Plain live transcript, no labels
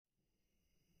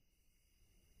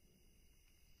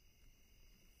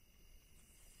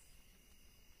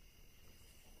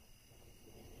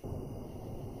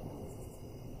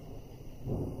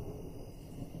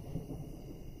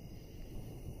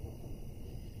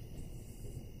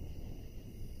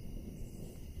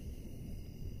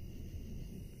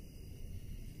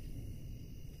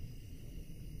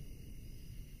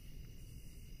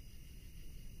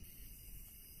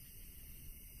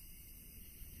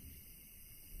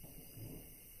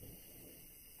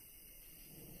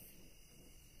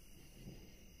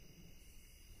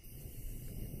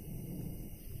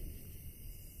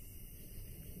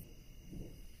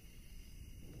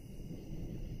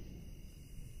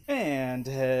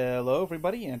And hello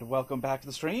everybody, and welcome back to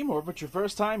the stream, or if it's your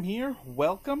first time here,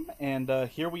 welcome, and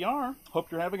here we are. Hope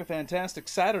you're having a fantastic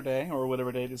Saturday, or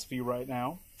whatever day it is for you right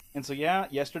now. And so yeah,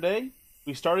 yesterday,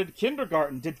 we started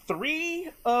kindergarten, did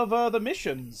 3 of the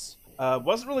missions.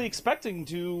 Wasn't really expecting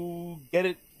to get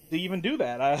it to even do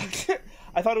that. I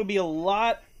thought it would be a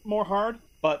lot more hard,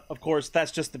 but of course,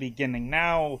 that's just the beginning.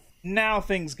 Now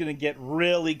things gonna get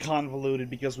really convoluted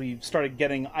because we've started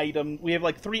getting items. We have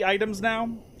like 3 items now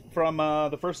from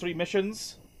the first 3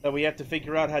 missions that we have to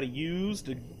figure out how to use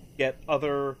to get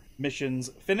other missions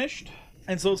finished,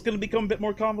 and so it's gonna become a bit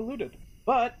more convoluted.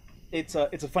 But it's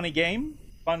a funny game,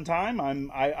 fun time.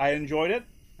 I enjoyed it,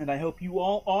 and I hope you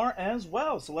all are as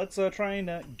well. So let's try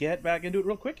and get back into it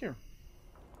real quick here.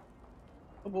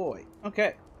 Oh boy.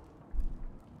 Okay.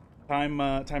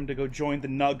 Time to go join the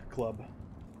Nug Club.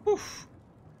 Oof.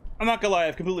 I'm not gonna lie,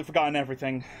 I've completely forgotten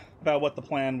everything about what the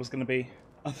plan was gonna be.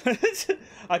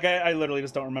 Okay, I literally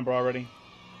just don't remember already.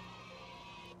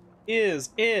 Is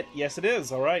it? Yes, it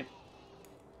is. Alright.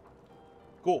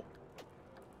 Cool.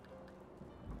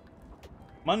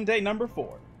 Monday number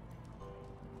 4.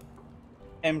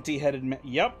 Empty-headed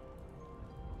Yep.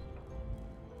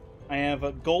 I have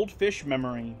a goldfish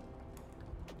memory.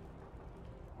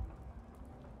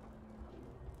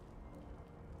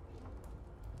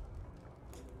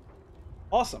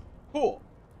 Awesome. Cool.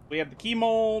 We have the key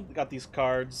mold, got these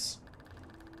cards.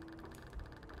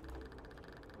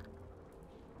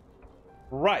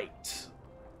 Right.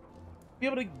 Be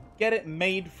able to get it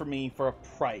made for me for a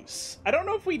price. I don't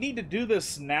know if we need to do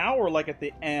this now or like at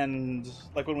the end,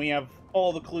 like when we have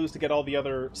all the clues to get all the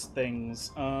other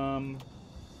things.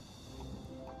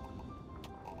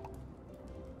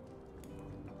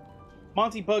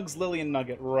 Monty, Bugs, Lily, and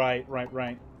Nugget. Right.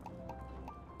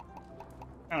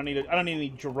 I don't need any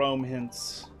Jerome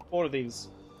hints. What are these?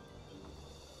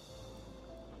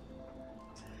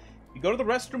 You go to the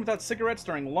restroom without cigarettes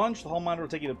during lunch. The hall monitor will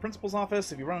take you to the principal's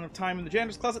office. If you run out of time in the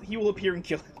janitor's closet, he will appear and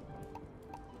kill you.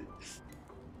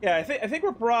 Yeah, I think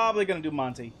we're probably gonna do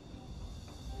Monty.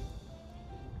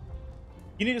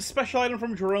 You need a special item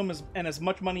from Jerome and as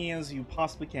much money as you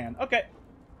possibly can. Okay.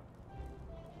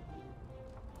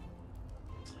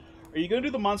 Are you gonna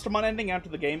do the Monstermon ending after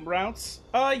the game routes?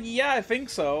 Yeah, I think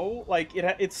so. Like,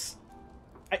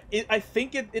 I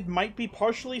think it might be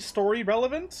partially story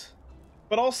relevant,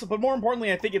 but more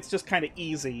importantly, I think it's just kind of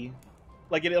easy.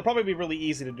 Like, it'll probably be really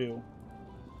easy to do.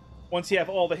 Once you have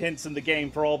all the hints in the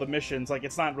game for all the missions, like,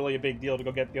 it's not really a big deal to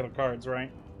go get the other cards, right?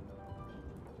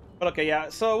 But okay, yeah,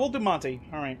 so we'll do Monty.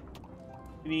 Alright.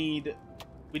 We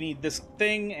need this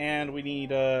thing, and we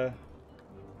need, And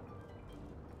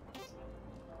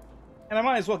I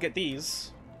might as well get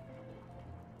these.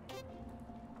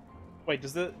 Wait,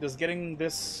 does getting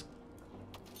this...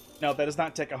 No, that does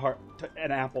not take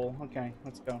an apple. Okay,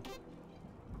 let's go.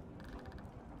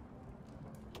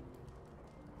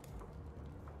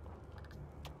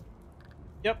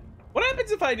 Yep. What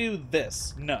happens if I do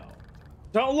this? No.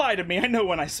 Don't lie to me. I know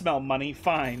when I smell money.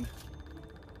 Fine.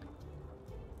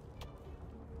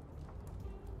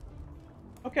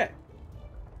 Okay.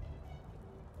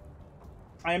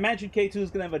 I imagine K2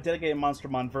 is gonna have a dedicated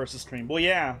Monstermon versus stream. Well,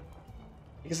 yeah,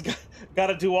 he's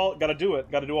gotta do all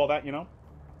that, you know.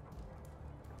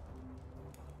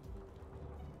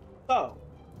 So,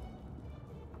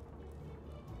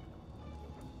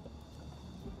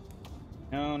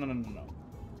 no.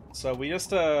 So we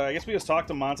just, I guess we just talked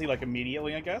to Monty like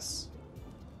immediately. I guess.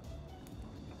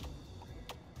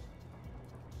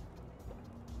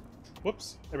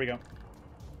 Whoops. There we go.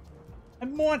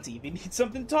 I'm Monty. If you need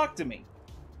something, talk to me.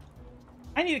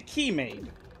 I need a key made.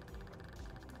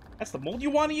 That's the mold you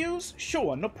want to use?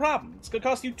 Sure, no problem. It's gonna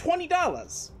cost you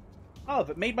 $20. I'll have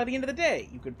it made by the end of the day.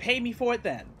 You could pay me for it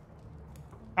then.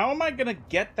 How am I gonna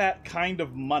get that kind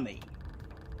of money?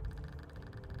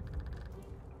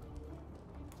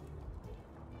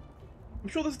 I'm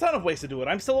sure there's a ton of ways to do it.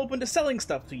 I'm still open to selling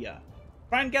stuff to you.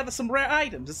 Try and gather some rare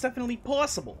items. It's definitely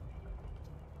possible.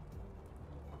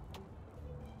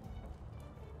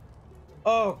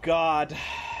 Oh, God.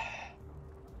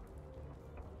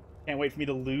 Can't wait for me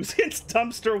to lose. It's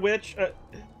Dumpster Witch.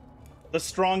 The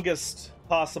strongest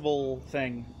possible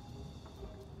thing.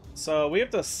 So we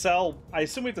have to sell... I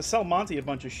assume we have to sell Monty a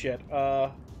bunch of shit.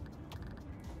 $3.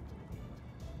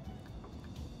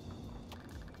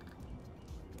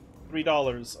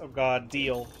 Oh god,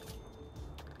 deal.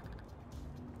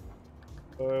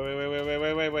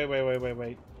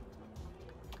 Wait.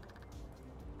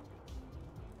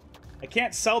 I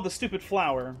can't sell the stupid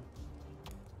flower.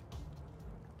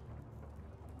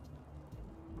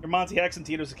 Your Monty Hex and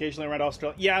Tito's occasionally around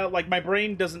Australia. Yeah, like, my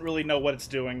brain doesn't really know what it's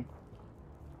doing.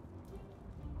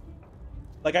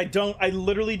 Like, I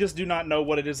literally just do not know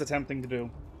what it is attempting to do.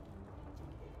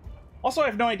 Also, I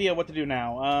have no idea what to do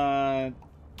now.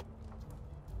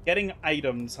 Getting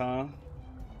items, huh?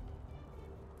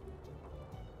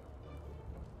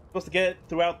 Supposed to get it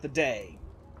throughout the day.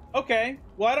 Okay.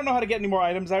 Well, I don't know how to get any more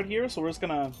items out here, so we're just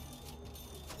gonna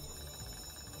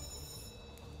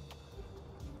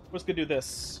do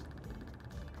this.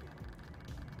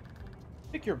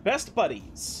 Pick your best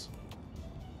buddies.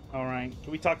 Alright.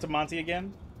 Can we talk to Monty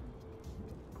again?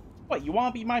 What, you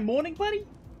wanna be my morning buddy?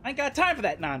 I ain't got time for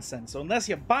that nonsense, so unless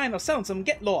you're buying or selling something,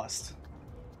 get lost.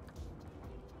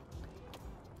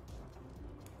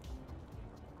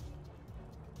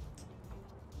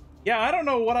 Yeah, I don't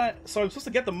know what so I'm supposed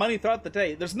to get the money throughout the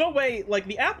day. There's no way, like,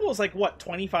 the apple is like, what,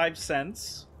 25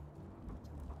 cents?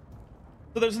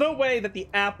 So there's no way that the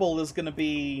apple is gonna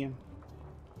be...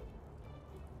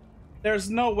 There's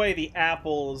no way the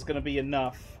apple is gonna be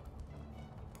enough.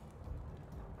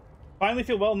 Finally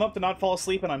feel well enough to not fall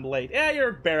asleep and I'm late. Yeah,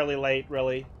 you're barely late,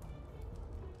 really.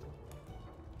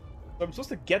 So I'm supposed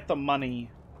to get the money.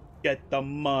 Get the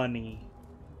money.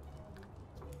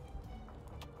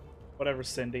 Whatever,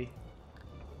 Cindy.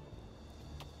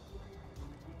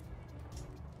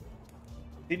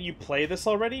 Didn't you play this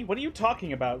already? What are you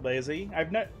talking about, Lazy?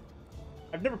 I've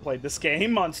never played this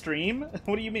game on stream.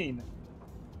 What do you mean?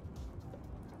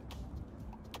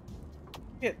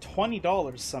 Get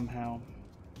 $20 somehow.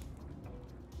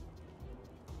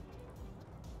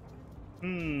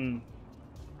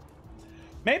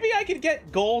 Maybe I could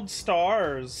get gold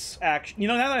stars, actually. You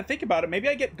know, now that I think about it, maybe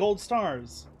I get gold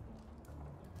stars.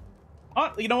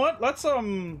 You know what? Let's,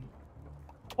 hold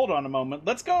on a moment.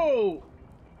 Let's go...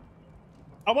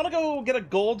 I want to go get a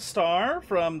gold star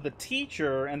from the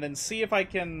teacher and then see if I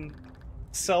can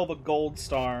sell the gold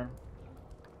star.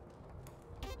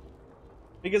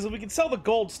 Because if we could sell the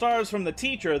gold stars from the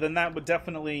teacher, then that would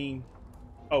definitely...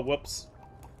 Oh, whoops.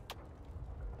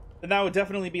 Then that would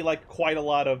definitely be, like, quite a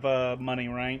lot of, money,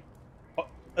 right?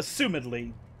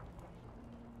 Assumedly.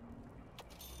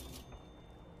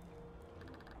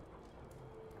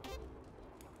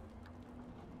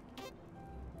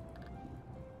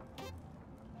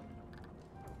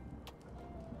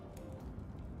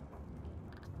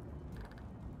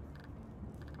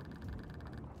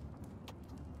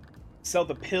 Sell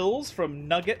the pills from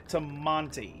Nugget to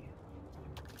Monty.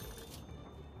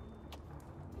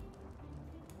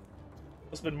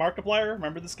 It's been Markiplier,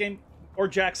 remember this game? Or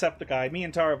Jacksepticeye. Me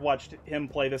and Tara have watched him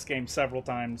play this game several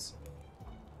times.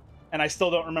 And I still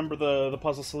don't remember the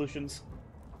puzzle solutions.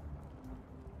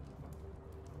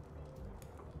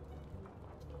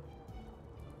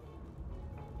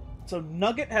 So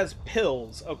Nugget has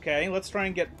pills. Okay, let's try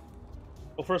and get...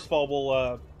 Well, first of all,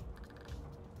 we'll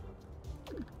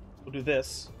do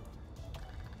this.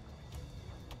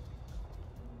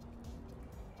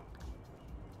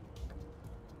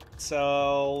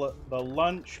 Sell the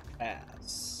lunch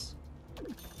pass.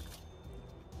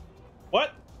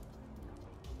 What?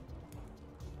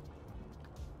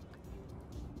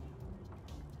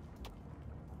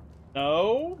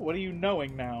 No? What are you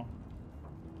knowing now?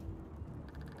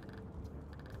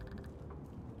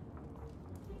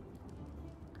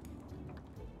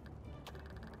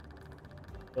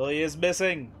 Billy is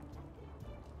missing.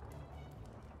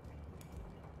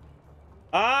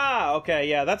 Ah, okay,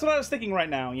 yeah, that's what I was thinking right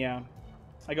now, yeah.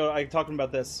 I'm talking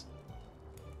about this.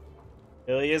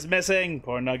 Billy is missing.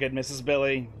 Poor Nugget misses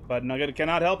Billy. But Nugget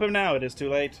cannot help him now. It is too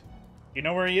late. You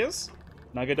know where he is?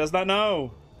 Nugget does not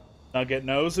know. Nugget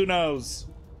knows who knows.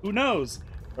 Who knows?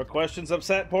 Your questions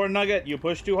upset poor Nugget. You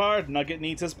push too hard. Nugget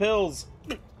needs his pills.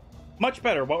 Much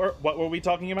better. What were we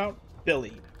talking about?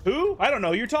 Billy. Who? I don't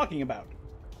know who you're talking about.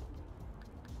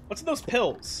 What's in those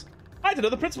pills? I don't know.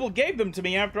 The principal gave them to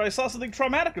me after I saw something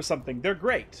traumatic or something. They're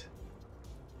great.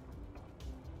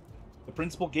 The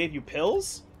principal gave you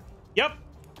pills? Yep.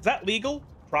 Is that legal?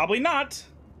 Probably not.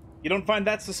 You don't find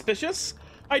that suspicious?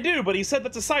 I do, but he said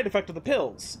that's a side effect of the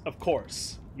pills. Of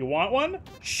course. You want one?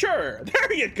 Sure.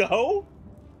 There you go.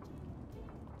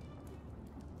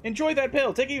 Enjoy that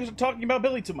pill. Take you talking about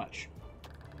Billy too much.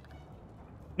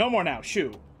 No more now.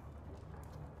 Shoo.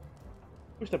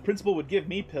 Wish the principal would give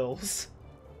me pills.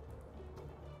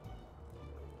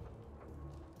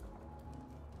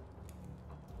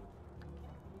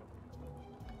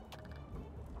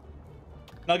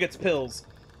 Nugget's pills.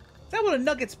 Is that one of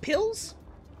Nugget's pills?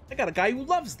 I got a guy who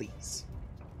loves these.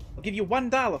 I'll give you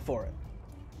 $1 for it.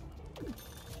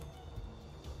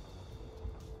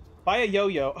 Buy a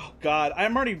yo-yo. Oh, God.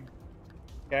 I'm already...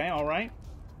 Okay, alright.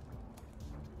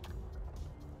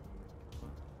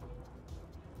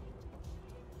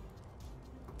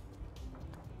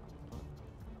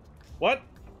 What?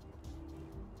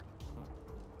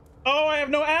 Oh, I have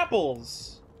no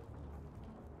apples!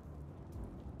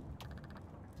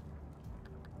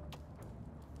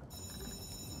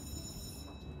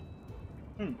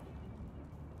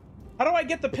 How do I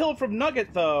get the pill from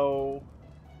Nugget, though?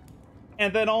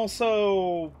 And then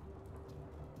also...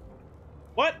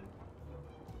 What?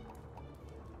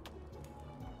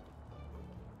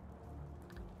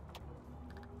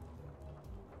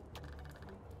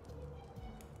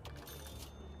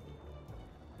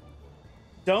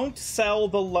 Don't sell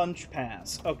the lunch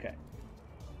pass. Okay.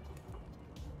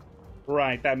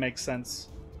 Right, that makes sense.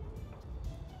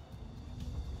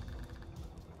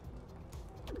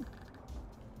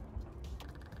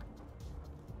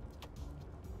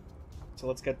 So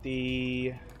let's get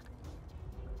the...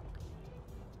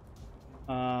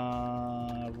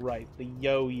 right, the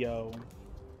yo-yo.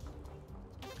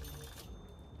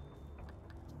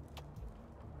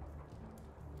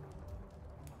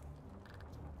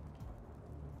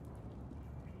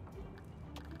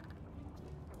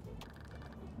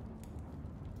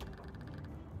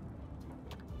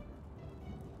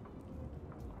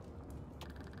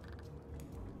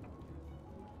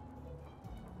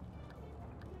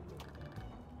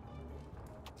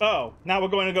 Oh, now we're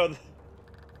going to go...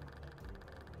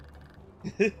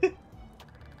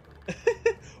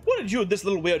 What did you and this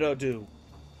little weirdo do?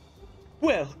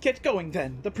 Well, get going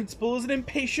then. The principal is an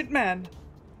impatient man.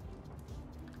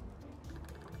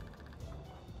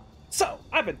 So,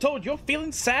 I've been told you're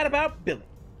feeling sad about Billy.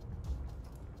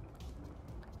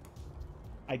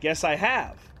 I guess I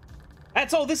have.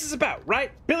 That's all this is about,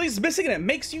 right? Billy's missing and it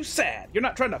makes you sad. You're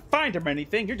not trying to find him or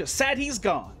anything, you're just sad he's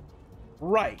gone.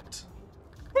 Right.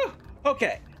 Whew.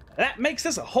 Okay, that makes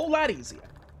this a whole lot easier.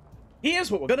 Here's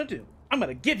what we're gonna do. I'm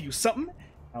gonna give you something.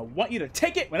 I want you to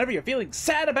take it whenever you're feeling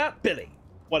sad about Billy.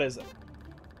 What is it?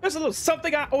 There's a little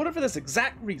something I ordered for this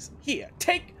exact reason. Here,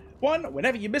 take one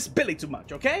whenever you miss Billy too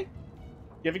much, okay?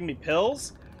 Giving me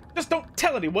pills? Just don't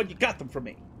tell anyone you got them from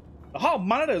me. The hall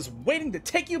monitor is waiting to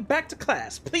take you back to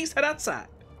class. Please head outside.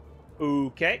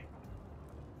 Okay.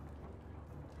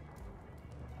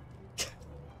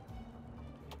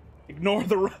 Ignore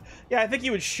the... Yeah, I think he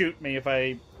would shoot me if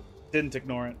I didn't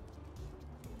ignore it.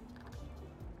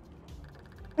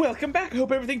 Welcome back.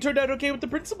 Hope everything turned out okay with the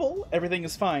principal. Everything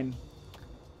is fine.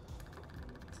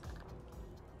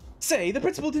 Say, the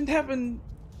principal didn't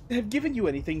have given you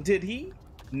anything, did he?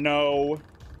 No.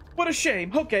 What a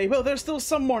shame. Okay, well, there's still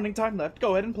some morning time left.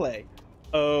 Go ahead and play.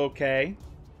 Okay.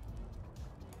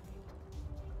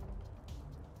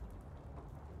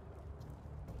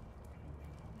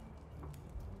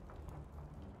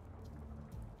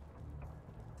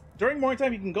 During morning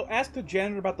time, you can go ask the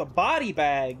janitor about the body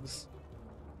bags.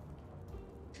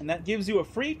 And that gives you a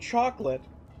free chocolate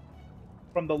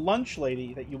from the lunch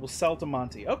lady that you will sell to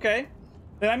Monty. Okay.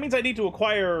 Then that means I need to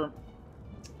acquire...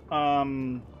 That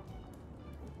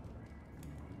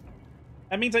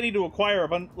means I need to acquire a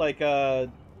bunch, like,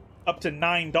 up to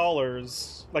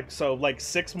 $9. Like, so, like,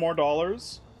 $6 more.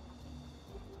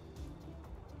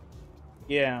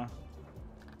 Yeah.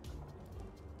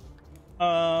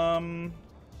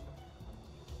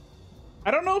 I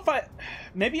don't know if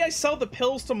maybe I sell the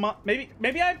pills to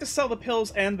maybe I have to sell the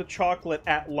pills and the chocolate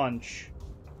at lunch.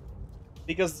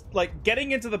 Because, like,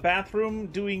 getting into the bathroom,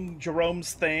 doing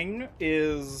Jerome's thing,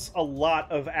 is a lot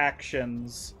of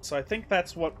actions. So I think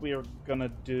that's what we're gonna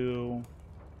do.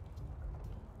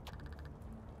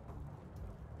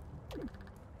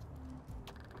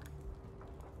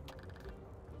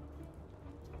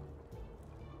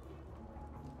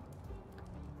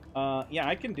 Yeah,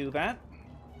 I can do that.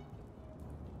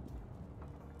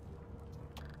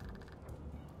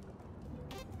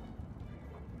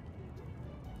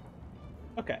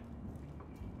 Okay.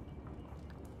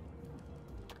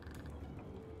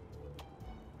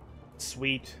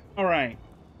 Sweet. All right.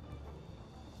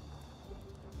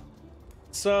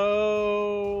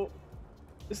 So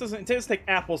it does take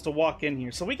apples to walk in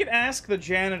here. So we could ask the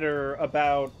janitor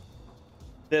about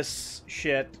this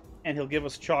shit, and he'll give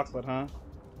us chocolate, huh?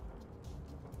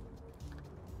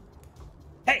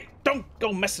 Hey, don't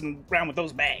go messing around with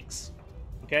those bags.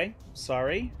 Okay,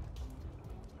 sorry.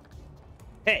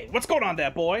 Hey, what's going on there,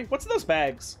 boy? What's in those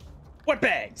bags? What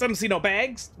bags? I don't see no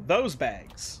bags. Those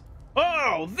bags.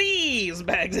 Oh, these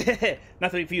bags.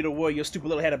 Nothing for you to worry your stupid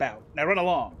little head about. Now run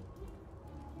along.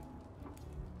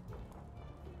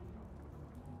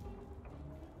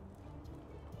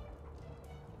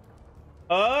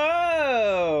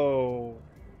 Oh.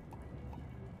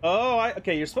 Oh,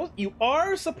 okay, you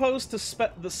are supposed to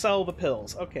sell the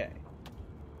pills. Okay.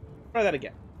 Try that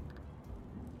again.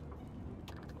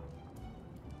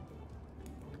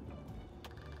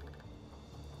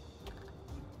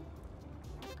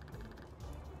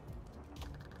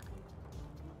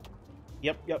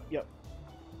 Yep, yep, yep.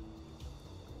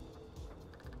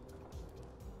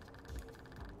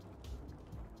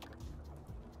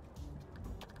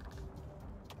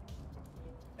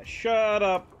 Shut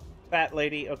up, fat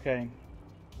lady. Okay.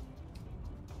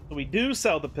 So we do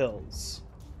sell the pills.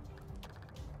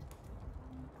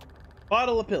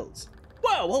 Bottle of pills.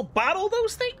 Whoa, we'll bottle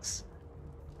those things?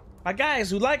 My guys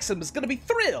who likes them is gonna be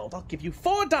thrilled. I'll give you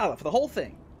 $4 for the whole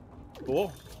thing.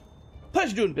 Cool.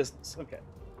 Pleasure doing business. Okay.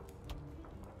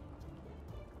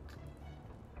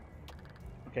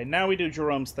 Okay, now we do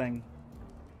Jerome's thing.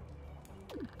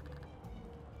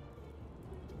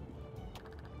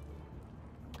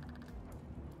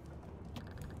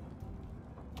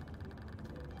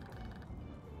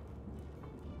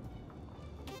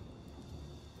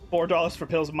 $4 for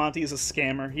pills. Monty is a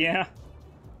scammer. Yeah.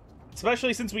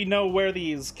 Especially since we know where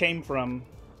these came from.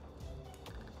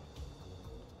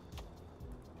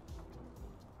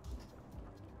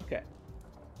 Okay.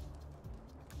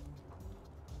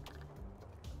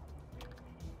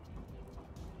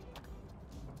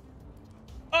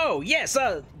 Oh, yes,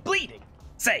 bleeding.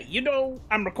 Say, you know,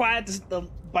 I'm required to,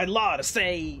 by law to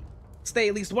stay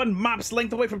at least 1 mop's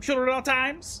length away from children at all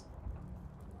times?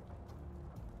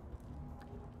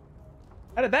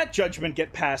 How did that judgment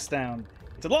get passed down?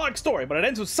 It's a long story, but it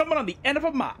ends with someone on the end of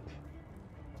a mop.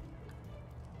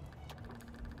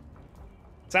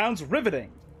 Sounds riveting.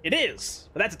 It is,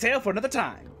 but that's a tale for another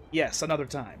time. Yes, another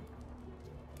time.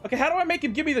 Okay, how do I make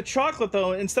him give me the chocolate,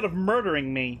 though, instead of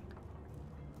murdering me?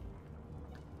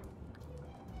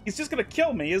 He's just gonna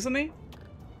kill me, isn't he?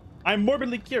 I'm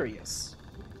morbidly curious.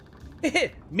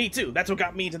 Me too. That's what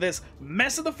got me into this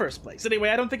mess in the first place. Anyway,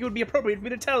 I don't think it would be appropriate for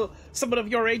me to tell someone of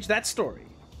your age that story.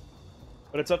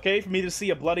 But it's okay for me to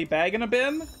see a bloody bag in a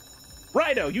bin?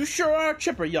 Righto, you sure are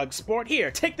chipper, young sport.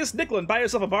 Here, take this nickel and buy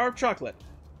yourself a bar of chocolate.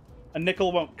 A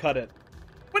nickel won't cut it.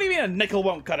 What do you mean a nickel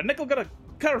won't cut it? A nickel gonna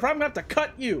cut it if I'm gonna have to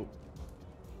cut you.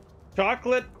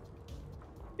 Chocolate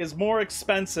is more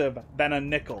expensive than a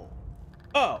nickel.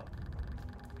 Oh.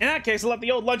 In that case, I'll let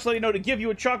the old lunch lady know to give you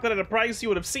a chocolate at a price you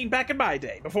would have seen back in my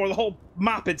day, before the whole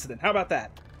mop incident. How about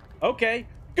that? Okay,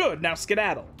 good, now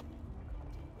skedaddle.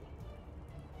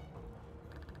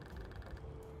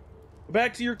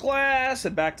 Back to your class,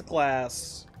 and back to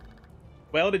class.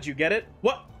 Well, did you get it?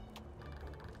 What?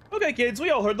 Okay, kids,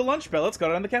 we all heard the lunch bell. Let's go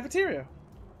down to the cafeteria.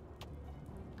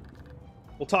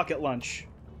 We'll talk at lunch.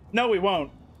 No, we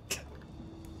won't.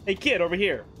 Hey, kid, over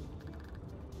here.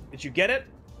 Did you get it?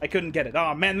 I couldn't get it.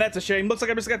 Oh man, that's a shame. Looks like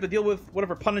I just got to deal with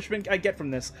whatever punishment I get from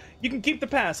this. You can keep the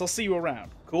pass. I'll see you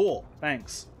around. Cool.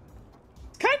 Thanks.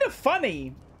 It's kind of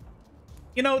funny.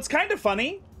 You know, it's kind of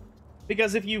funny.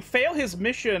 Because if you fail his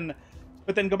mission,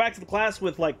 but then go back to the class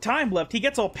with, like, time left, he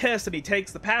gets all pissed and he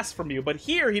takes the pass from you. But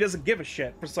here, he doesn't give a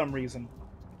shit for some reason.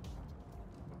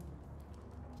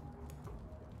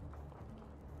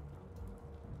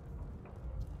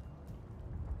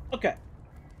 Okay.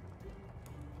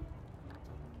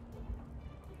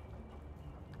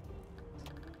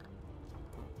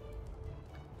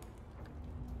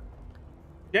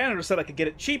 Janitor said I could get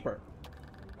it cheaper.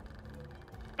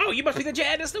 Oh, you must be the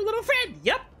janitor's new little friend.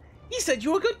 Yep. He said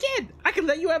you were a good kid. I can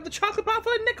let you have the chocolate bar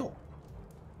for a nickel.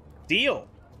 Deal.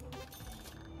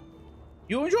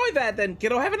 You enjoy that then,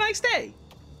 kiddo. Have a nice day.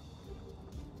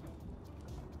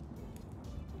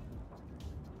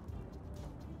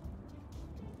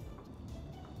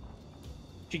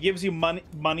 She gives you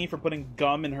money for putting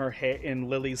gum in her hair, in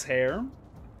Lily's hair.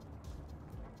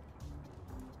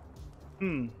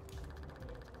 Hmm.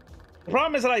 The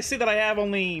problem is that I see that I have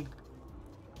only...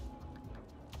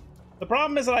 The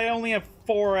problem is that I only have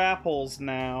 4 apples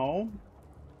now.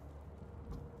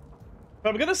 But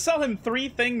I'm gonna sell him 3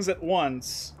 things at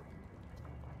once.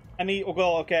 I need...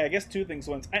 Well, okay, I guess 2 things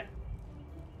at once.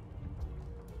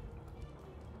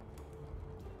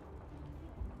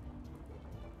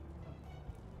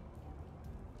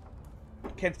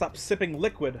 Can't stop sipping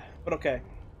liquid, but okay.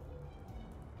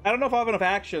 I don't know if I have enough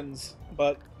actions,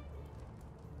 but...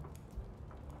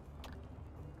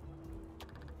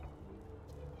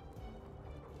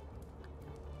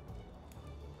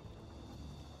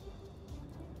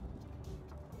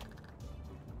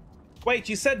 Wait,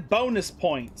 you said bonus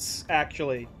points,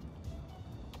 actually.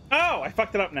 Oh, I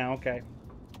fucked it up now, okay.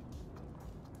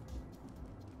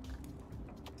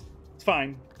 It's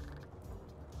fine.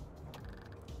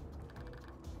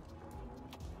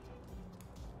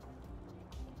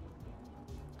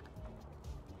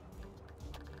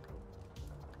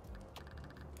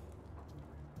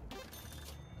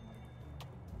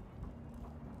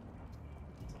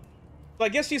 So I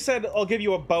guess you said I'll give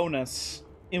you a bonus.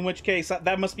 In which case,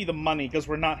 that must be the money, because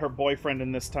we're not her boyfriend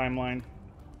in this timeline.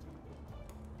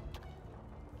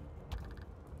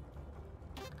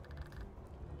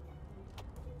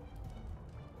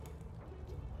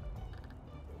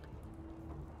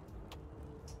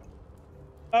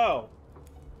 Oh.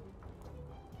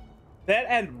 That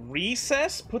and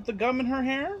recess put the gum in her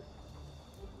hair?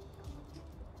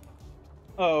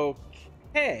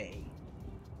 Okay.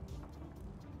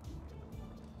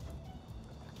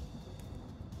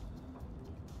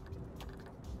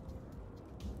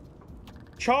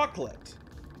 Chocolate.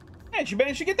 Man, she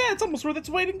managed to get that. It's almost worth its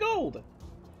weight in gold.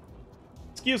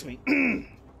 Excuse me.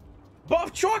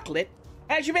 Buff chocolate?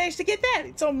 How'd you manage to get that?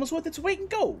 It's almost worth its weight in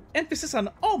gold. Emphasis on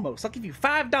almost. I'll give you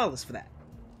 $5 for that.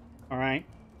 Alright.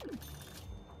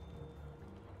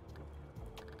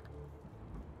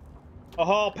 A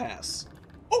hall pass.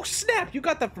 Oh, snap! You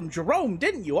got that from Jerome,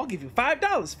 didn't you? I'll give you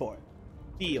 $5 for it.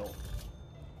 Deal.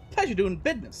 Pleasure doing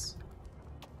business.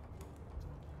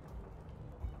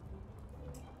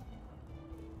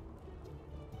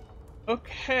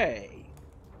 Okay.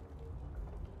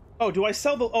 Oh, do I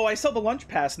sell the... Oh, I sell the lunch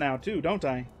pass now, too, don't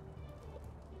I?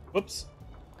 Whoops.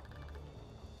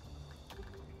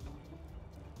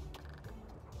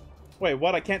 Wait,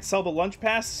 what? I can't sell the lunch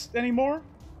pass anymore?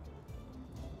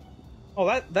 Oh,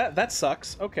 that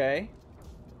sucks. Okay.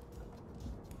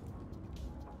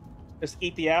 Just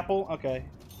eat the apple? Okay.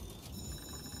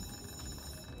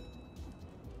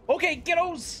 Okay,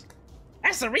 kiddos!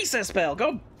 That's the recess bell!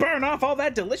 Go burn off all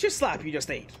that delicious slop you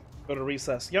just ate. Go to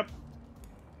recess. Yep.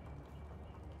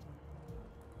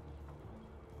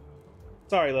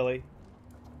 Sorry, Lily.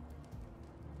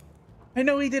 I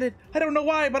know he did it. I don't know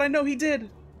why, but I know he did.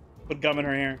 Put gum in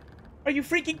her hair. Are you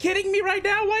freaking kidding me right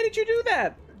now? Why did you do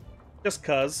that? Just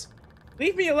cuz.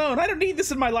 Leave me alone. I don't need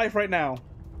this in my life right now.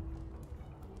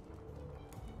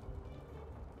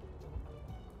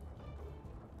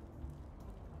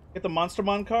 Get the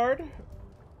Monstermon card.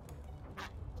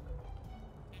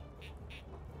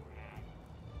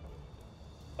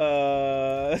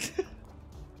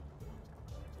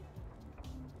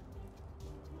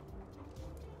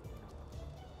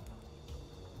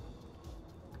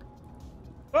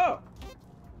 Oh!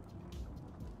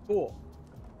 Cool.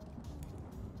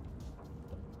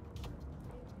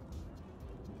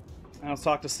 Now let's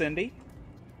talk to Cindy.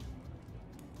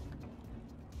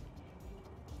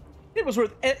 It was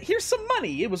worth... Here's some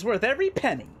money. It was worth every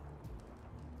penny.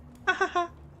 Ha ha ha.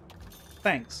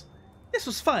 Thanks. This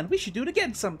was fun. We should do it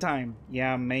again sometime.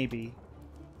 Yeah, maybe.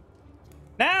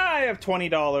 Now I have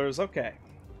 $20. Okay.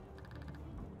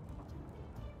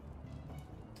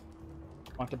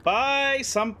 Want to buy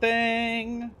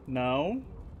something? No.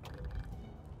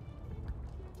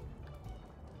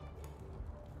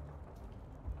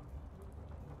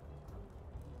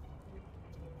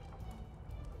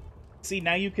 See,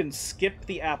 now you can skip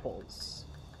the apples.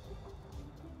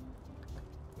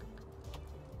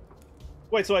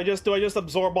 Wait, so do I just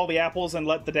absorb all the apples and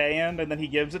let the day end and then he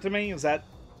gives it to me? Is that...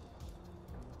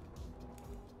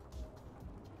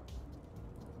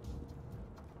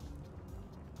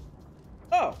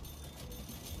 Oh.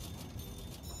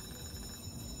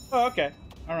 Oh, okay.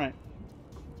 Alright.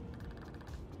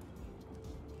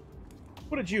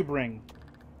 What did you bring?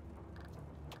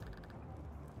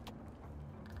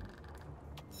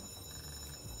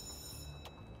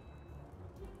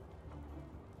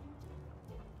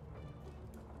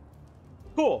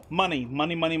 Cool. Money.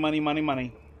 Money, money, money, money,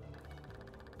 money.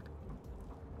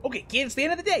 Okay, kids, the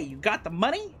end of the day, you got the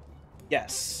money?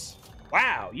 Yes.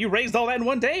 Wow, you raised all that in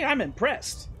one day? I'm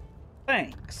impressed.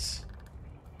 Thanks.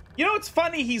 You know, it's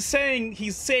funny he's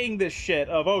saying this shit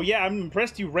of, oh yeah, I'm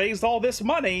impressed you raised all this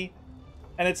money.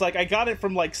 And it's like, I got it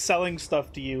from, like, selling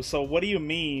stuff to you, so what do you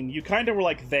mean? You kind of were,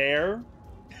 like, there?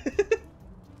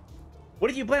 What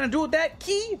do you plan on doing with that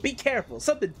key? Be careful,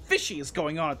 something fishy is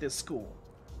going on at this school.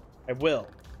 I will.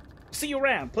 See you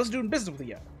around. Pleasure doing business with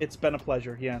you. It's been a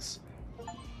pleasure, yes.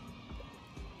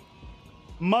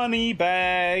 Money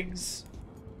bags.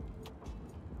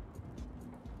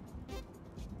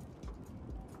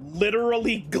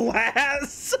 Literally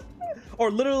glass?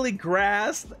 Or literally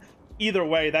grass? Either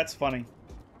way, that's funny.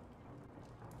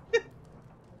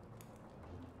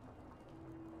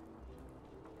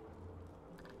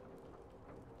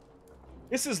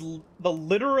 This is the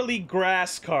literally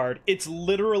grass card. It's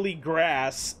literally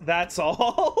grass. That's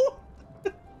all.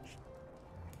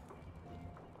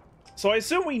 So I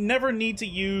assume we never need to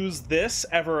use this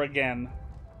ever again.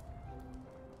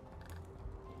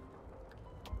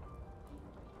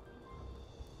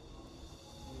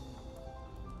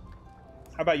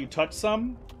 How about you touch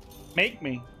some? Make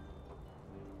me.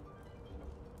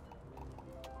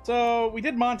 So we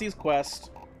did Monty's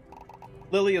quest.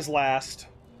 Lily is last.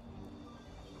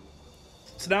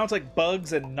 So now it's like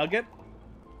Bugs and Nugget.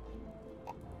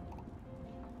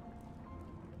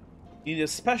 You need a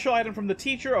special item from the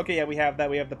teacher. Okay, yeah, we have that.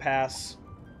 We have the pass.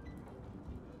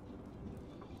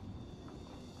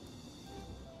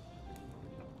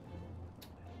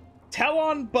 Tell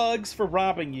on Bugs for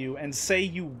robbing you and say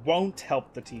you won't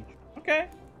help the teacher. Okay.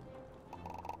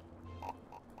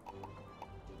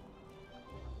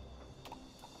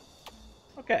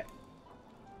 Okay.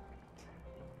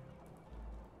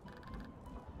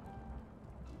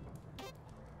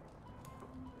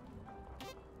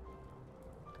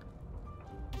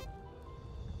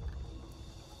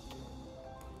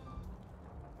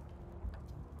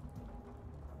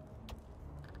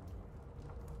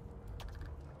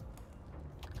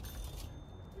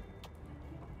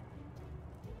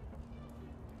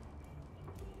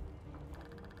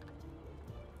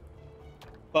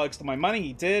 Bugs to my money,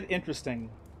 he did. Interesting.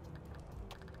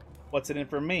 What's it in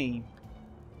for me?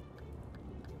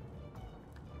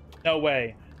 No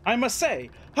way. I must say,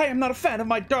 I am not a fan of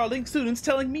my darling students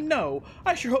telling me no.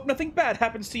 I sure hope nothing bad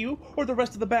happens to you or the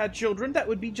rest of the bad children. That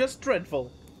would be just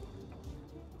dreadful.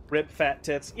 Rip fat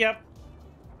tits. Yep.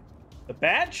 The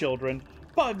bad children?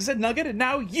 Bugs and Nugget and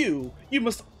now you. You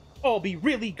must all be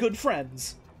really good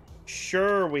friends.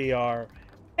 Sure we are.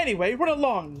 Anyway, run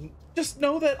along. Just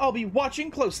know that I'll be watching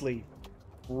closely.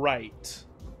 Right.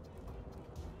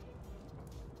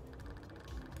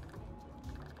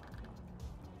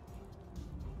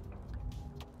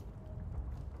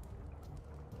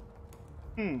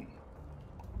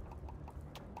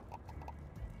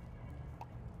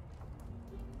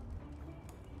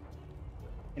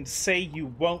 And say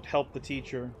you won't help the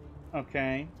teacher.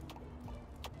 Okay.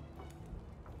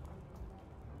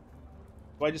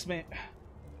 Maybe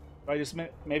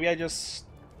I just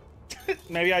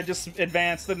maybe I just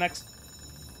advance the next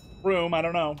room. I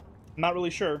don't know. I'm not really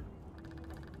sure.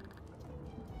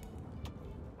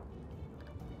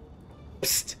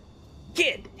 Psst!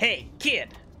 Kid! Hey, kid!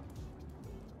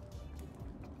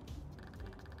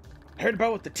 I heard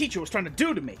about what the teacher was trying to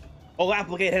do to me. Old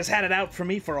Applegate has had it out for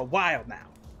me for a while now.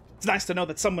 It's nice to know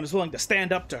that someone is willing to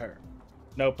stand up to her.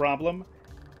 No problem?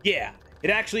 Yeah, it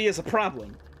actually is a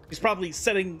problem. He's probably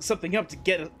setting something up to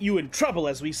get you in trouble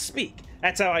as we speak.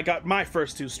 That's how I got my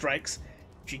first 2 strikes.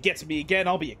 If she gets me again,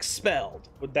 I'll be expelled.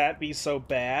 Would that be so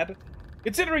bad?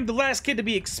 Considering the last kid to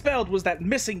be expelled was that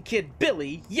missing kid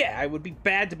Billy, yeah, it would be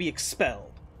bad to be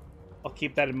expelled. I'll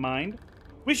keep that in mind.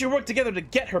 We should work together to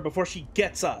get her before she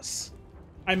gets us.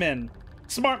 I'm in.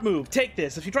 Smart move, take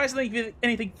this. If she tries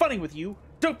anything funny with you,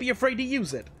 don't be afraid to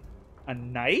use it. A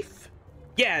knife?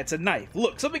 Yeah, it's a knife.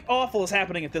 Look, something awful is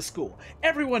happening at this school.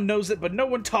 Everyone knows it, but no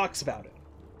one talks about it.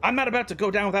 I'm not about to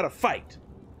go down without a fight.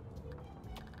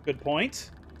 Good point.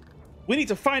 We need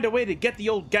to find a way to get the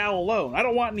old gal alone. I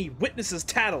don't want any witnesses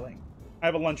tattling. I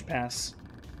have a lunch pass.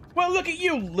 Well, look at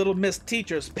you, little Miss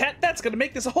Teacher's pet. That's going to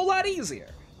make this a whole lot easier.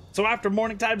 So after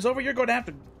morning time's over, you're going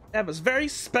to have a very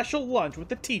special lunch with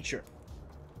the teacher.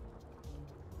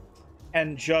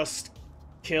 And just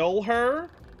kill her?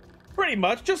 Pretty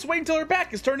much. Just wait until her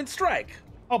back is turned and strike.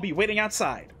 I'll be waiting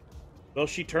outside. Will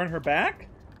she turn her back?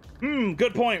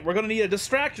 Good point. We're going to need a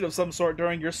distraction of some sort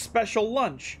during your special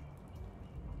lunch.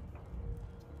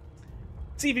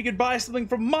 See if you could buy something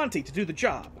from Monty to do the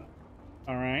job.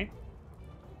 Alright.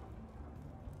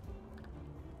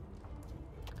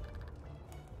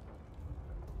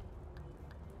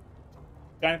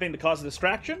 Got anything to cause a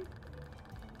distraction?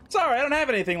 Sorry, I don't have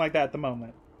anything like that at the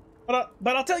moment. But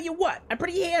I'll tell you what, I'm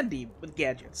pretty handy with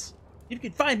gadgets. If you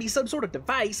could find me some sort of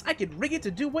device, I could rig it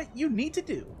to do what you need to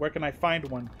do. Where can I find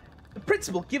one? The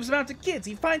principal gives them out to kids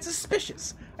he finds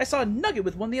suspicious. I saw a Nugget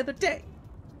with one the other day.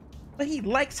 But he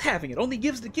likes having it, only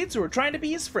gives to kids who are trying to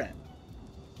be his friend.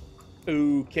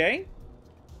 Okay.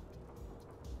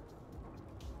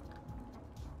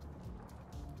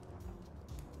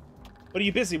 What are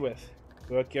you busy with?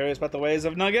 You're curious about the ways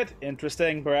of Nugget?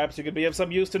 Interesting. Perhaps you could be of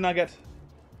some use to Nugget.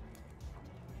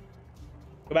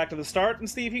 Go back to the start and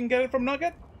see if you can get it from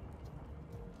Nugget?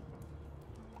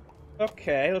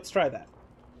 Okay, let's try that.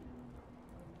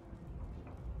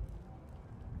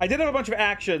 I did have a bunch of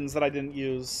actions that I didn't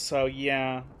use, so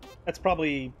yeah. That's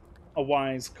probably a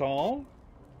wise call.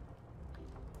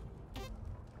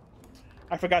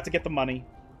 I forgot to get the money.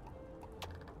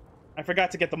 I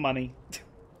forgot to get the money.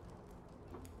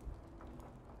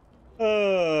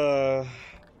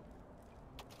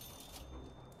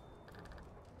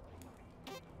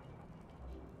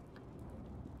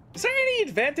 Is there any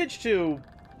advantage to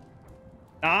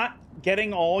not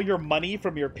getting all your money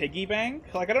from your piggy bank?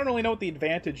 Like, I don't really know what the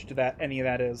advantage to that any of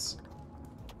that is.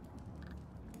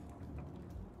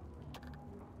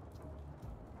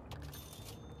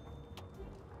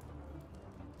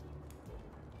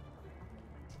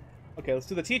 Okay, let's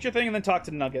do the teacher thing and then talk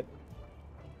to Nugget.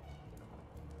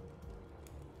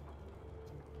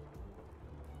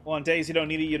 Well, on days you don't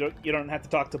need it, you don't have to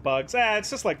talk to bugs. It's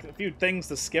just like a few things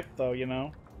to skip, though, you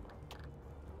know?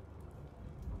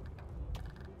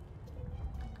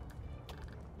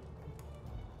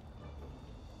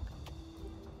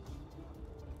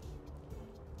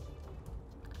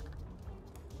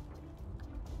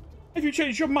 Have you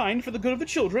changed your mind for the good of the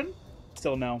children?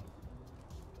 Still no.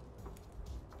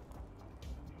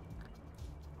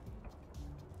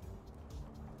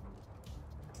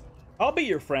 I'll be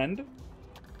your friend.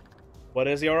 What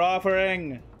is your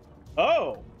offering?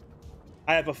 Oh,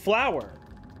 I have a flower.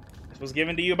 This was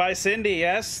given to you by Cindy,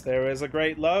 yes? There is a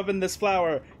great love in this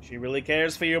flower. She really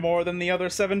cares for you more than the other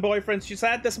 7 boyfriends she's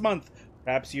had this month.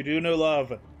 Perhaps you do know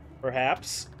love.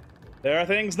 Perhaps. There are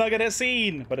things Nugget has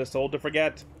seen, but is told to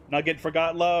forget. Nugget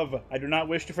forgot love. I do not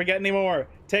wish to forget anymore.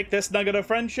 Take this nugget of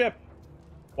friendship.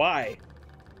 Why?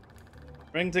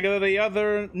 Bring together the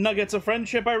other nuggets of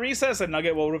friendship by recess, and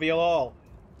Nugget will reveal all.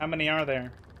 How many are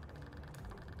there?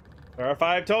 There are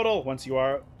 5 total. Once you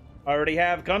already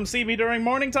have, come see me during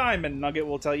morning time, and Nugget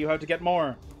will tell you how to get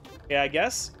more. Yeah, I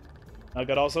guess.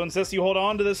 Nugget also insists you hold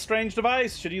on to this strange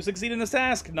device. Should you succeed in this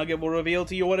task, Nugget will reveal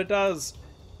to you what it does.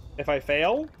 If I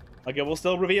fail, Nugget will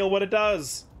still reveal what it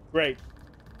does. Great.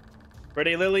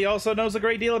 Pretty Lily also knows a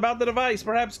great deal about the device.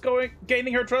 Perhaps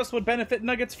gaining her trust would benefit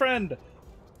Nugget's friend.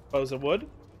 Suppose it would.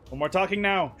 No more talking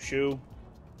now. Shoo.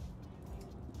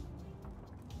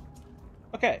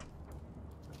 Okay.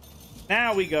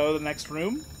 Now we go to the next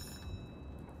room.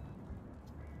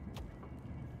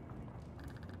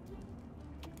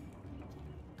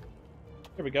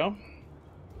 Here we go.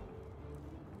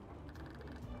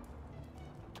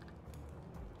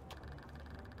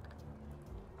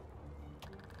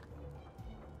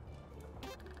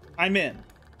 I'm in.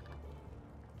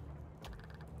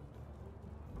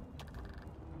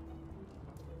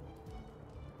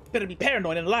 Better be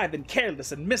paranoid and alive than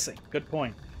careless and missing. Good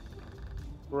point.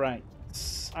 Right.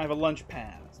 I have a lunch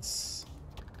pass.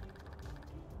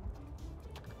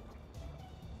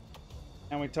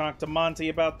 And we talked to Monty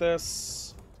about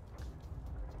this.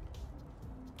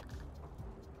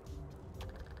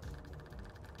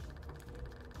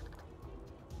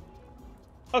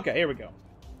 Okay, here we go.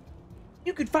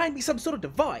 You could find me some sort of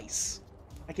device.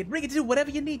 I can bring it to do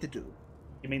whatever you need to do.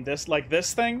 You mean this, like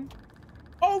this thing?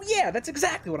 Oh yeah, that's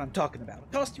exactly what I'm talking about.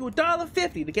 It cost you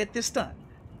 $1.50 to get this done.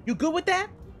 You good with that?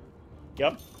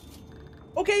 Yep.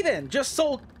 Okay then, just a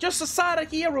SATA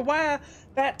here, rewire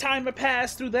that timer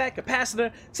pass through that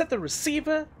capacitor, set the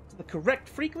receiver to the correct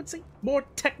frequency, more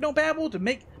technobabble to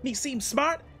make me seem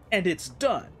smart, and it's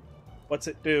done. What's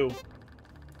it do?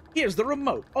 Here's the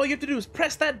remote. All you have to do is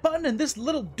press that button and this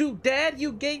little doodad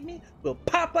you gave me will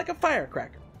pop like a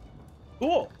firecracker.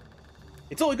 Cool.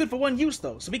 It's only good for one use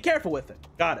though, so be careful with it.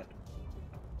 Got it.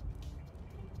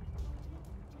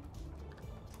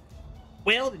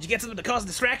 Well, did you get something to cause a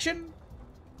distraction?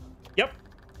 Yep.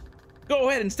 Go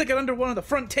ahead and stick it under one of the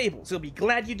front tables. You'll be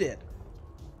glad you did.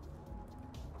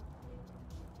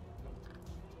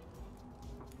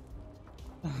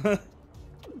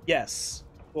 Yes.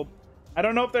 Well, I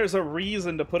don't know if there's a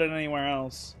reason to put it anywhere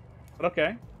else, but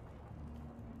okay.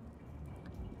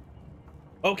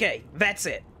 Okay, that's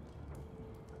it.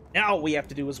 Now all we have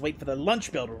to do is wait for the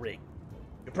lunch bell to ring.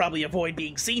 You'll probably avoid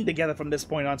being seen together from this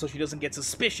point on so she doesn't get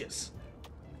suspicious.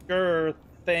 Sure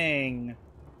thing.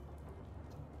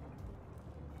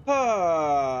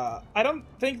 I don't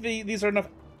think these are enough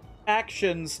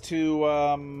actions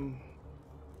to,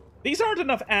 These aren't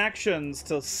enough actions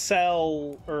to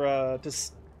sell, or,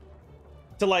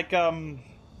 to like,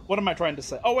 what am I trying to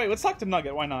say? Oh, wait, let's talk to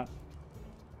Nugget. Why not?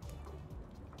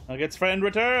 Nugget's friend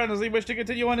returned. Does he wish to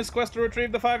continue on his quest to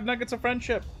retrieve the 5 nuggets of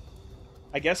friendship?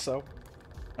 I guess so.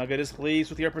 Nugget is pleased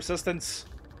with your persistence.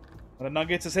 One of the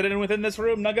nuggets is hidden within this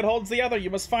room. Nugget holds the other. You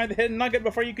must find the hidden nugget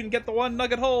before you can get the one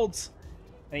Nugget holds.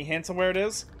 Any hints on where it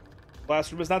is? The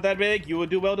classroom is not that big. You would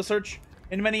do well to search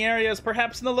in many areas,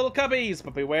 perhaps in the little cubbies.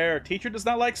 But beware, teacher does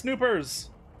not like snoopers.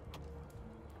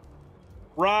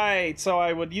 Right, so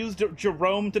I would use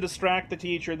Jerome to distract the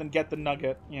teacher, then get the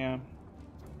nugget. Yeah.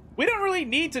 We don't really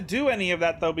need to do any of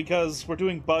that, though, because we're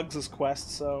doing Buggs'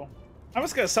 quest, so... I'm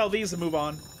just gonna sell these and move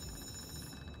on.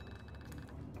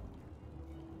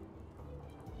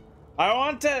 I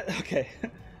want to... Okay.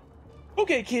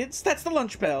 Okay, kids, that's the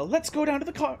lunch bell. Let's go down to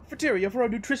the cafeteria for a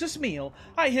nutritious meal.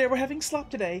 I hear we're having slop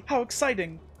today. How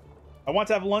exciting. I want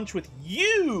to have lunch with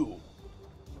you!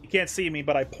 You can't see me,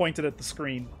 but I pointed at the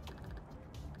screen.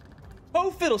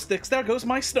 Oh, fiddlesticks, there goes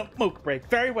my smoke break.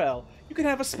 Very well. You can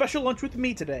have a special lunch with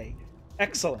me today.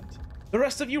 Excellent. The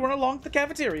rest of you run along to the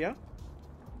cafeteria.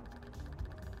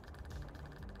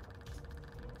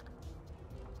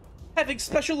 Having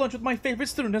special lunch with my favorite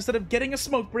student instead of getting a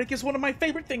smoke break is one of my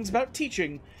favorite things about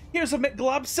teaching. Here's a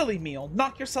McGlob silly meal.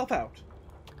 Knock yourself out.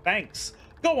 Thanks.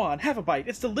 Go on, have a bite.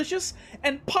 It's delicious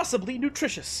and possibly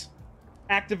nutritious.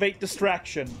 Activate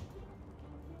distraction.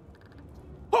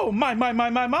 Oh, my.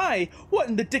 What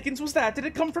in the dickens was that? Did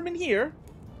it come from in here?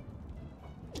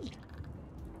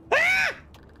 Ah!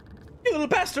 You little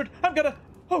bastard! I'm gonna...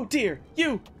 Oh, dear.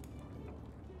 You...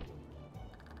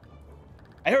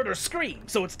 I heard her scream,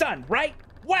 so it's done, right?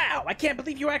 Wow, I can't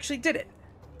believe you actually did it.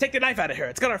 Take the knife out of her.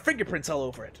 It's got our fingerprints all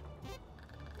over it.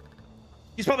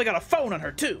 She's probably got a phone on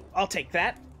her, too. I'll take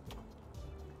that.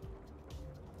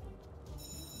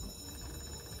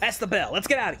 That's the bell. Let's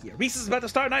get out of here. Recess is about to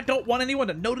start, and I don't want anyone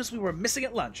to notice we were missing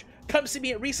at lunch. Come see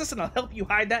me at recess, and I'll help you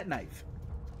hide that knife.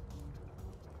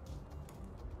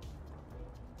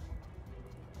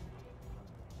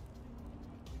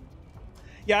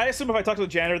 Yeah, I assume if I talk to the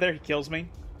janitor there, he kills me.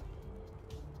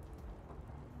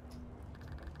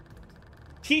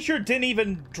 Teacher didn't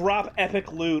even drop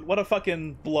epic loot. What a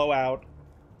fucking blowout.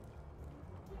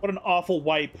 What an awful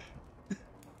wipe.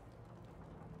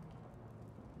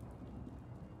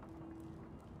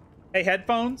 Hey,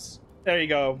 headphones? There you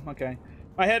go. Okay.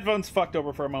 My headphones fucked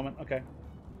over for a moment. Okay.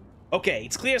 Okay,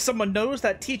 it's clear someone knows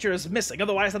that teacher is missing.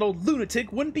 Otherwise, that old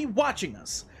lunatic wouldn't be watching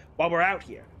us while we're out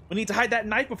here. We need to hide that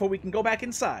knife before we can go back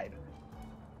inside.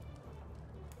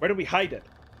 Where do we hide it?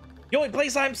 The only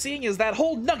place I'm seeing is that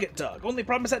whole Nugget dug. Only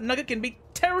problem is that Nugget can be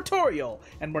territorial,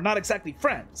 and we're not exactly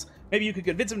friends. Maybe you could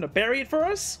convince him to bury it for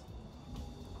us?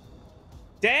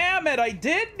 Damn it, I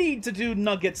did need to do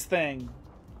Nugget's thing.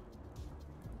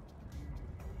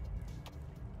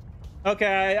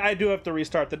 Okay, I do have to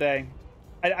restart the day.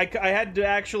 I had to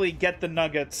actually get the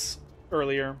Nuggets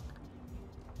earlier.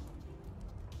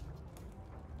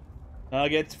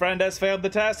 Nugget's friend has failed the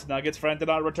test. Nugget's friend did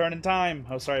not return in time.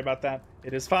 Oh, sorry about that.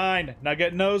 It is fine.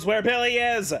 Nugget knows where Billy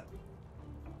is.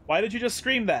 Why did you just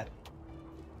scream that?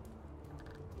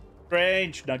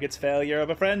 Strange. Nugget's failure of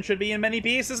a friend should be in many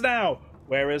pieces now.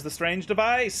 Where is the strange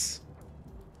device?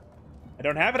 I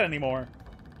don't have it anymore.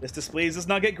 This displeases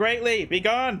Nugget greatly. Be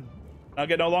gone.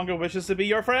 Nugget no longer wishes to be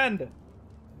your friend.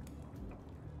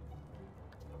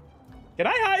 Can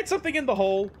I hide something in the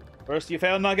hole? First you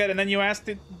fail Nugget, and then you ask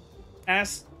to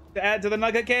add to the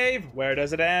Nugget Cave? Where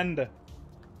does it end?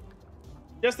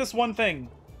 Just this one thing.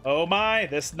 Oh my,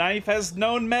 this knife has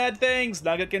known mad things.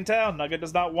 Nugget can tell. Nugget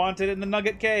does not want it in the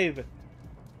Nugget Cave.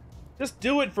 Just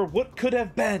do it for what could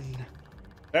have been.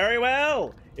 Very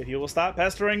well. If you will stop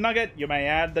pestering Nugget, you may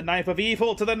add the knife of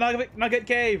evil to the Nugget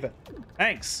Cave.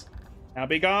 Thanks. Now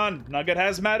be gone. Nugget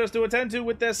has matters to attend to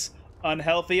with this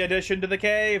unhealthy addition to the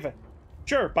cave.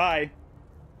 Sure, bye.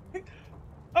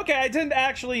 Okay, I didn't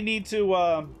actually need to,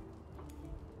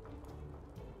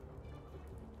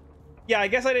 yeah, I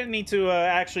guess I didn't need to,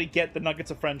 actually get the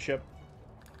Nuggets of Friendship.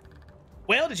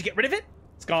 Well, did you get rid of it?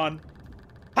 It's gone.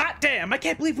 Hot damn, I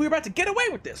can't believe we were about to get away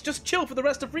with this. Just chill for the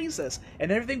rest of recess,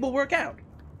 and everything will work out.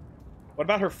 What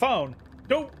about her phone?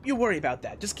 Don't you worry about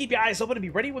that. Just keep your eyes open and be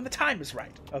ready when the time is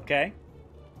right. Okay.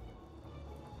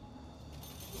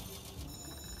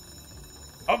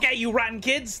 Okay, you rotten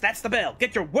kids, that's the bell.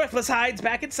 Get your worthless hides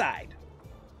back inside.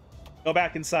 Go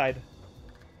back inside.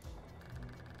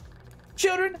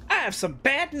 Children, I have some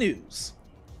bad news.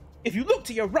 If you look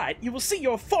to your right, you will see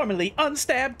your formerly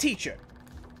unstabbed teacher.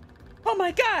 Oh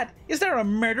my god, is there a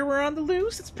murderer on the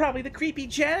loose? It's probably the creepy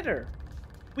janitor.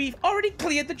 We've already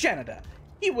cleared the janitor.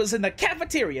 He was in the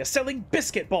cafeteria selling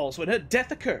biscuit balls when her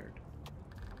death occurred.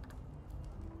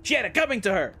 She had it coming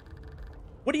to her.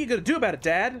 What are you gonna do about it,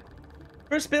 Dad?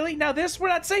 First, Billy, now this, we're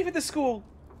not safe at this school.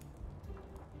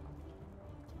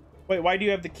 Wait, why do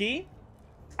you have the key?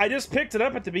 I just picked it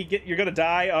up at the beginning. You're gonna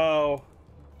die? Oh.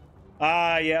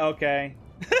 Ah, yeah, okay.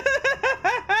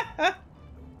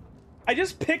 I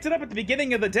just picked it up at the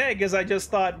beginning of the day because I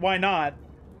just thought, why not?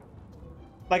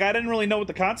 Like, I didn't really know what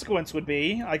the consequence would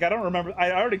be. Like, I don't remember.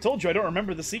 I already told you I don't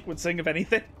remember the sequencing of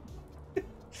anything.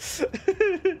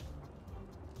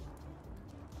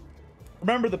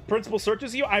 Remember the principal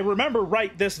searches you? I remember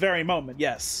right this very moment,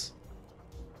 yes.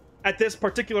 At this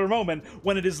particular moment,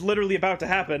 when it is literally about to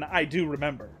happen, I do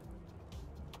remember.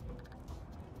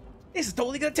 This is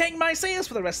totally gonna tank my sales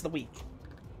for the rest of the week.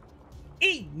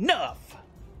 Enough!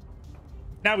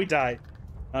 Now we die.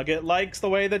 Nugget likes the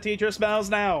way the teacher smells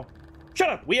now. Shut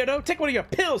up, weirdo! Take one of your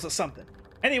pills or something!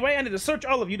 Anyway, I need to search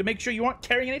all of you to make sure you aren't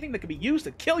carrying anything that could be used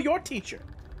to kill your teacher.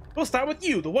 We'll start with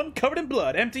you, the one covered in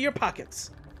blood. Empty your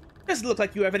pockets. Doesn't look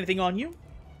like you have anything on you.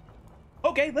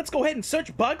 Okay, let's go ahead and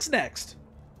search Bugs next.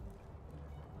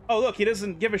 Oh, look, he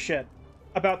doesn't give a shit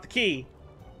about the key.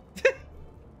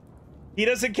 He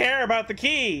doesn't care about the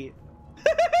key.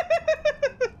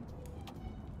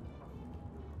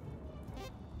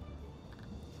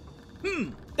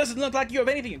 Doesn't look like you have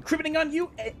anything incriminating on you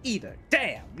either.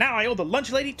 Damn, now I owe the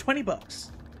lunch lady 20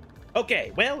 bucks.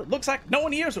 Okay, well, it looks like no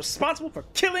one here is responsible for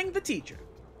killing the teacher.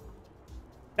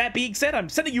 That being said, I'm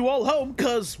sending you all home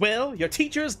because, well, your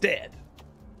teacher's dead.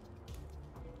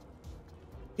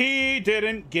 He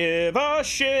didn't give a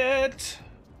shit.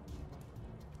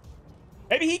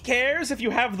 Maybe he cares if you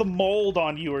have the mold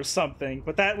on you or something,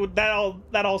 but that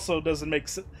also doesn't make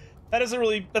sense. That's not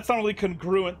really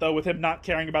congruent though with him not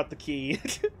caring about the key.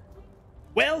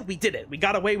 Well, we did it. We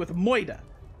got away with Moida.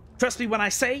 Trust me when I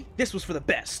say this was for the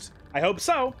best. I hope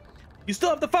so. You still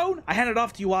have the phone? I handed it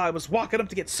off to you while I was walking up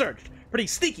to get searched. Pretty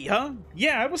sneaky, huh?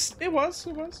 Yeah, it was.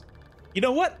 You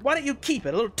know what? Why don't you keep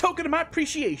it? A little token of my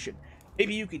appreciation.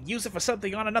 Maybe you could use it for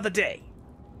something on another day.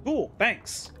 Cool,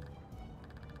 thanks.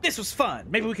 This was fun.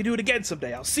 Maybe we can do it again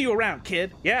someday. I'll see you around,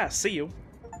 kid. Yeah, see you.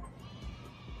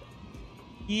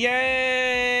 Yay!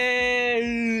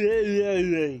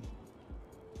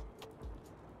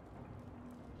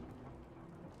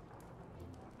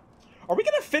 Are we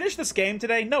gonna finish this game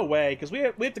today? No way, because we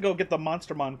have to go get the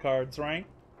Monstermon cards, right?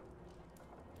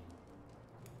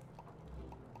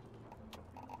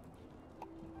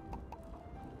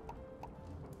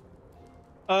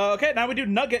 Okay, now we do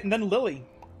Nugget and then Lily.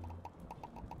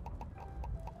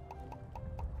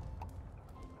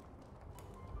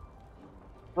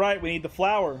 Right, we need the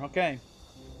flower. Okay.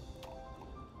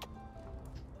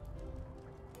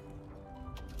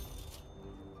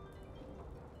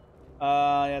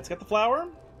 Yeah, let's get the flower.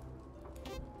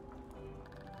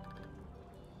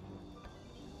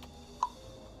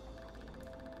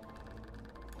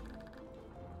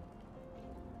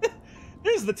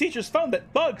 Here's the teacher's phone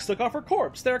that Bugg took off her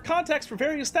corpse. There are contacts for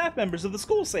various staff members of the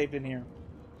school saved in here.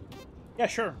 Yeah,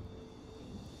 sure.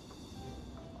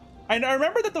 I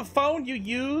remember that the phone you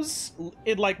use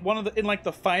in like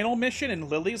the final mission in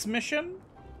Lily's mission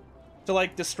to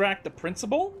like distract the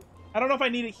principal. I don't know if I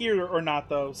need it here or not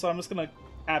though, so I'm just gonna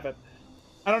have it.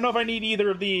 I don't know if I need either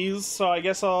of these, so I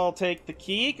guess I'll take the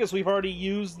key because we've already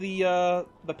used the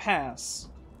pass.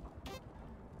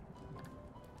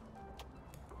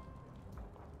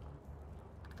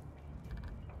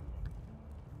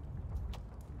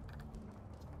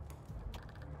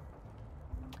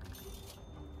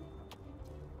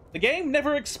 The game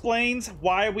never explains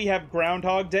why we have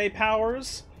Groundhog Day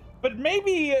powers, but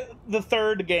maybe the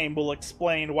third game will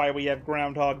explain why we have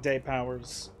Groundhog Day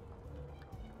powers.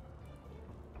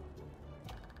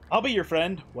 I'll be your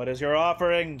friend. What is your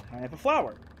offering? I have a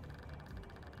flower.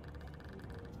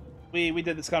 We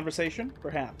did this conversation?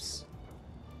 Perhaps.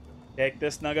 Take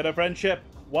this nugget of friendship.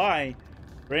 Why?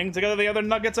 Bring together the other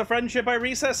nuggets of friendship by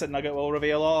recess, and Nugget will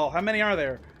reveal all. How many are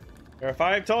there? There are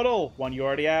 5 total. 1 you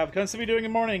already have. Constantly doing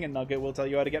in morning, and Nugget will tell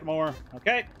you how to get more.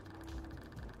 Okay.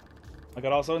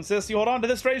 Nugget also insists you hold on to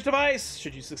this strange device.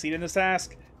 Should you succeed in this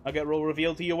task, Nugget will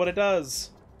reveal to you what it does.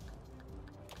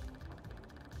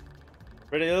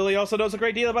 Pretty Lily also knows a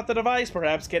great deal about the device.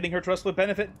 Perhaps getting her trust would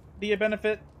be a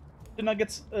benefit to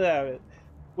Nugget's...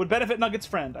 would benefit Nugget's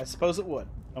friend. I suppose it would.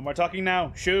 No more talking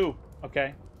now. Shoo.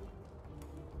 Okay.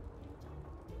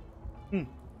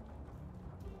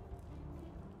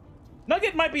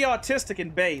 Nugget might be autistic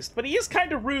and based, but he is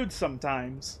kind of rude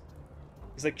sometimes.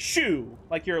 He's like, shoo,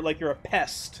 like you're a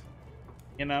pest,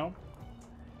 you know?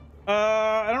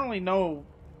 I don't really know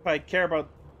if I care about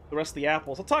the rest of the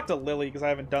apples. I'll talk to Lily, because I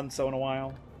haven't done so in a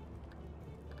while.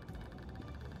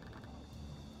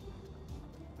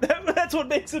 That's what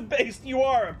makes him based. You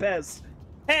are a pest.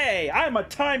 Hey, I'm a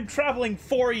time-traveling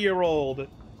 4-year-old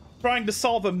trying to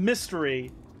solve a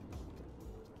mystery.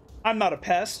 I'm not a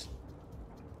pest.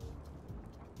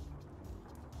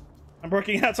 I'm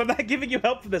working out, so I'm not giving you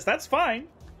help for this. That's fine.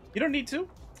 You don't need to.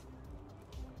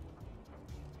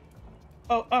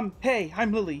 Oh, hey,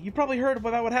 I'm Lily. You probably heard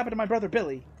about what happened to my brother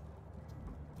Billy.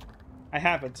 I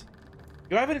haven't.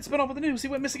 You haven't? It's been all over the news. He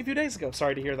went missing a few days ago.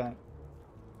 Sorry to hear that.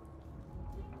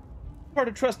 Hard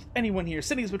to trust anyone here.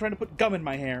 Cindy's been trying to put gum in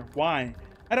my hair. Why?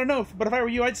 I don't know, but if I were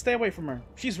you, I'd stay away from her.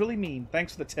 She's really mean.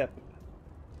 Thanks for the tip.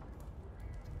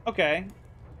 Okay.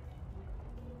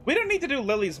 We don't need to do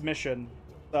Lily's mission.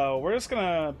 So we're just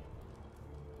gonna...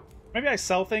 Maybe I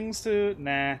sell things to...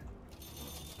 Nah.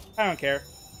 I don't care.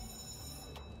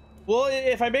 Well,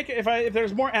 if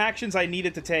there's more actions I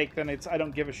needed to take, then I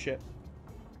don't give a shit.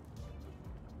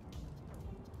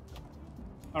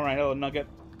 Alright, hello, Nugget.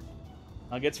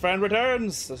 Nugget's friend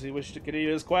returns. Does he wish to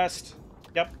continue his quest?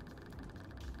 Yep.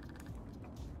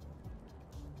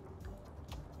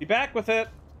 Be back with it.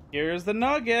 Here's the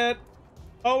Nugget.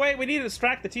 Oh, wait, we need to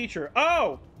distract the teacher.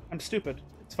 Oh! I'm stupid.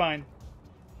 It's fine.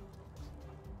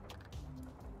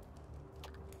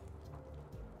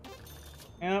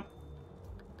 Yep.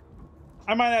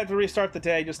 I might have to restart the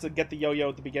day just to get the yo-yo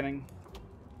at the beginning.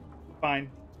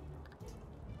 Fine.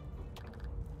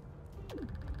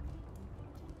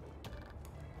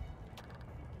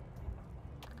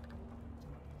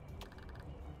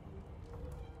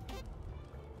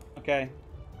 Okay.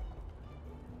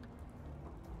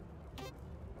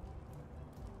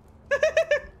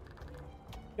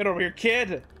 Get over here,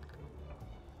 kid!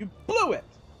 You blew it!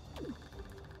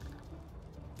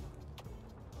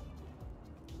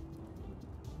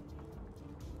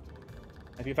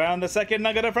 Have you found the second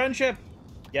nugget of friendship?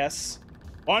 Yes.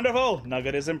 Wonderful!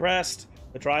 Nugget is impressed.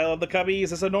 The trial of the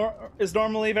cubbies is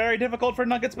normally very difficult for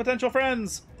Nugget's potential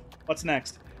friends. What's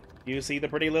next? Do you see the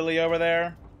pretty lily over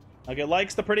there? Nugget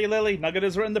likes the pretty lily. Nugget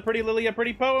has written the pretty lily a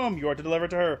pretty poem. You are to deliver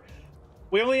to her.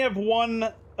 We only have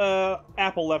one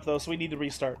apple left, though, so we need to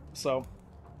restart. So,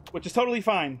 which is totally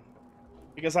fine.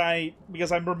 Because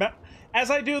as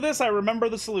I do this, I remember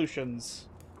the solutions.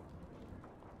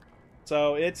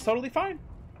 So, it's totally fine.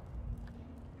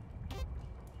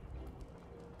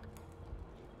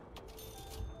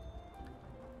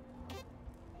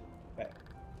 Okay.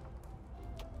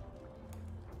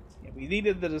 Yeah, we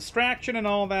needed the distraction and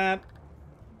all that.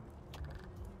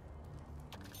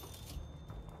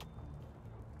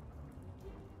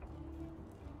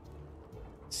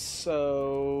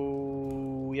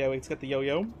 So, yeah, let's get the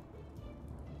yo-yo.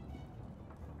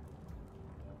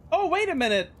 Oh, wait a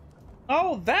minute.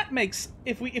 Oh, that makes...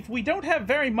 If we don't have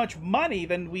very much money,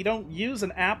 then we don't use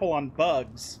an apple on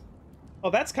bugs.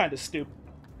 Oh, that's kind of stupid.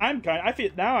 I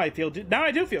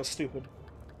do feel stupid.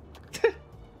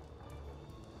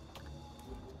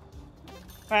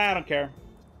 I don't care.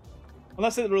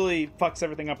 Unless it really fucks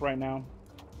everything up right now.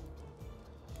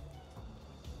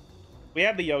 We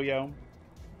have the yo-yo.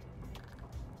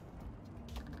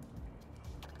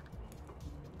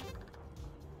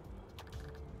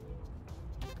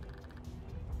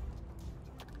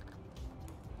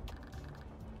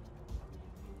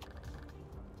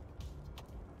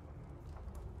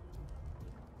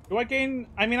 Do I gain...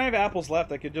 I mean, I have apples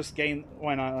left. I could just gain...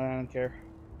 Why not? I don't care.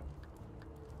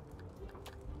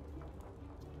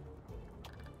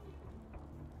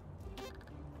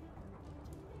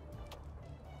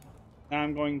 Now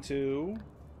I'm going to...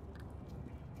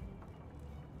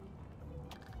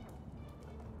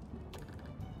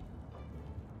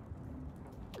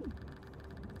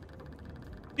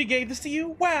 She gave this to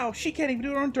you? Wow, she can't even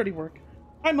do her own dirty work.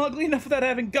 I'm ugly enough without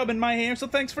having gum in my hair, so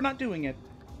thanks for not doing it.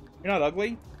 You're not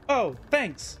ugly? Oh,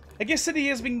 thanks. I guess City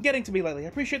has been getting to me lately. I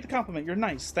appreciate the compliment. You're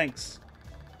nice. Thanks.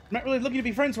 I'm not really looking to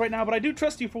be friends right now, but I do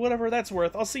trust you for whatever that's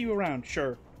worth. I'll see you around.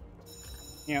 Sure.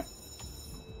 Yep.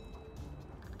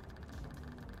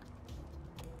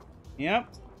 Yep.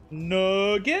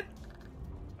 Nugget.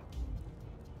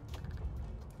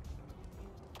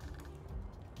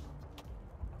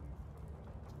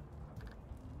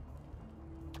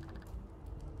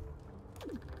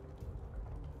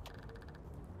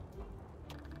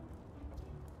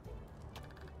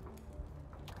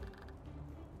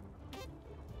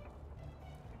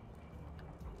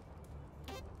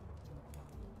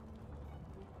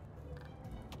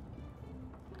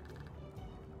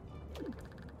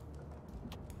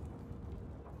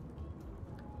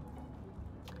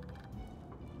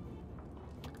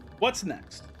 What's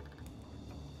next?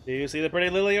 Do you see the pretty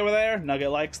lily over there?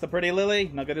 Nugget likes the pretty lily.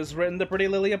 Nugget has written the pretty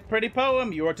lily a pretty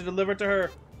poem. You are to deliver to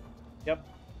her. Yep.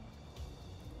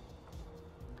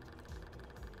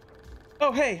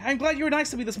 Oh, hey, I'm glad you were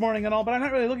nice to me this morning and all, but I'm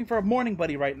not really looking for a morning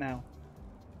buddy right now.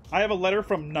 I have a letter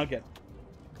from Nugget.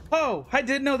 Oh, I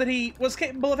didn't know that he was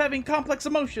capable of having complex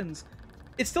emotions.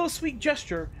 It's still a sweet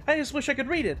gesture. I just wish I could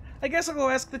read it. I guess I'll go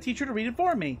ask the teacher to read it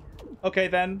for me. Okay,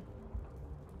 then.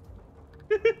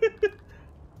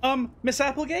 Miss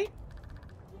Applegate?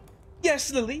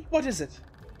 Yes, Lily, what is it?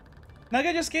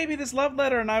 Nugget just gave me this love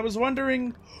letter and I was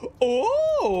wondering...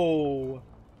 Oh!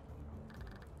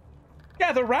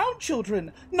 Gather round,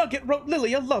 children! Nugget wrote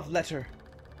Lily a love letter.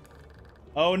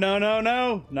 Oh, no, no,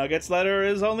 no. Nugget's letter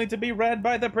is only to be read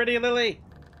by the pretty Lily.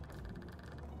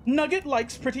 Nugget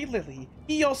likes pretty Lily.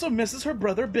 He also misses her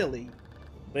brother Billy.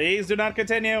 Please do not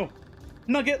continue.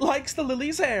 Nugget likes the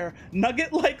lily's hair.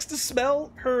 Nugget likes to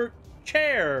smell her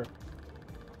chair.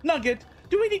 Nugget,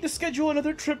 do we need to schedule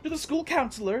another trip to the school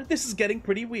counselor? This is getting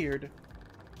pretty weird.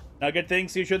 Nugget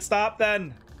thinks you should stop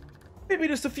then. Maybe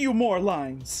just a few more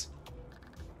lines.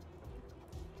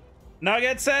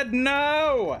 Nugget said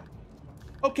no!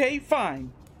 Okay,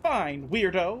 fine. Fine,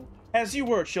 weirdo. As you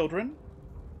were, children.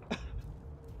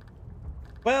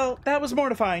 Well, that was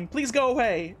mortifying. Please go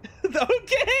away.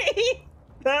 Okay!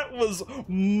 That was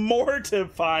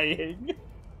mortifying.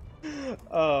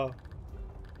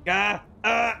 I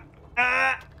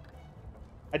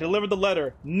delivered the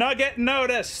letter. Nugget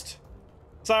noticed.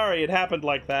 Sorry, it happened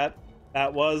like that.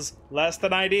 That was less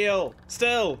than ideal.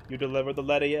 Still, you delivered the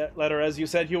letter as you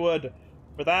said you would.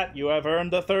 For that, you have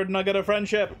earned the 3rd nugget of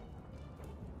friendship.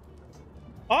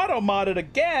 Auto-modded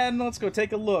again? Let's go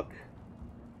take a look.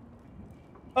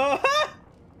 I'm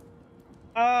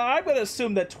gonna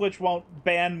assume that Twitch won't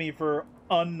ban me for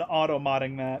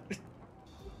un-auto-modding that.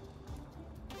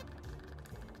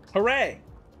 Hooray!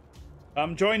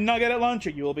 Come join Nugget at lunch,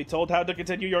 and you will be told how to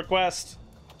continue your quest.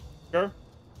 Sure?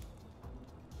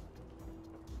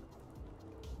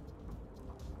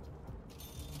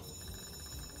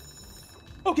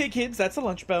 Okay, kids, that's the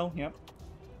lunch bell. Yep.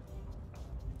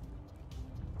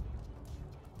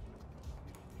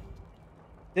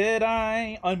 Did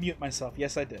I unmute myself?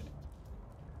 Yes, I did.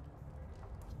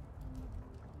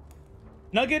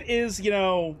 Nugget is, you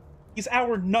know, he's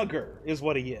our nugger, is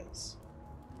what he is.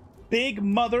 Big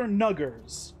mother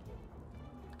nuggers.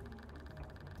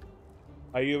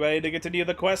 Are you ready to continue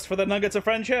the quest for the nuggets of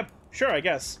friendship? Sure, I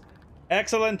guess.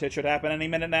 Excellent, it should happen any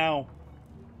minute now.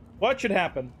 What should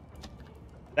happen?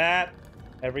 That.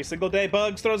 Every single day,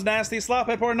 Bugg throws nasty slop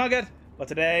at poor Nugget. But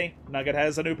today, Nugget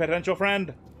has a new potential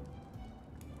friend.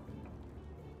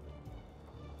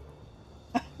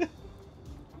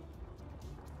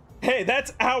 Hey,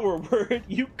 that's our word.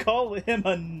 You call him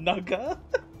a nugga?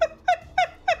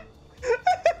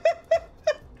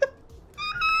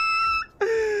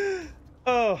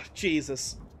 Oh,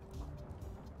 Jesus.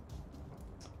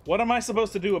 What am I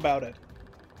supposed to do about it?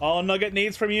 All Nugget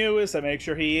needs from you is to make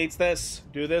sure he eats this.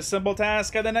 Do this simple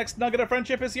task, and the next nugget of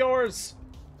friendship is yours.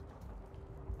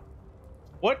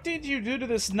 What did you do to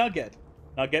this Nugget?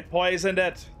 Nugget poisoned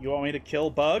it. You want me to kill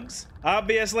Bugs?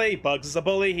 Obviously, Bugs is a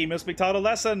bully. He must be taught a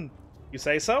lesson. You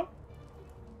say so?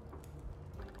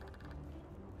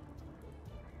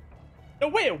 No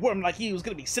way a worm like you is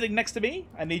gonna be sitting next to me.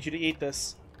 I need you to eat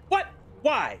this. What?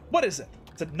 Why? What is it?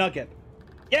 It's a nugget.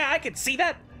 Yeah, I can see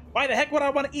that. Why the heck would I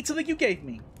want to eat something you gave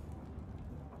me?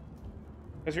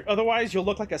 Because otherwise you'll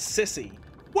look like a sissy.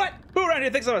 What? Who around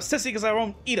here thinks I'm a sissy because I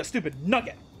won't eat a stupid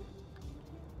nugget?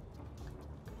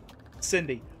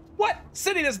 Cindy. What?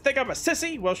 Cindy doesn't think I'm a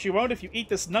sissy? Well, she won't if you eat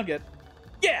this nugget.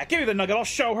 Yeah, give me the nugget. I'll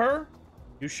show her.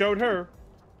 You showed her.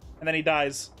 And then he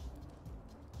dies.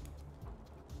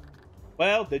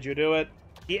 Well, did you do it?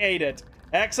 He ate it.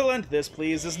 Excellent. This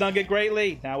pleases Nugget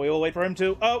greatly. Now we will wait for him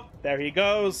to... Oh, there he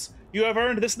goes. You have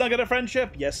earned this nugget of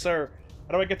friendship. Yes, sir.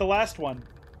 How do I get the last one?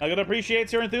 Nugget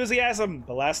appreciates your enthusiasm.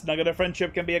 The last nugget of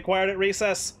friendship can be acquired at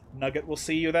recess. Nugget will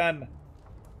see you then.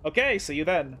 Okay, see you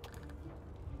then.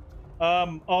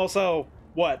 Also,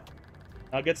 what?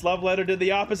 Nugget's love letter did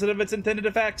the opposite of its intended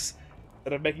effects.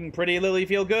 Instead of making Pretty Lily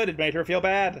feel good, it made her feel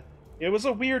bad. It was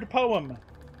a weird poem.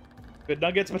 Good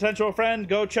Nugget's potential friend,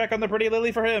 go check on the Pretty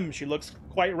Lily for him. She looks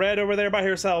quite red over there by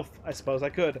herself. I suppose I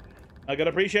could. Nugget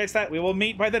appreciates that. We will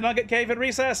meet by the Nugget Cave at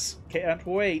recess. Can't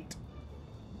wait.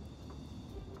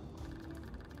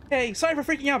 Hey, sorry for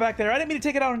freaking out back there. I didn't mean to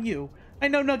take it out on you. I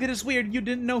know Nugget is weird. You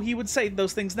didn't know he would say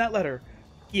those things in that letter.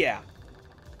 Yeah.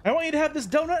 I want you to have this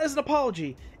donut as an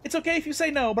apology. It's okay if you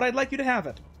say no, but I'd like you to have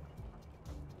it.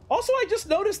 Also, I just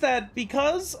noticed that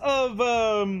because of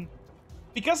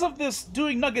this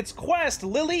doing Nugget's quest,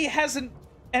 Lily hasn't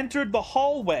entered the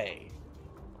hallway.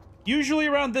 Usually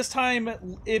around this time,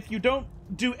 if you don't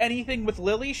do anything with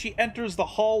Lily, she enters the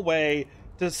hallway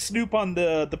to snoop on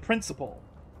the principal.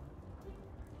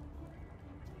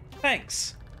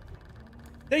 Thanks.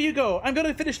 There you go. I'm going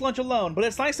to finish lunch alone, but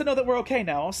it's nice to know that we're okay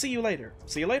now. I'll see you later.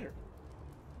 See you later.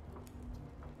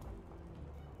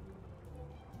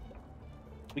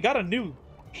 We got a new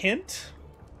hint.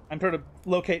 I'm trying to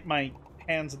locate my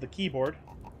hands at the keyboard.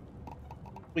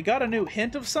 We got a new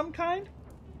hint of some kind?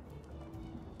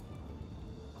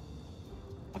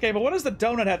 Okay, but what does the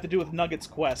donut have to do with Nugget's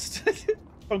quest? If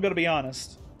I'm gonna be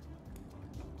honest.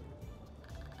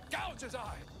 Gouge his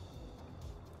eye.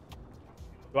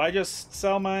 Do I just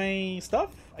sell my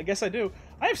stuff? I guess I do.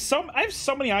 I have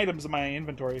so many items in my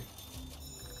inventory.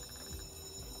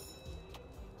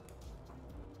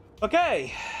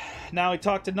 Okay, now we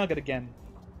talk to Nugget again.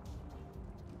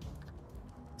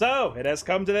 So, it has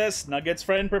come to this. Nugget's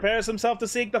friend prepares himself to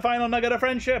seek the final nugget of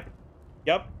friendship.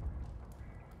 Yup.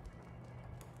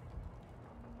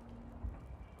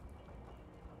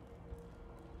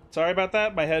 Sorry about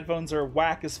that. My headphones are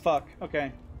whack as fuck.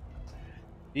 Okay.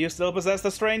 Do you still possess the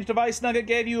strange device Nugget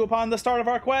gave you upon the start of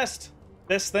our quest?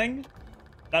 This thing?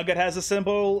 Nugget has a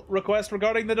simple request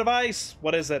regarding the device.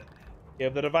 What is it?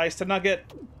 Give the device to Nugget.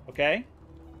 Okay.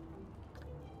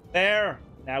 There.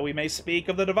 Now we may speak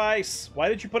of the device. Why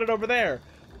did you put it over there?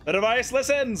 The device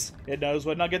listens. It knows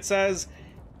what Nugget says.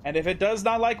 And if it does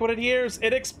not like what it hears,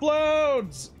 it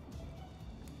explodes.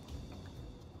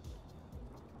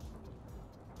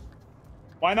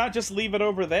 Why not just leave it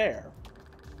over there?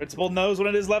 Principal knows when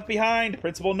it is left behind.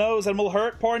 Principal knows and will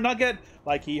hurt poor Nugget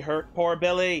like he hurt poor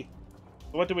Billy.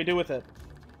 So what do we do with it?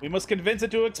 We must convince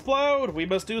it to explode. We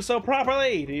must do so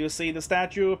properly. Do you see the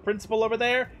statue of Principal over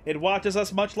there? It watches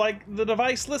us much like the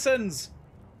device listens.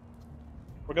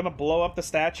 We're gonna blow up the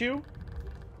statue?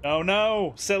 No,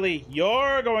 no, silly.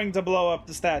 You're going to blow up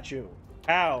the statue.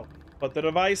 How? Put the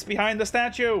device behind the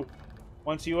statue.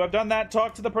 Once you have done that,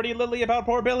 talk to the pretty Lily about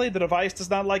poor Billy. The device does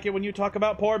not like it when you talk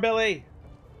about poor Billy.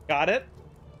 Got it?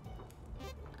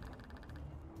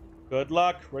 Good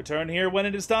luck. Return here when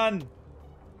it is done.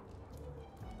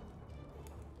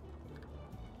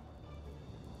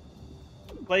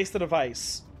 Place the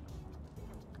device.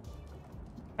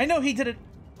 I know he did it.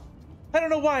 I don't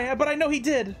know why, but I know he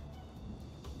did.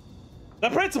 The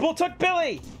principal took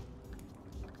Billy!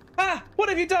 Ah! What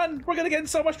have you done? We're gonna get in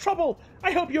so much trouble!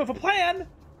 I hope you have a plan!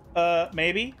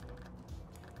 Maybe?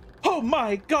 Oh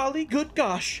my golly good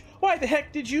gosh! Why the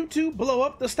heck did you two blow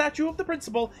up the statue of the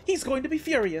principal? He's going to be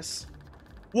furious.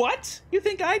 What? You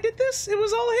think I did this? It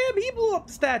was all him! He blew up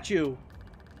the statue!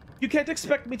 You can't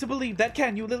expect me to believe that,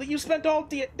 can you, Lily? You spent all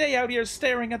day out here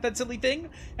staring at that silly thing,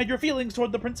 and your feelings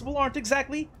toward the principal aren't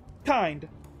exactly kind.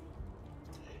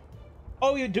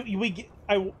 Oh, you do.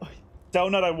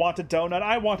 Donut. I want a donut.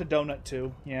 I want a donut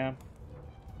too. Yeah.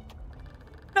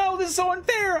 No, this is so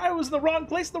unfair. I was in the wrong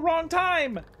place at the wrong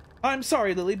time. I'm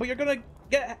sorry, Lily, but you're gonna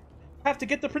have to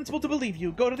get the principal to believe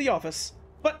you. Go to the office.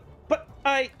 But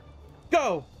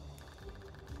go.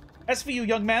 As for you,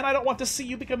 young man, I don't want to see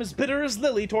you become as bitter as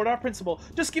Lily toward our principal.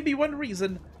 Just give me one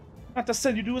reason not to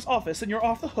send you to his office, and you're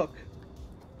off the hook.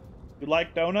 You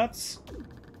like donuts?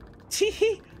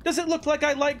 Teehee. Does it look like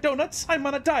I like donuts? I'm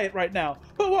on a diet right now.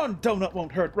 But one donut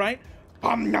won't hurt, right?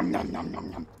 Nom nom nom nom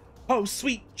nom. Oh,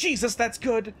 sweet Jesus, that's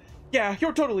good. Yeah,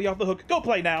 you're totally off the hook. Go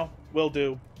play now. Will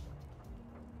do.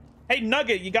 Hey,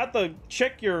 Nugget, you got the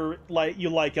chick you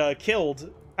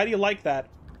killed. How do you like that?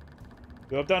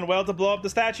 You have done well to blow up the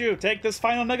statue. Take this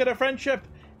final nugget of friendship,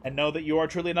 and know that you are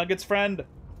truly Nugget's friend.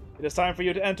 It is time for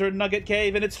you to enter Nugget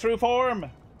Cave in its true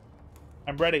form.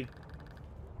 I'm ready.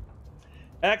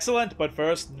 Excellent, but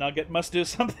first, Nugget must do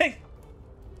something.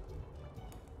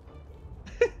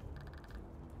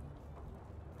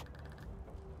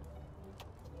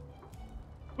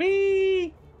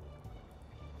 Whee!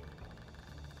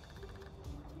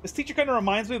 This teacher kind of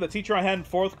reminds me of the teacher I had in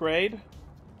 4th grade.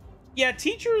 Yeah,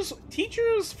 teachers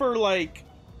for, like,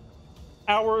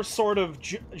 our sort of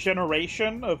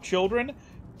generation of children,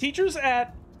 teachers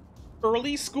at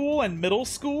early school and middle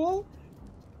school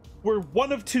were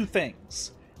one of two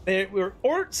things. They were,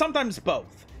 or sometimes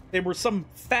both. They were some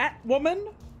fat woman,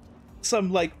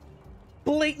 some, like,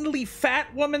 blatantly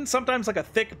fat woman, sometimes like a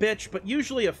thick bitch, but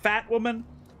usually a fat woman,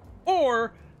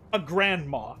 or a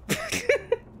grandma.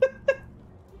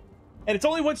 And it's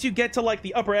only once you get to, like,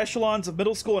 the upper echelons of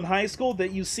middle school and high school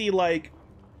that you see, like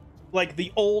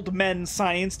the old men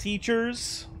science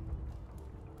teachers.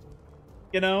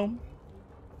 You know?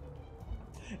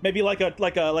 Maybe like a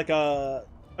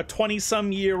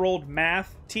 20-some-year-old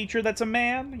math teacher that's a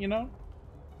man, you know?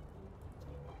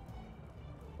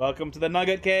 Welcome to the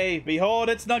Nugget Cave. Behold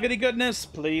its nuggety goodness.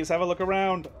 Please have a look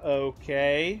around.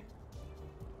 Okay.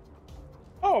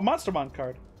 Oh, a Monstermon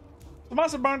card. The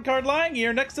Monstermon card lying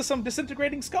here next to some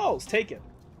disintegrating skulls. Take it.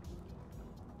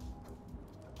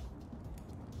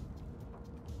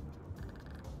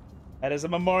 That is a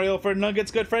memorial for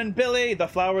Nugget's good friend Billy. The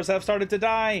flowers have started to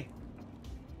die.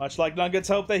 Much like Nugget's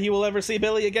hope that he will ever see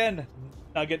Billy again.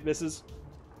 Nugget misses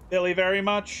Billy very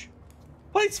much.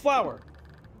 Place flower.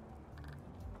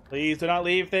 Please do not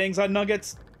leave things on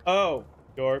Nugget's. Oh,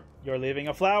 you're leaving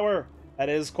a flower. That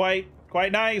is quite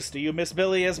nice. Do you miss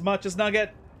Billy as much as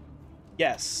Nugget?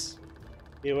 Yes.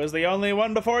 He was the only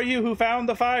one before you who found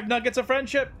the 5 nuggets of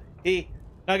friendship.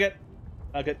 Nugget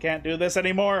can't do this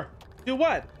anymore. Do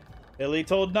what? Billy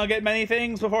told Nugget many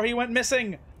things before he went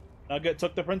missing. Nugget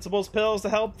took the principal's pills to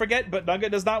help forget, but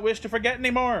Nugget does not wish to forget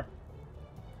anymore.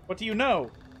 What do you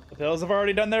know? The pills have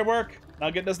already done their work.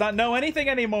 Nugget does not know anything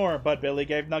anymore, but Billy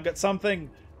gave Nugget something.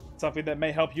 Something that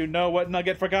may help you know what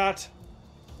Nugget forgot.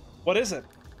 What is it?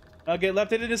 Nugget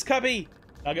left it in his cubby.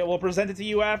 Nugget will present it to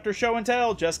you after show and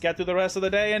tell. Just get through the rest of the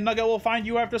day and Nugget will find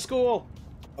you after school.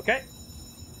 Okay.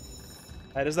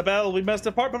 That is the bell. We must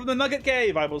depart from the Nugget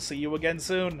Cave. I will see you again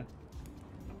soon.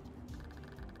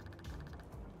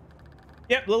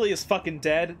 Yep, Lily is fucking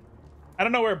dead. I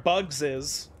don't know where Buggs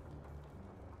is.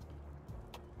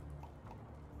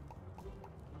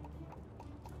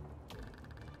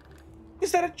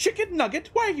 that a chicken nugget?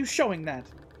 Why are you showing that?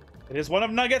 It is one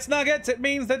of Nugget's nuggets. It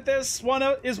means that this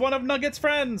is one of Nugget's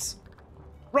friends.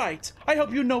 Right. I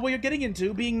hope you know what you're getting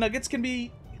into. Being Nugget's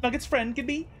friend can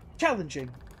be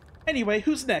challenging. Anyway,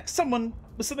 who's next? Someone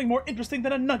with something more interesting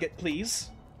than a nugget, please.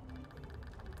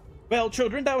 Well,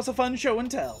 children, that was a fun show and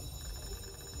tell.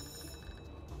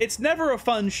 It's never a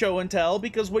fun show and tell,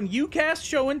 because when you cast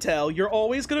show and tell, you're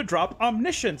always gonna drop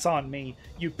omniscience on me,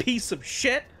 you piece of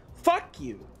shit. Fuck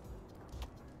you.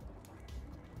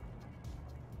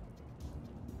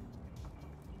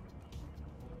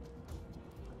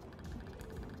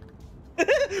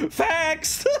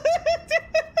 Facts!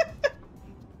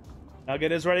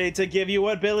 Nugget is ready to give you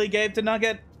what Billy gave to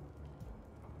Nugget.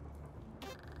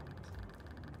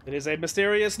 It is a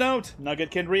mysterious note.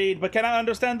 Nugget can read, but cannot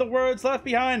understand the words left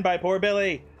behind by poor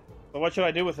Billy. So what should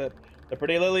I do with it? The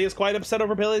pretty Lily is quite upset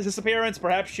over Billy's disappearance.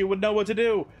 Perhaps she would know what to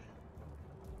do.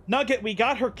 Nugget, we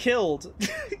got her killed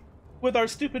with our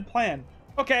stupid plan.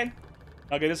 Okay.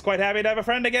 Nugget is quite happy to have a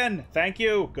friend again. Thank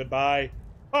you. Goodbye.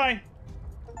 Bye.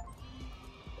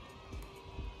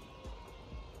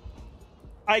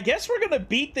 I guess we're gonna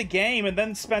beat the game and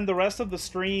then spend the rest of the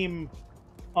stream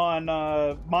on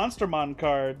Monstermon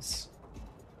cards.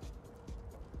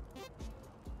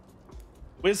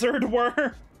 Wizard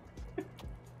Whir.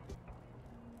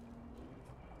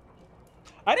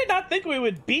 I did not think we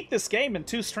would beat this game in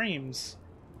 2 streams.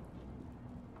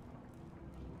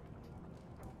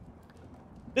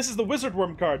 This is the Wizard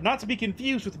Worm card, not to be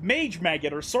confused with Mage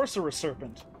Maggot or Sorcerer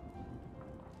Serpent.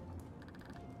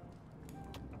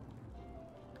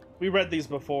 We read these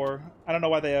before. I don't know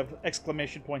why they have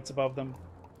exclamation points above them.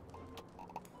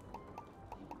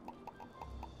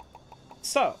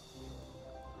 So,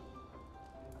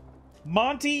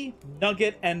 Monty,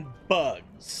 Nugget, and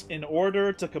Buggs in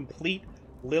order to complete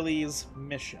Lily's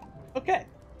mission. Okay.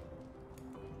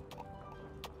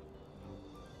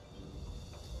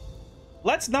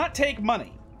 Let's not take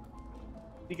money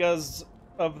because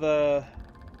of the...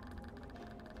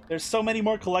 There's so many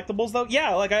more collectibles, though.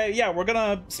 Yeah, we're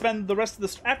gonna spend the rest of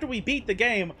this... After we beat the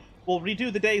game, we'll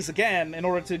redo the days again in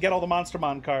order to get all the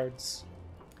Monstermon cards.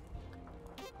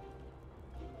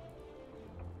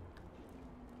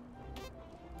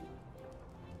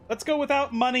 Let's go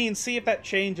without money and see if that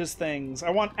changes things. I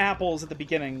want apples at the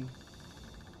beginning.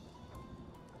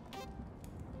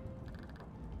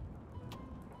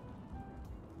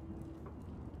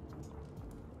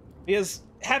 Because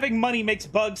having money makes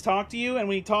Buggs talk to you, and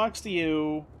when he talks to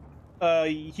you,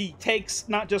 he takes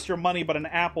not just your money, but an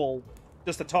apple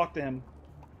just to talk to him.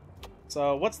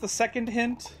 So, what's the second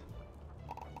hint?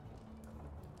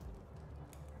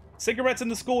 Cigarettes in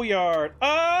the schoolyard.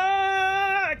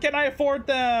 Can I afford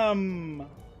them?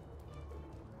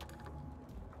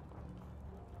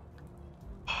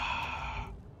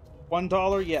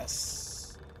 $1,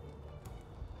 yes.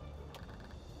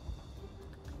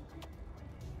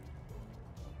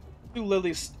 Do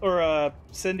Lily's or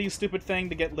Cindy's stupid thing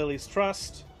to get Lily's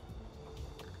trust.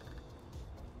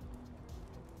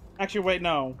 Actually, wait,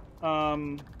 no.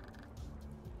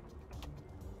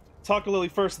 Talk to Lily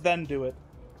first, then do it.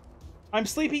 I'm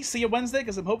sleepy. See you Wednesday,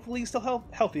 because I'm hopefully still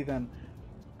healthy then.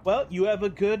 Well, you have a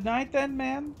good night then,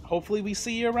 man. Hopefully we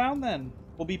see you around then.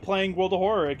 We'll be playing World of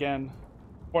Horror again.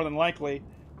 More than likely.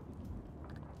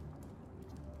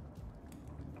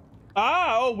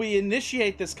 Oh, we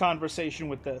initiate this conversation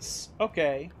with this.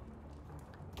 Okay.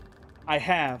 I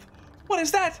have. What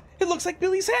is that? It looks like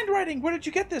Billy's handwriting. Where did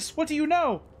you get this? What do you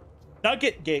know?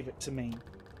 Nugget gave it to me.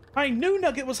 I knew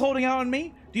Nugget was holding out on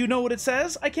me. Do you know what it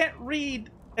says? I can't read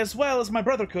as well as my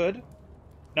brother could.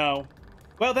 No.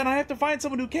 Well, then I have to find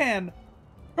someone who can.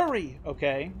 Hurry.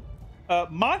 Okay.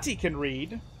 Monty can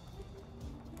read.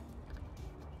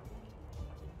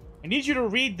 I need you to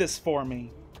read this for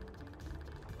me.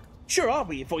 Sure, I'll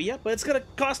read it for you, but it's gonna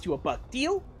cost you $1.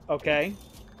 Deal? Okay.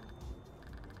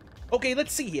 Okay,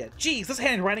 let's see here. Jeez, this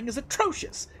handwriting is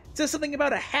atrocious. It says something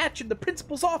about a hatch in the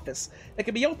principal's office that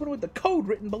can be opened with the code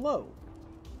written below.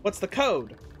 What's the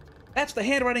code? That's the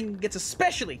handwriting gets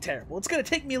especially terrible. It's gonna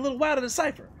take me a little while to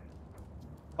decipher.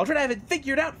 I'll try to have it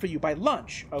figured out for you by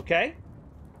lunch, okay?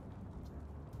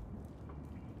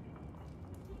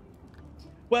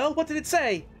 Well, what did it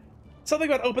say? Something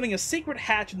about opening a secret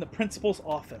hatch in the principal's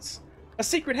office. A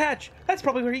secret hatch? That's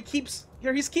probably where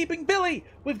he's keeping Billy!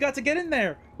 We've got to get in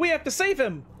there! We have to save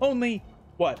him! Only...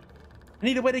 what? I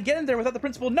need a way to get in there without the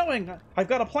principal knowing. I've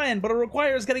got a plan, but it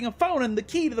requires getting a phone and the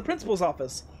key to the principal's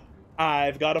office.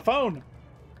 I've got a phone.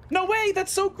 No way!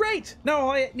 That's so great! Now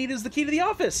all I need is the key to the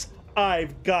office.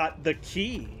 I've got the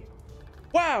key.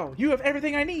 Wow, you have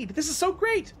everything I need. This is so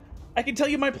great! I can tell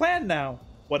you my plan now.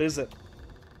 What is it?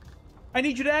 I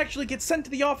need you to actually get sent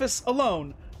to the office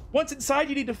alone. Once inside,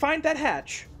 you need to find that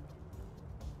hatch.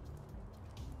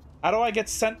 How do I get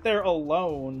sent there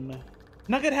alone?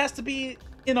 Nugget has to be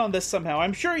in on this somehow.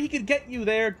 I'm sure he could get you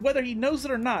there, whether he knows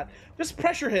it or not. Just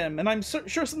pressure him, and I'm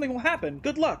sure something will happen.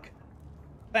 Good luck.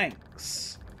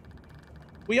 Thanks.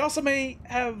 We also may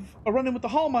have a run-in with the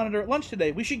hall monitor at lunch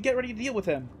today. We should get ready to deal with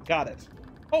him. Got it.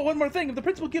 Oh, one more thing. If the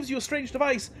principal gives you a strange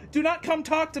device, do not come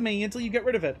talk to me until you get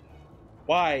rid of it.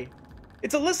 Why?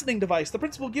 It's a listening device. The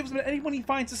principal gives them to anyone he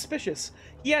finds suspicious.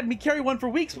 He had me carry one for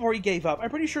weeks before he gave up. I'm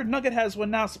pretty sure Nugget has one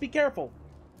now, so be careful.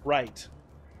 Right.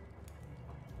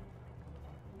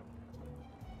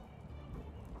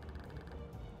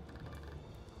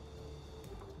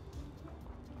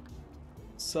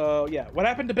 So, yeah. What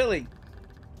happened to Billy?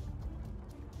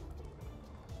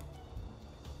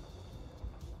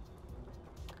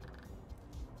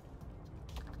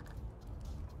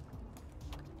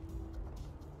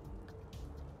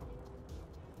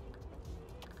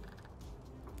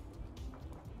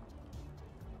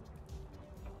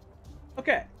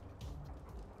 Okay.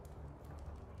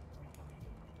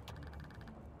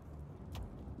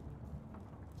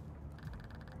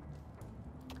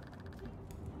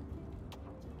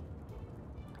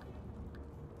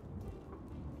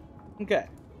 Okay.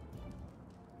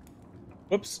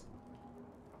 Whoops.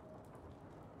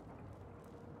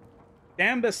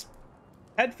 Damn this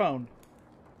headphone.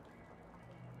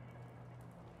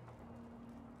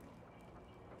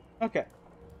 Okay.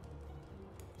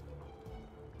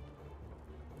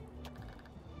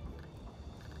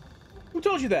 Who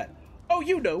told you that? Oh,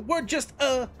 you know, word just,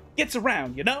 gets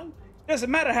around, you know? Doesn't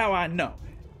matter how I know.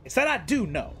 It's that I do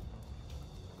know.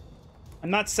 I'm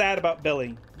not sad about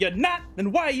Billy. You're not?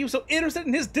 Then why are you so interested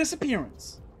in his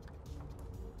disappearance?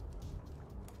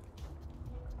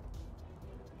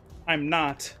 I'm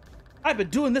not. I've been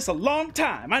doing this a long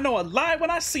time. I know a lie when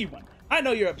I see one. I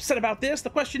know you're upset about this. The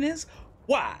question is,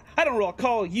 why? I don't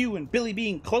recall you and Billy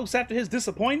being close after his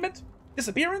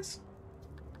disappearance.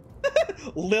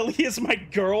 Lily is my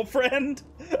girlfriend?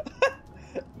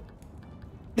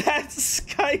 That's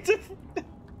kind of...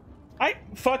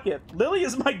 Fuck it. Lily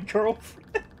is my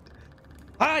girlfriend.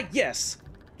 Ah, yes.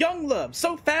 Young love,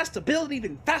 so fast to build,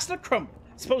 even faster to crumble.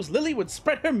 Suppose Lily would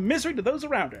spread her misery to those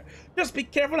around her. Just be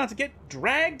careful not to get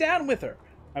dragged down with her.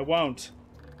 I won't.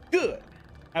 Good.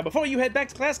 Now, before you head back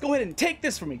to class, go ahead and take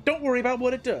this from me. Don't worry about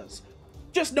what it does.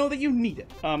 Just know that you need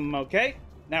it. Okay.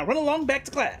 Now run along back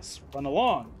to class. Run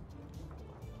along.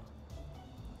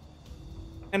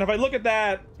 And if I look at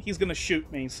that, he's gonna shoot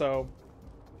me, so...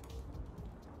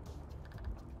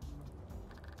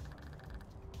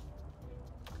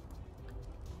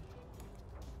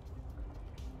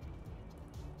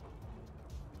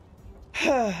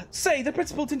 Say, the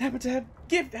principal didn't happen to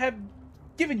have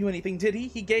given you anything, did he?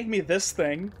 He gave me this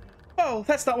thing. Oh,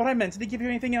 that's not what I meant. Did he give you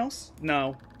anything else?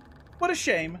 No. What a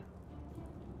shame.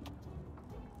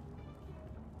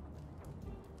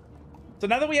 So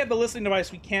now that we have the listening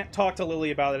device, we can't talk to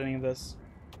Lily about any of this.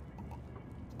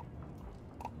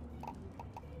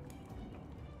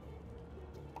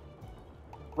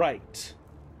 Right.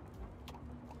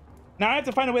 Now I have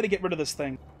to find a way to get rid of this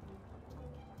thing.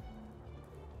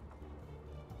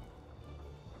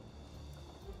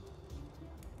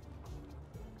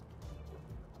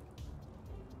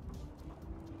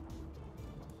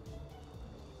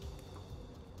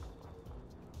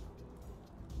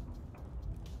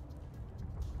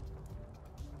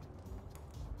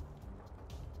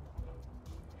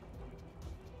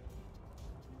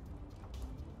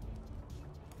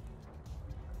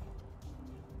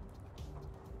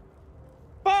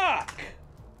 Fuck!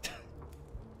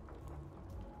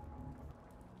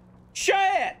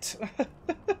 Shit!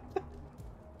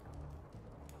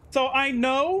 So I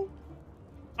know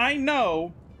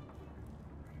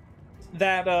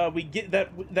that we get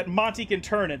that Monty can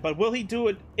turn it, but will he do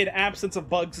it in absence of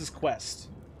Buggs' quest?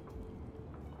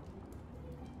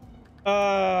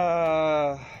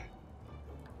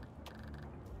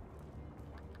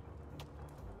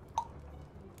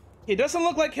 It doesn't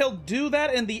look like he'll do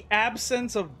that in the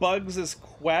absence of Buggs'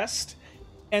 quest,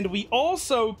 and we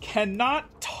also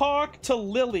cannot talk to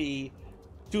Lily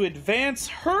to advance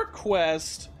her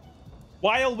quest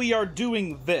while we are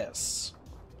doing this.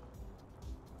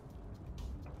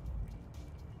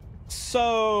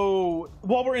 So,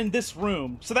 while we're in this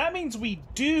room. So that means we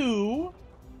do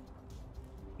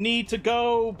need to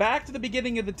go back to the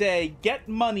beginning of the day, get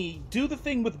money, do the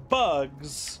thing with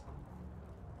Buggs,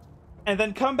 and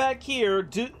then come back here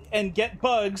and get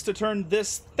Buggs to turn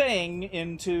this thing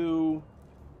into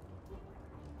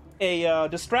a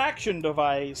distraction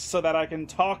device so that I can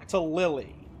talk to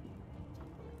Lily.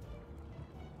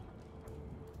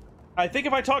 I think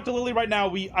if I talk to Lily right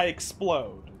now, I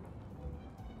explode.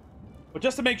 But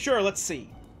just to make sure, let's see.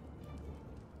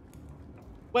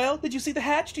 Well, did you see the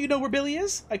hatch? Do you know where Billy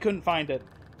is? I couldn't find it.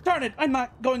 Darn it, I'm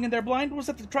not going in there blind. We'll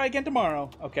have to try again tomorrow.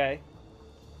 Okay.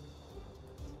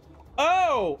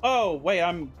 Oh, wait,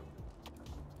 I'm...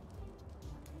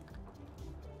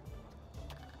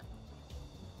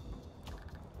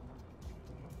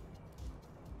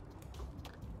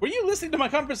 Were you listening to my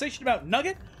conversation about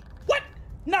Nugget? What?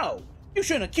 No! You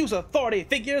shouldn't accuse authority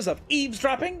figures of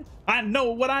eavesdropping. I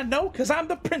know what I know because I'm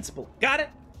the principal. Got it?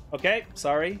 Okay,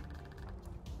 sorry.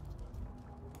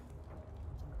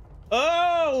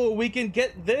 Oh, we can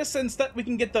get this instead. We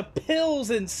can get the pills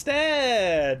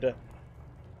instead.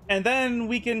 And then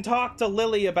we can talk to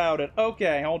Lily about it.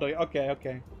 Okay, hold on.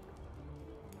 Okay.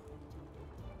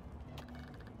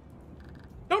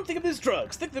 Don't think of these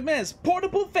drugs. Think of them as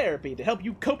portable therapy to help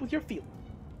you cope with your feelings.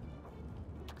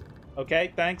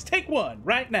 Okay, thanks. Take one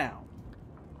right now.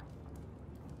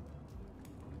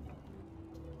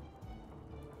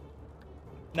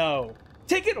 No.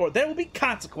 Take it or there will be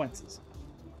consequences.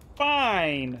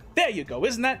 Fine. There you go.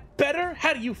 Isn't that better?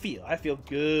 How do you feel? I feel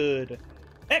good.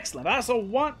 Excellent. I also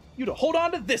want you to hold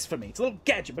on to this for me. It's a little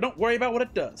gadget, but don't worry about what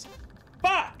it does.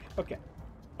 Fuck! Okay.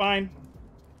 Fine.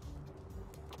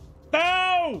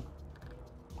 No!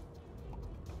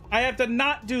 I have to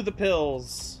not do the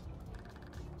pills.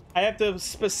 I have to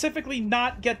specifically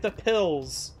not get the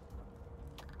pills.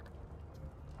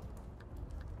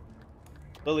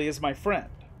 Lily is my friend.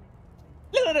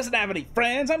 Lily doesn't have any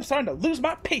friends. I'm starting to lose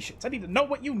my patience. I need to know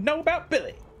what you know about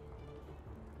Billy.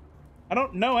 I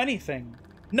don't know anything.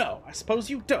 No, I suppose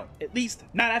you don't. At least,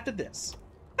 not after this.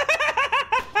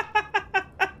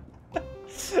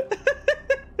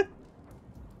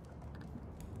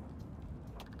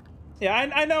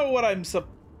 Yeah, I know what I'm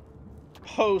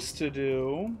supposed to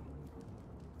do.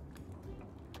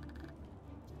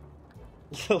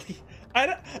 Lily... I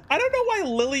don't know why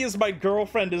Lily is my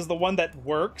girlfriend is the one that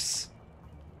works,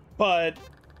 but...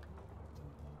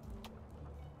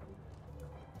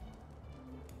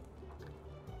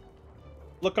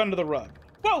 Look under the rug.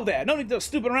 Whoa there! No need to go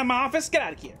stupid around my office. Get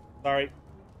out of here. Sorry.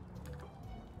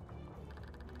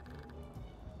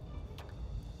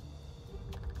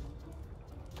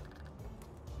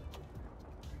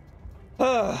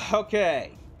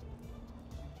 Okay.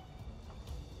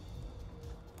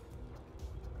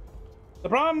 The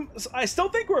problem is, I still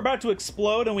think we're about to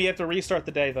explode and we have to restart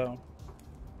the day, though.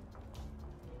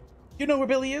 You know where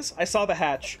Billy is? I saw the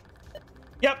hatch.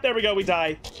 Yep, there we go. We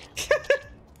die.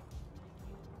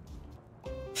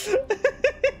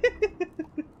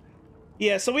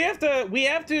 Yeah, so we have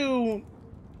to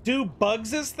do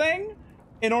Buggs' thing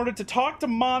in order to talk to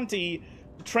Monty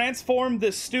to transform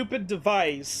this stupid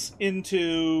device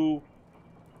into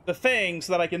the thing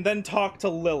so that I can then talk to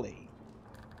Lily.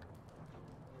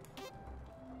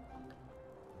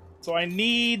 So I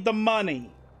need the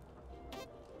money.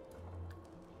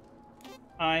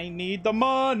 I need the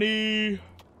money.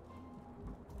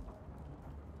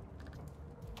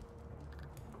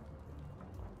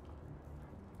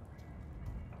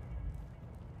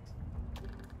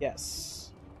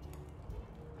 Yes.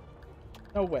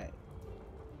 No way.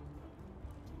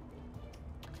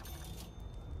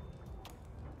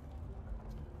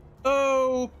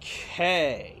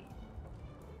 Okay.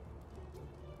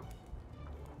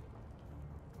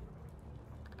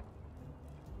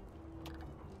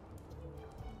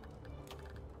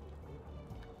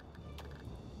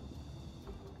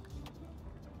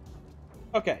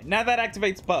 Okay, now that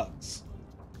activates Buggs.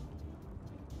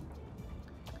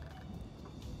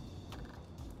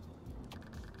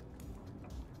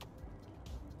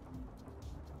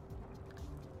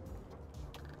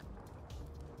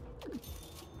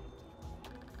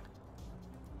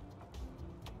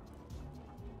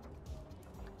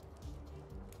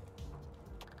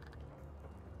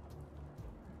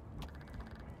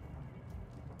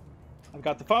 I've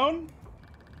got the phone.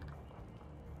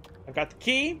 I've got the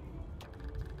key.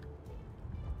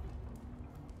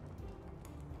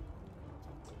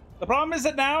 The problem is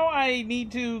that now I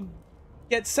need to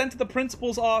get sent to the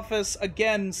principal's office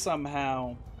again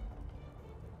somehow.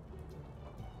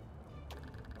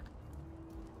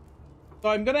 So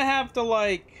I'm gonna have to,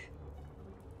 like...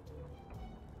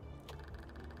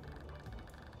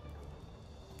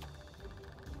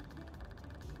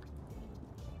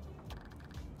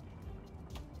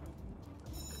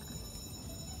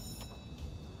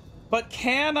 But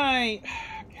can I...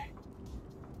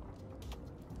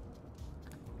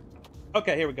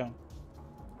 Okay, here we go.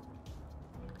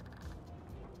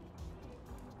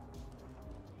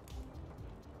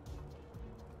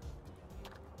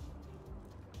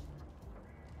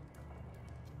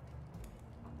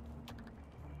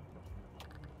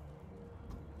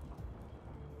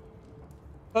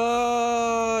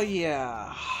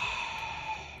 Yeah.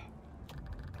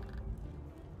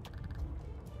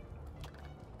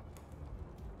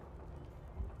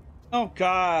 Oh,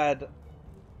 God.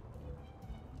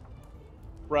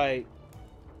 Right.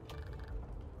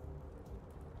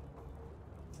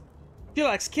 He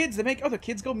likes kids that make other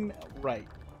kids go... Right.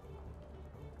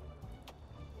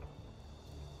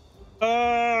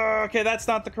 Okay, that's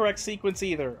not the correct sequence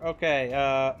either. Okay,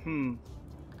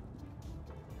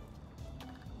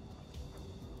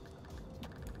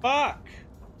 Fuck!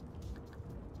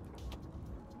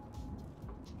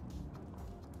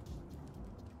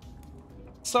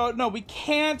 So, no, we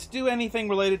can't do anything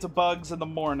related to bugs in the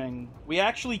morning. We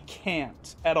actually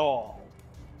can't at all.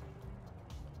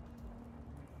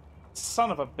 Son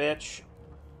of a bitch.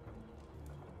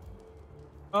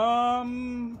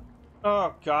 Oh,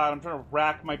 God, I'm trying to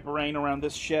rack my brain around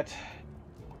this shit.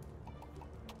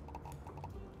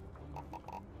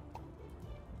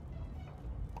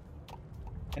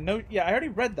 And no, yeah, I already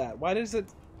read that. Why does it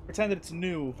pretend that it's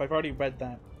new if I've already read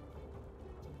that?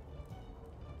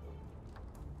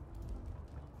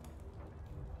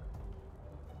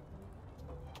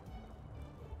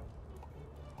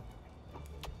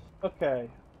 Okay.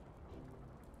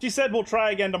 She said we'll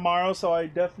try again tomorrow, so I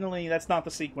definitely... That's not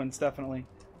the sequence, definitely.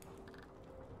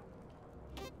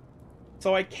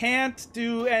 So I can't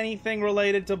do anything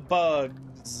related to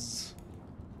bugs.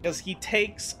 Because he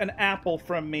takes an apple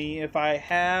from me if I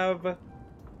have...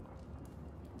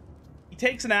 He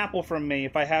takes an apple from me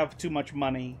if I have too much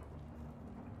money.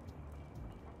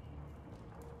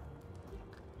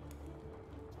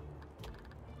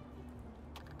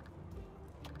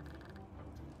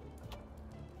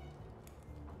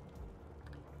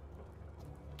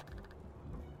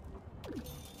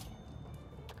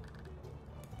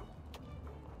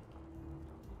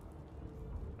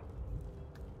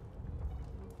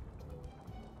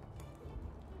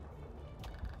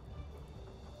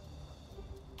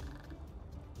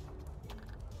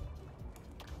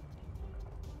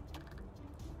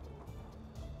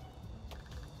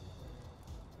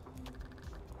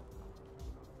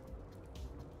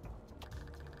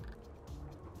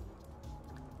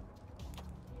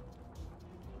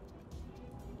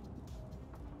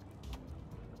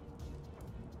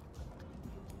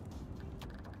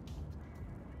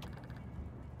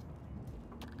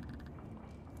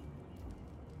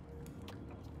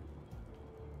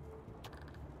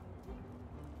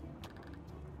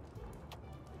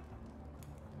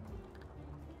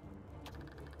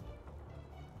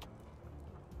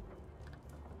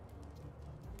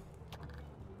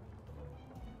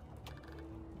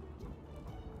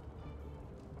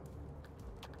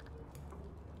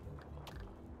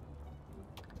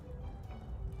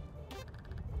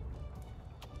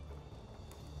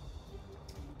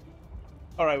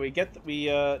 All right, we get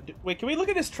wait. Can we look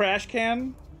at his trash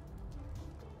can?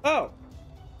 Oh,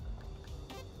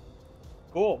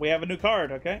 cool. We have a new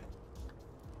card. Okay.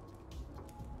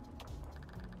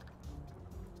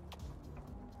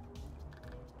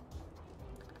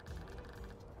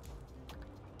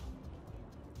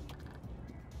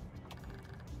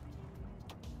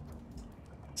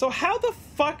 So how the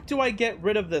fuck do I get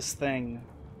rid of this thing?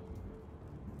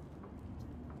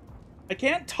 I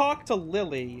can't talk to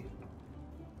Lily.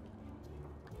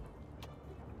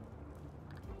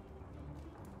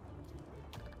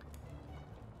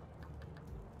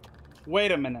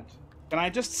 Wait a minute. Can I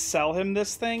just sell him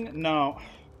this thing? No.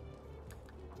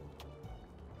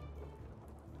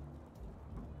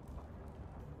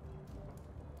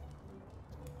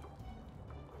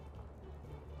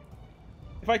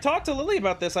 If I talk to Lily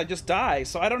about this, I just die.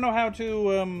 So I don't know how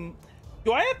to,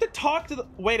 Do I have to talk to the...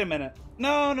 Wait a minute.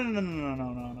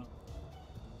 No.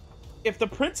 If the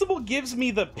principal gives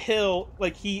me the pill,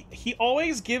 like, he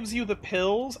always gives you the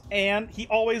pills, and he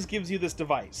always gives you this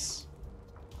device.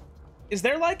 Is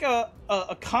there, like, a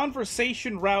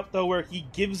conversation route, though, where he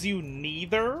gives you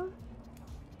neither?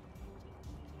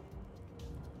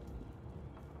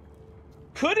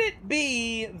 Could it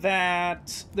be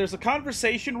that there's a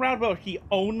conversation route where he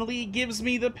only gives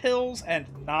me the pills and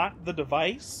not the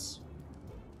device?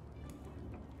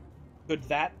 Could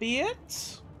that be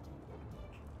it?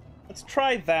 Let's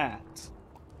try that.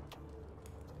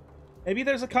 Maybe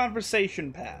there's a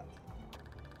conversation path.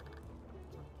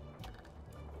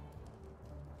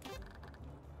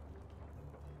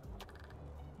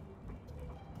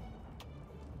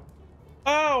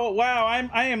 Oh, wow,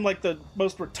 I am like the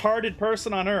most retarded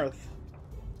person on Earth.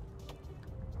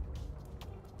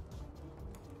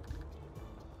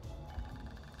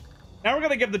 Now we're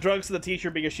gonna give the drugs to the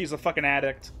teacher because she's a fucking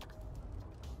addict.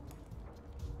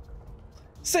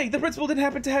 Say, the principal didn't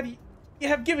happen to have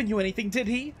have given you anything, did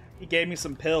he? He gave me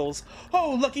some pills.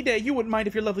 Oh, lucky day. You wouldn't mind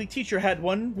if your lovely teacher had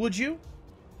one, would you?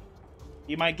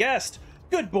 Be my guest.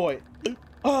 Good boy.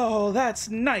 Oh, that's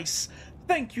nice.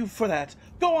 Thank you for that.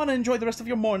 Go on and enjoy the rest of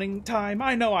your morning time.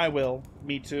 I know I will.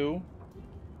 Me too.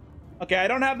 Okay, I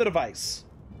don't have the device.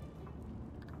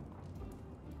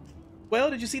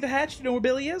 Well, did you see the hatch? Do you know where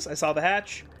Billy is? I saw the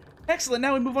hatch. Excellent.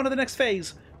 Now we move on to the next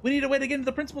phase. We need a way to get into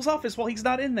the principal's office while he's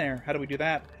not in there. How do we do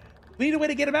that? We need a way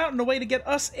to get him out and a way to get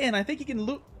us in. I think he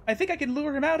can I think I can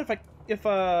lure him out if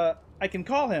I can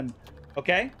call him.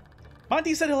 Okay?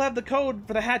 Monty said he'll have the code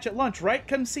for the hatch at lunch, right?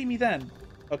 Come see me then.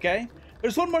 Okay?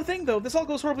 There's one more thing, though. If this all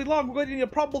goes horribly wrong, we're going to need a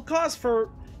probable cause for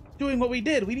doing what we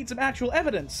did. We need some actual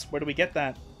evidence. Where do we get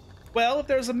that? Well, if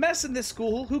there's a mess in this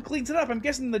school, who cleans it up? I'm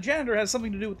guessing the janitor has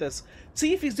something to do with this.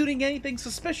 See if he's doing anything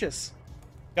suspicious.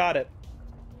 Got it.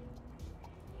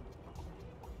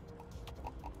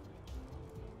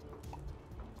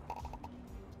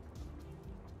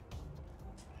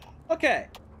 Okay.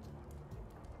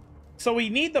 So we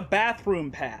need the bathroom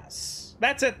pass.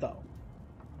 That's it, though.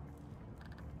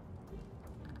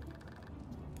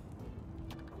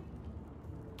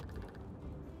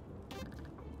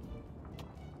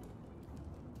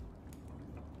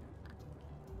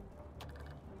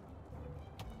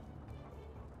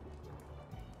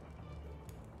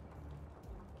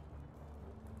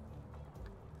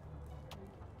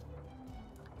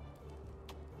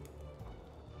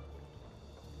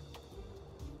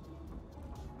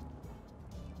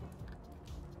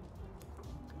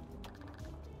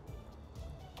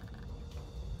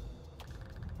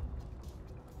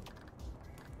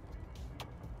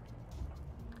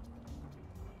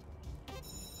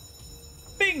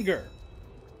 Finger.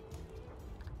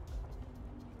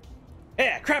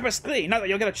 Yeah, crap is clean. Now that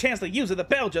you'll get a chance to use it, the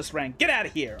bell just rang. Get out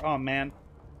of here. Oh, man.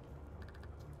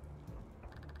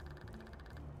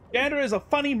 Gander is a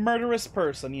funny, murderous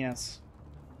person, yes.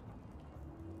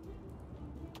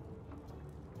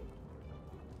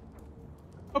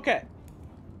 Okay.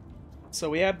 So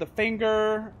we have the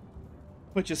finger,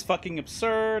 which is fucking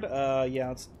absurd. Yeah,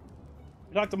 let's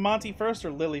talk to Monty first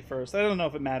or Lily first. I don't know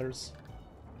if it matters.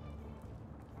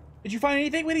 Did you find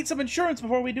anything? We need some insurance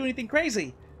before we do anything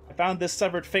crazy. I found this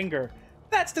severed finger.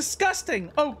 That's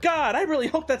disgusting! Oh god, I really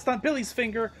hope that's not Billy's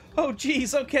finger. Oh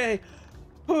jeez, okay.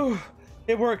 Whew.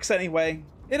 It works anyway.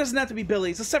 It doesn't have to be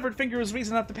Billy's. A severed finger is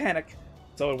reason not to panic.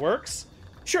 So it works?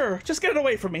 Sure, just get it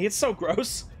away from me. It's so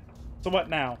gross. So what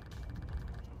now?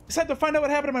 Just had to find out what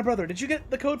happened to my brother. Did you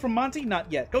get the code from Monty?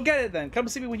 Not yet. Go get it then. Come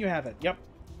see me when you have it. Yep.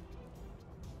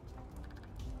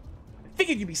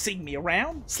 Figured you'd be seeing me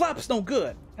around. Slop's no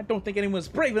good. I don't think anyone's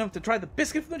brave enough to try the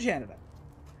biscuit from the janitor.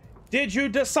 Did you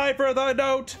decipher the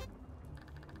note?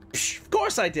 Psh, of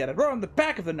course I did. I wrote on the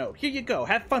back of the note. Here you go.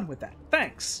 Have fun with that.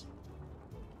 Thanks.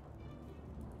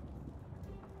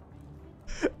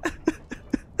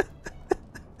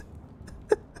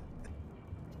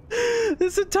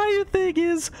 This entire thing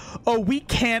is, oh, we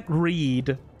can't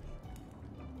read.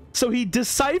 So he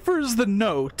deciphers the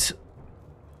note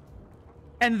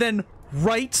and then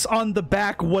writes on the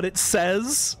back what it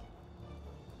says?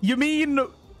 You mean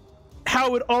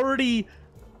how it already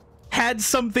had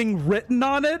something written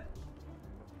on it?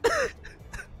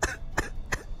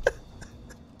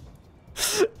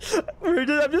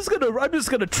 I'm just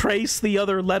gonna trace the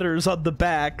other letters on the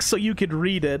back so you can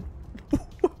read it.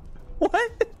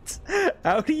 What?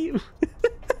 How do you?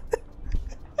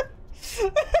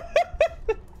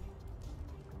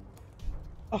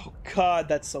 Oh god,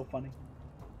 that's so funny.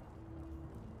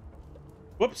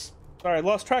 Whoops. Sorry, I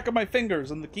lost track of my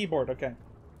fingers on the keyboard. Okay.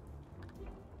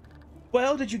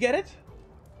 Well, did you get it?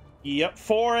 Yep,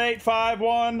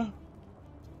 4851.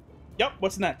 Yep,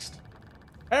 what's next?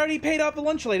 I already paid off the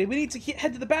lunch lady. We need to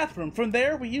head to the bathroom. From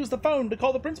there, we use the phone to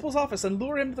call the principal's office and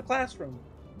lure him to the classroom.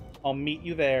 I'll meet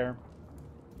you there.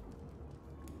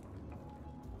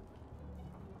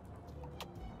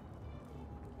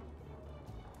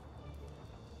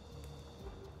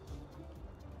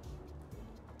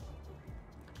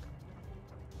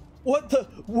 What the?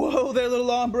 Whoa there,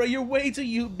 little hombre. You're way too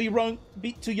young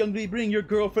to be bringing your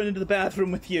girlfriend into the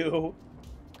bathroom with you.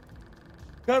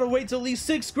 Gotta wait till at least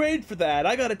 6th grade for that.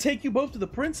 I gotta take you both to the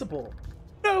principal.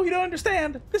 No, you don't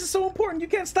understand. This is so important. You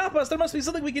can't stop us. There must be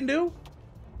something we can do.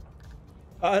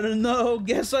 I don't know.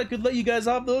 Guess I could let you guys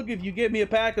off the hook if you give me a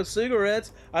pack of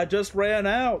cigarettes. I just ran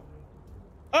out.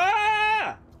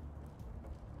 Ah!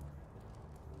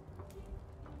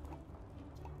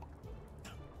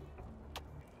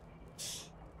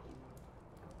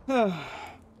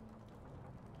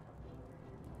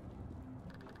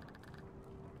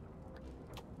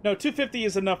 No, 250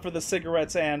 is enough for the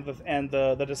cigarettes and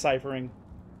the deciphering.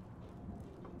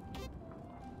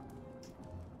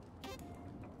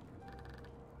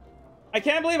 I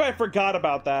can't believe I forgot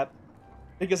about that.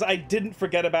 Because I didn't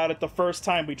forget about it the first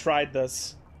time we tried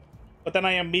this. But then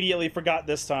I immediately forgot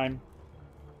this time.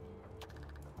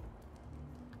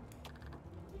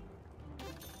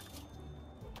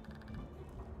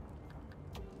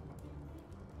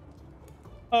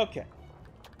 Okay.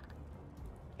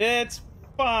 It's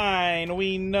fine.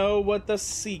 We know what the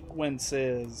sequence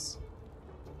is.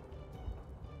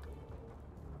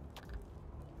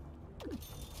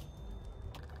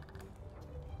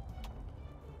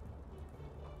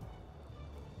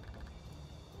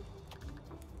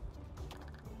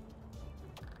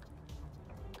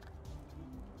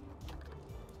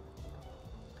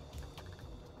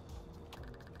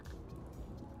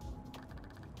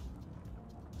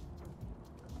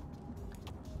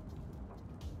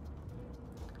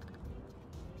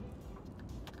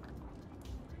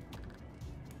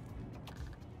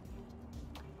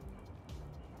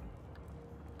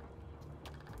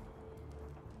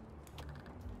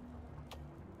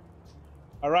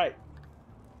 All right.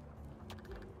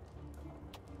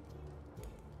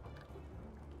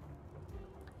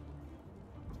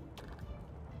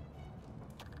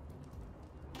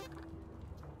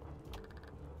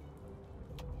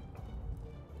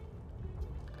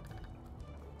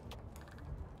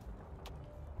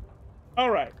 All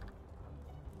right.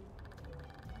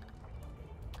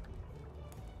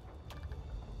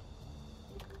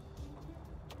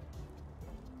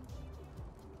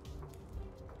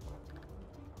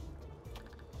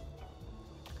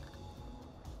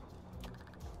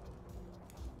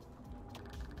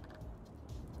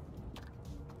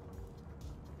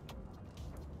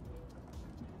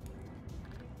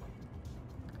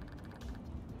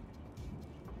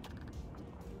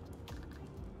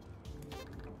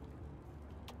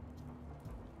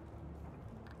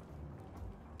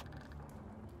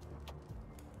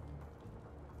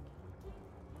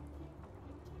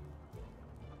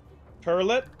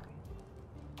 Turlet.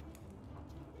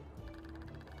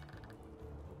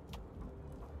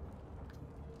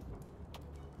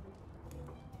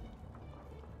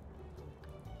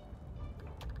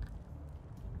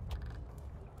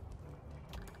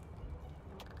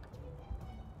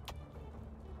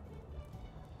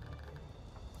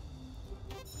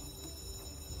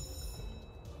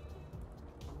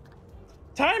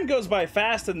 Time goes by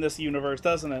fast in this universe,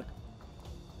 doesn't it?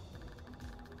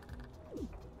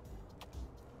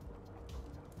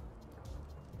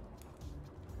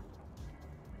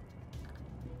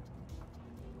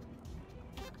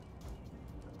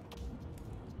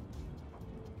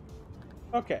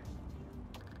 Okay.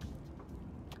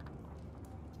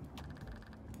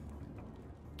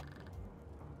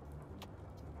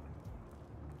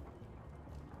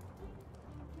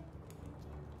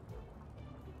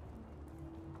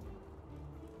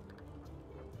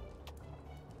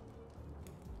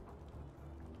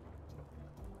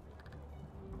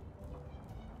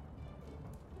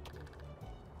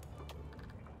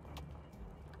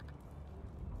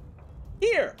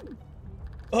 Here!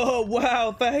 Oh,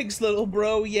 wow, thanks, little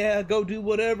bro. Yeah, go do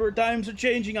whatever. Times are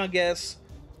changing, I guess.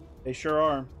 They sure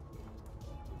are.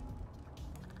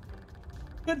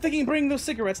 Good thinking bring those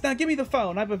cigarettes. Now give me the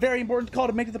phone. I have a very important call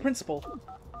to make to the principal.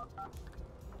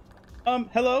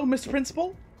 Hello, Mr.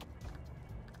 Principal?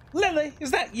 Lily,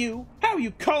 is that you? How are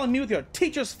you calling me with your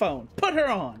teacher's phone? Put her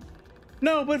on.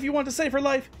 No, but if you want to save her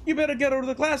life, you better get her to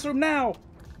the classroom now.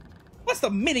 What's the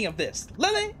meaning of this?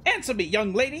 Lily, answer me,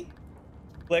 young lady.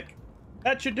 Click.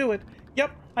 That should do it.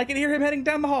 Yep, I can hear him heading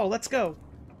down the hall. Let's go.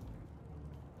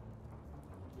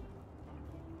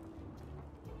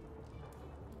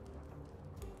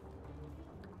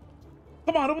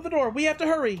 Come on, open the door. We have to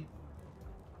hurry.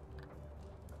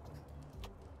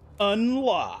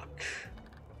 Unlock.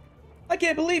 I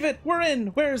can't believe it. We're in.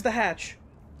 Where's the hatch?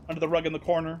 Under the rug in the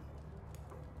corner.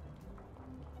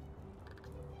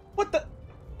 What the?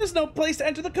 There's no place to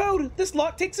enter the code. This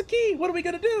lock takes a key. What are we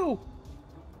gonna do?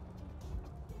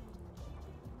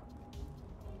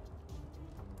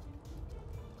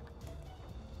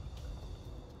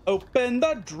 Open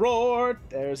the drawer.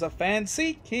 There's a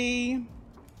fancy key.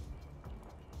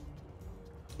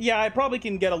 Yeah, I probably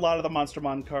can get a lot of the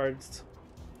Monstermon cards.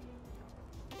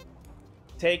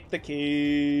 Take the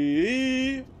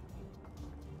key.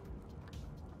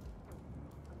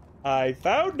 I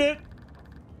found it.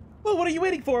 Well, what are you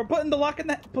waiting for? Putting the lock in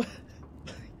that...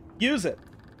 Use it.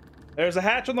 There's a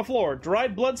hatch on the floor.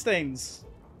 Dried blood stains.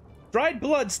 Dried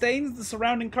blood stains the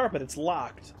surrounding carpet. It's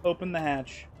locked. Open the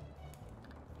hatch.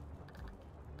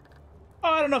 Oh,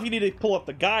 I don't know if you need to pull up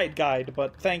the guide,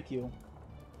 but thank you.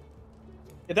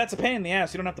 If that's a pain in the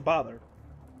ass, you don't have to bother.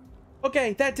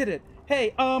 Okay, that did it.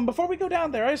 Hey, before we go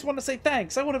down there, I just want to say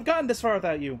thanks. I wouldn't have gotten this far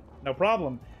without you. No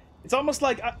problem. It's almost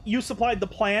like you supplied the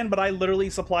plan, but I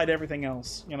literally supplied everything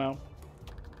else, you know?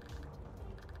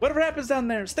 Whatever happens down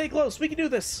there, stay close. We can do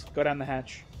this. Go down the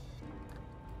hatch.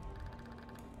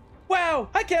 Wow,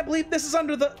 I can't believe this is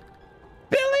under the...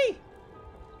 Billy!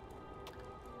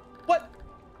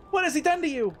 What has he done to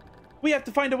you? We have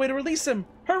to find a way to release him.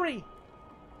 Hurry!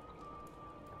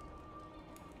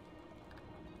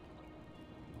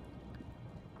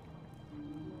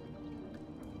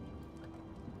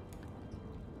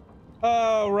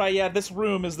 Oh, right, yeah, this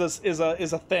room is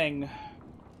a thing.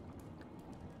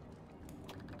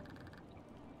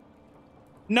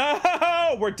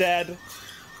 No! We're dead.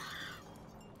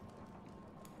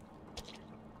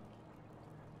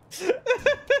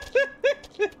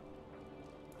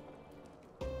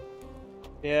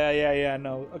 Yeah,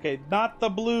 no. Okay, not the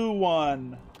blue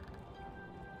one.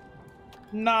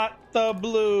 Not the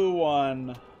blue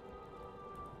one.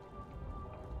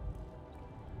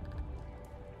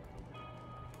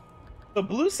 The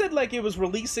blue said like it was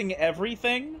releasing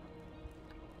everything.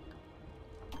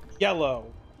 Yellow.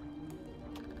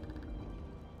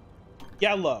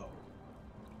 Yellow.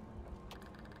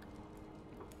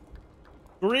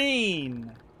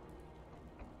 Green.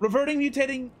 Reverting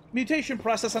mutation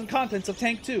process on contents of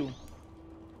tank 2.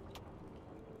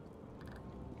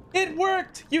 It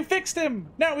worked! You fixed him!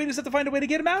 Now we just have to find a way to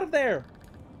get him out of there!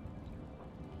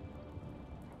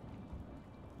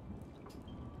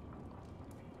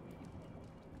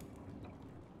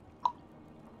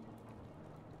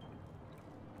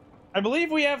 I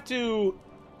believe we have to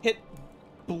hit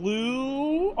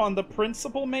blue on the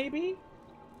principal, maybe?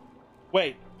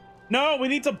 Wait. No, we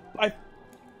need to...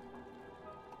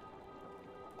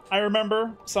 I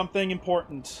remember something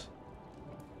important.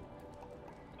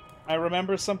 I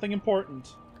remember something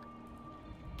important.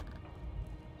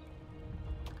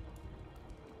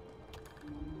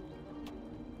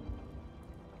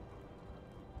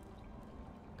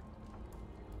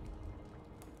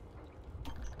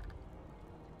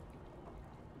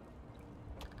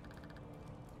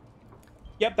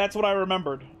 Yep, that's what I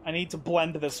remembered. I need to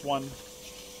blend this one.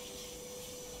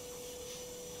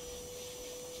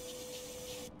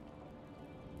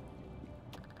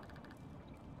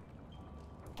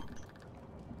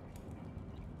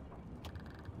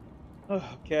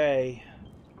 Okay.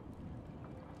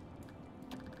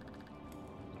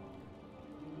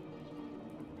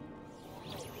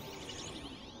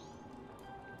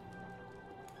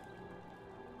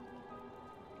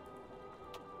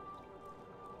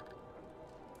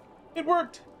 It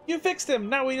worked! You fixed him!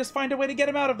 Now we just find a way to get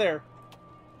him out of there.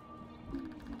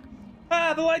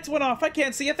 Ah, the lights went off! I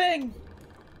can't see a thing!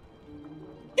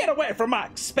 Get away from my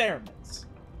experiments!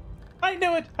 I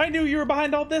knew it! I knew you were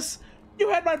behind all this! You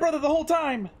had my brother the whole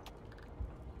time!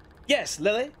 Yes,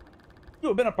 Lily. You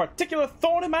have been a particular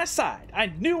thorn in my side. I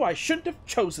knew I shouldn't have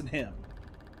chosen him.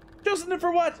 Chosen him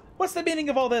for what? What's the meaning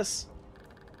of all this?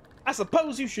 I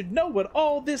suppose you should know what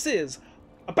all this is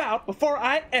about before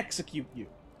I execute you.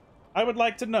 I would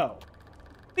like to know.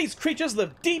 These creatures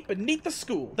live deep beneath the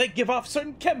school. They give off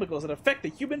certain chemicals that affect the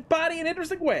human body in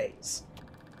interesting ways.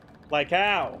 Like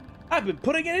how? I've been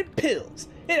putting it in pills.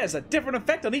 It has a different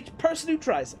effect on each person who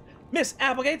tries it. Miss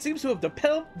Applegate seems to have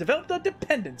developed a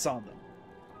dependence on them.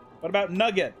 What about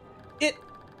Nugget? It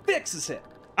fixes him.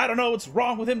 I don't know what's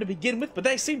wrong with him to begin with, but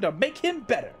they seem to make him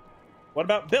better. What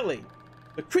about Billy?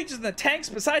 The creatures in the tanks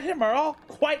beside him are all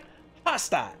quite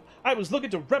hostile. I was looking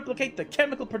to replicate the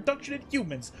chemical production in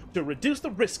humans to reduce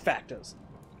the risk factors.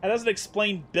 That doesn't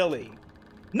explain Billy.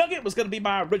 Nugget was going to be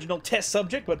my original test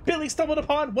subject, but Billy stumbled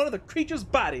upon one of the creature's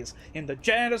bodies in the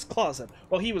janitor's closet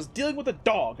while he was dealing with a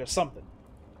dog or something.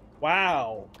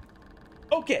 Wow.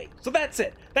 Okay, so that's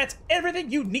it. That's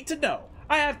everything you need to know.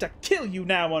 I have to kill you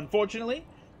now, unfortunately.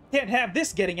 Can't have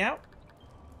this getting out.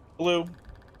 Blue.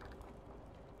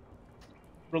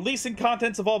 Releasing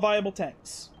contents of all viable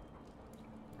tanks.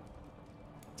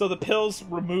 So the pills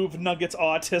remove Nugget's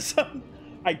autism?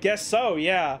 I guess so,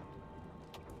 yeah.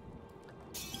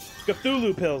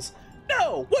 Cthulhu pills.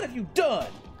 No! What have you done?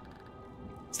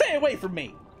 Stay away from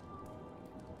me!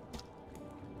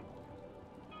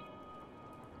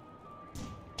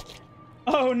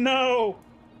 Oh no!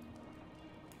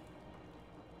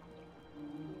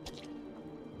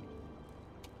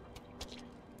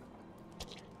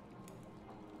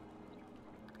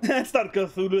 That's not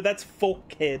Cthulhu, that's Folk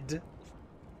Kid.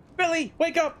 Billy,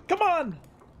 wake up! Come on!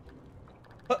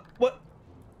 What?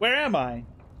 Where am I?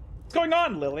 What's going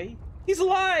on, Lily? He's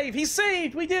alive! He's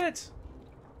saved! We did it!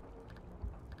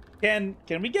 Can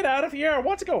we get out of here? I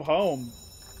want to go home.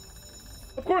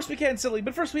 Of course we can, silly,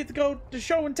 but first we have to go to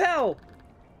show and tell.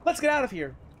 Let's get out of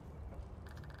here.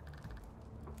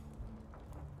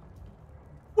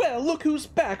 Well, look who's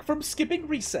back from skipping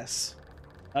recess.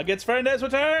 Nugget's friend has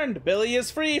returned. Billy is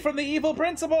free from the evil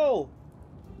principal.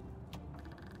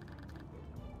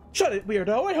 Shut it,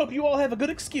 weirdo. I hope you all have a good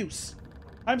excuse.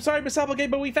 I'm sorry, Miss Applegate,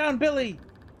 but we found Billy.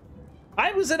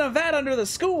 I was in a vat under the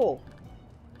school.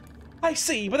 I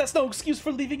see, but that's no excuse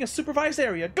for leaving a supervised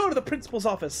area. Go to the principal's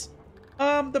office.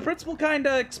 The principal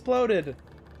kinda exploded.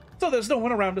 So there's no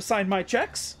one around to sign my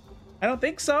checks? I don't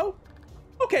think so.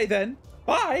 Okay then,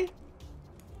 bye.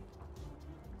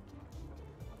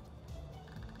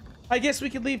 I guess we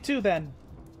could leave too then.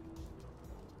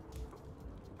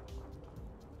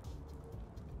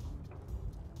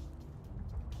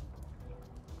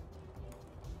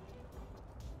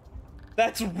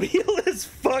 That's real as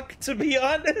fuck, to be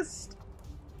honest.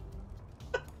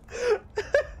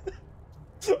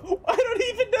 I don't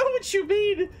even know what you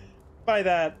mean by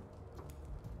that.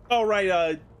 Oh,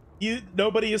 right,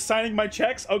 nobody is signing my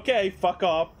checks? Okay, fuck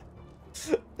off.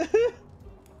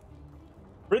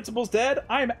 Principal's dead?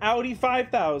 I'm Audi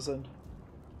 5000.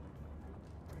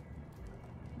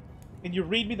 Can you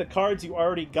read me the cards you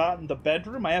already got in the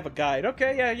bedroom? I have a guide.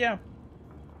 Okay, yeah.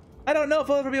 I don't know if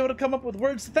I'll ever be able to come up with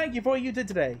words to thank you for what you did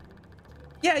today.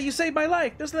 Yeah, you saved my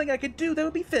life. There's nothing I could do that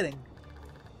would be fitting.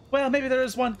 Well, maybe there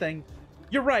is one thing.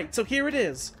 You're right, so here it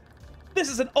is. This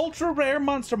is an ultra-rare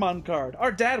Monstermon card.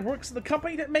 Our dad works in the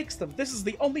company that makes them. This is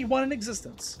the only one in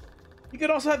existence. You could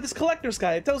also have this collector's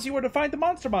guide. It tells you where to find the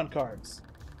Monstermon cards.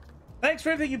 Thanks for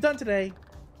everything you've done today.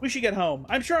 We should get home.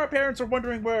 I'm sure our parents are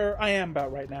wondering where I am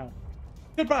about right now.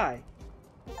 Goodbye.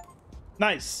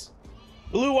 Nice.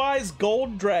 Blue Eyes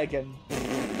Gold Dragon.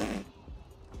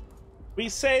 We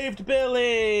saved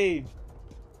Billy!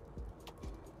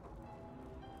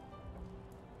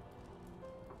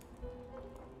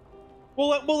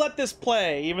 We'll let this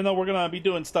play, even though we're gonna be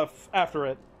doing stuff after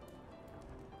it.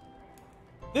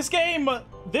 This game,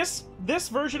 this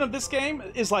version of this game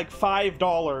is like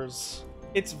 $5.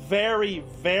 It's very,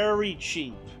 very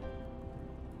cheap.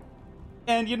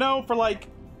 And you know, for like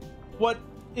what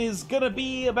is gonna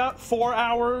be about 4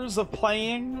 hours of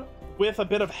playing with a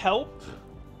bit of help,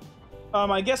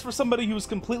 I guess for somebody who's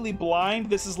completely blind,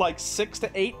 this is like 6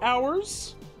 to 8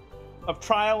 hours of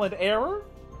trial and error.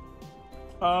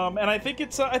 And I think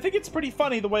it's pretty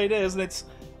funny the way it is, and it's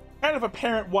kind of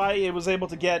apparent why it was able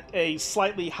to get a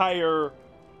slightly higher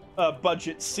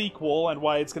budget sequel and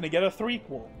why it's going to get a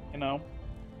threequel, you know?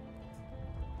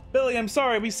 Billy, I'm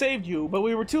sorry, we saved you, but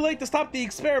we were too late to stop the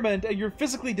experiment and you're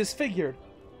physically disfigured.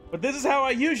 But this is how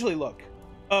I usually look.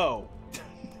 Oh.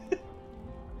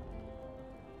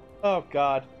 Oh,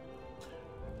 God.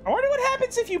 I wonder what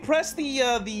happens if you press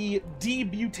the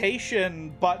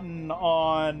demutation button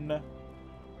on...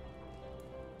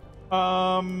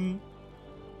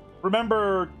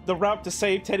 Remember the route to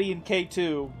save Teddy in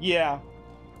K2? Yeah.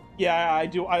 Yeah, I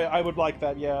do. I would like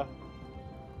that, yeah.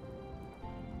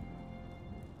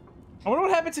 I wonder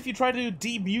what happens if you try to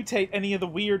demutate any of the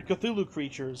weird Cthulhu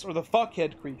creatures, or the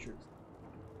fuckhead creatures.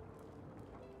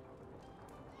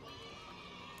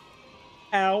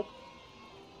 Ow.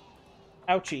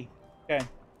 Ouchie. Okay.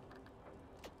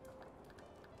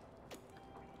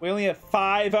 We only have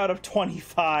 5 out of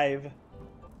 25. You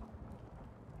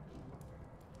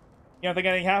don't think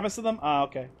anything happens to them? Ah,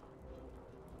 okay.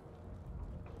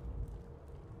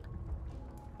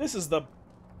 This is the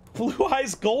Blue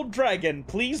Eyes Gold Dragon.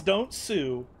 Please don't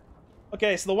sue.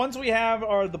 Okay, so the ones we have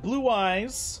are the Blue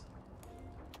Eyes,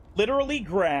 Literally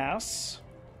Grass,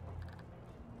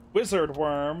 Wizard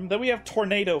Worm, then we have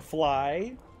Tornado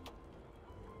Fly,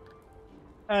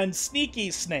 and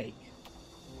Sneaky Snake.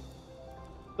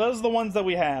 Those are the ones that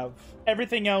we have.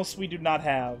 Everything else we do not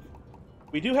have.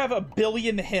 We do have a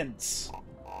billion hints.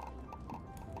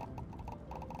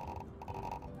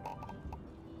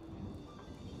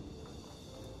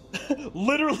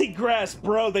 Literally Grass,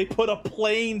 bro. They put a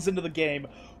planes into the game.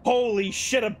 Holy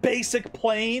shit, a basic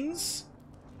planes?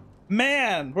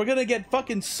 Man, we're gonna get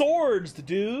fucking swords,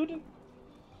 dude. If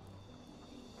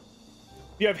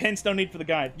you have hints, no need for the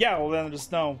guide. Yeah, well then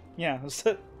just no. Yeah, that's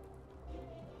it.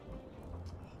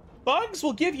 Bugs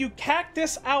will give you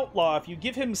Cactus Outlaw if you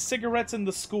give him cigarettes in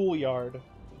the schoolyard.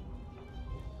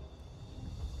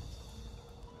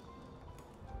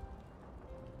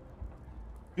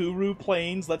 Guru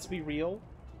Plains, let's be real.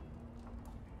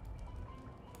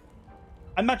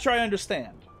 I'm not sure I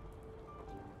understand.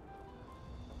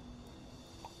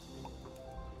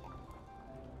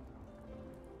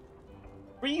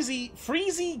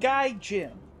 Freezy Guy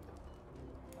Jim.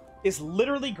 Is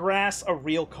literally grass a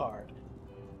real card?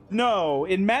 No,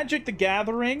 in Magic the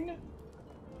Gathering,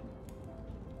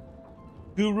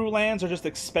 Guru lands are just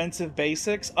expensive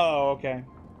basics. Oh, okay.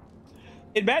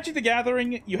 In Magic the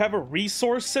Gathering, you have a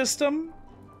resource system,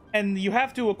 and you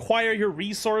have to acquire your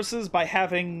resources by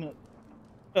having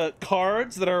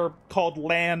cards that are called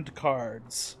land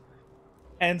cards.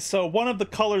 And so one of the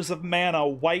colors of mana,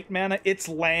 white mana, its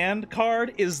land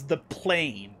card is the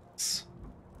Plains.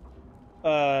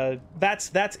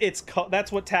 That's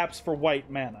what taps for white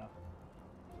mana.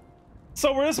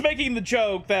 So we're just making the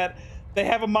joke that they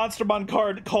have a Monstermon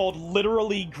card called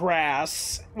literally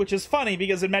Grass, which is funny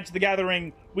because in Magic the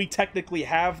Gathering we technically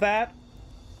have that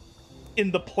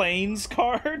in the Plains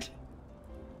card.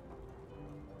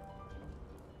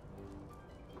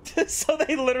 So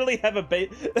they literally have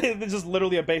just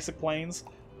literally a basic Plains,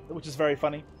 which is very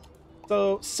funny.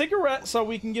 So so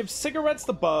we can give cigarettes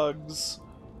the Bugs.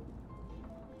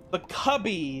 The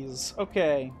Cubbies.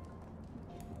 Okay.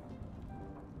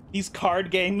 These card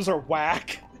games are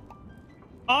whack.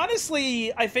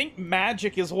 Honestly, I think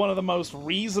Magic is one of the most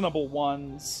reasonable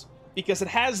ones because it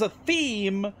has a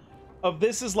theme of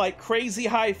this is like crazy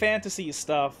high fantasy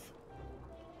stuff.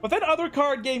 But then other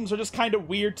card games are just kind of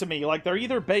weird to me. Like, they're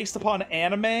either based upon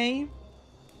anime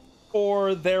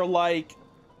or they're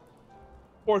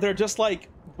just like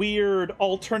weird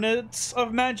alternates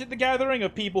of Magic the Gathering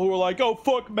of people who are like, oh,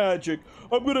 fuck Magic,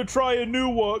 I'm gonna try a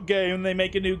new game, and they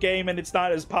make a new game and it's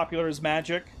not as popular as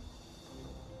Magic.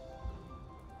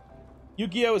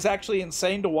 Yu-Gi-Oh! Is actually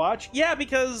insane to watch. Yeah,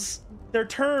 because their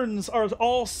turns are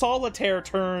all solitaire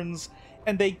turns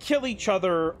and they kill each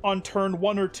other on turn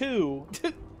 1 or 2.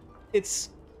 It's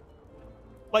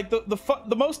like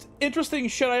the most interesting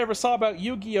shit I ever saw about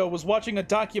Yu-Gi-Oh! Was watching a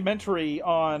documentary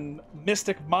on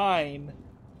Mystic Mine.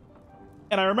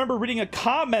 And I remember reading a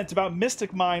comment about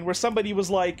Mystic Mine where somebody was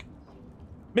like,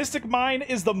 Mystic Mine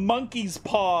is the monkey's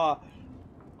paw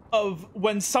of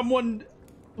when someone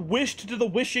wished to the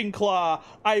wishing claw.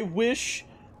 I wish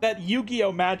that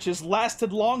Yu-Gi-Oh! Matches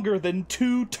lasted longer than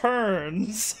 2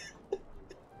 turns.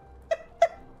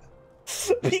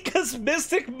 Because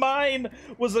Mystic Mine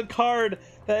was a card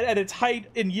that at its height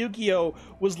in Yu-Gi-Oh!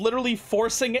 Was literally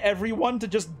forcing everyone to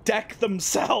just deck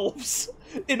themselves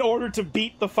in order to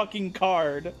beat the fucking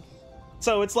card.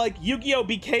 So it's like Yu-Gi-Oh!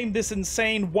 Became this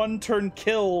insane one-turn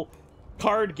kill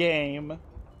card game,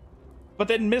 but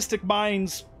then Mystic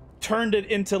Mines turned it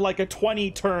into like a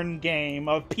 20-turn game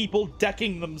of people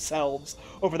decking themselves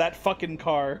over that fucking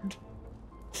card.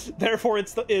 Therefore,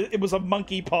 it was a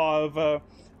monkey paw of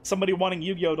somebody wanting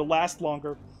Yu-Gi-Oh! To last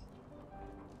longer.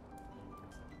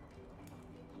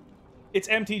 It's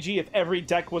MTG if every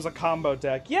deck was a combo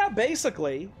deck. Yeah,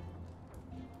 basically.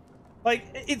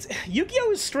 Like,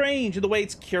 Yu-Gi-Oh! Is strange in the way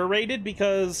it's curated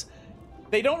because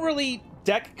they don't really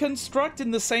deck construct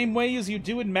in the same way as you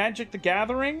do in Magic the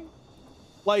Gathering.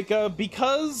 Like,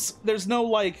 because there's no,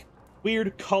 like,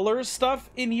 weird color stuff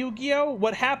in Yu-Gi-Oh!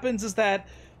 What happens is that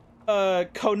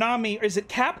Konami, or is it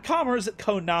Capcom or is it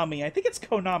Konami? I think it's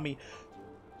Konami.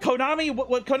 Konami,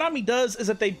 what Konami does is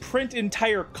that they print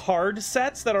entire card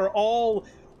sets that are all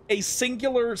a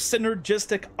singular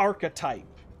synergistic archetype.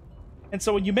 And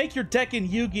so when you make your deck in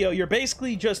Yu-Gi-Oh! You're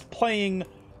basically just playing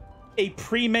a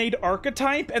pre-made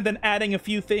archetype and then adding a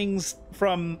few things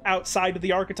from outside of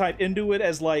the archetype into it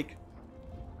as, like,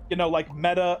 you know, like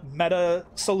meta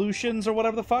solutions or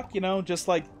whatever the fuck, you know, just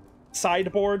like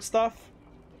sideboard stuff.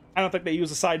 I don't think they use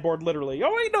a sideboard literally.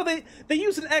 Oh wait, no, they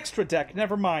use an extra deck.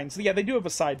 Never mind. So yeah, they do have a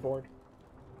sideboard.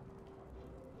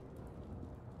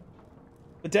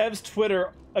 The dev's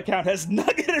Twitter account has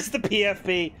Nugget as the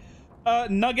PFP.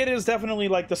 Nugget is definitely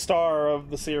like the star of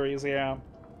the series, yeah.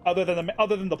 Other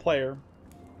than the player.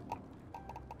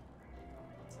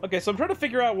 Okay, so I'm trying to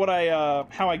figure out what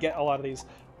how I get a lot of these.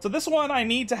 So this one, I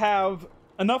need to have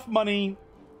enough money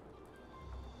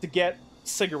to get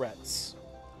cigarettes.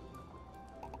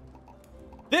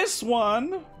 This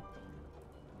one,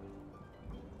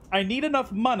 I need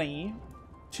enough money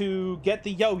to get the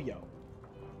yo-yo.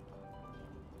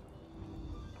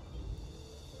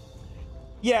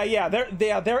 Yeah,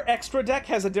 their extra deck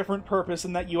has a different purpose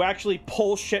in that you actually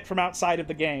pull shit from outside of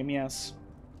the game, yes.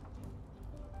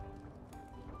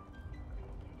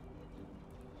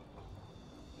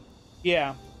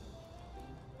 Yeah.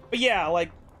 But yeah,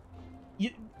 like,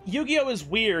 Yu-Gi-Oh! Is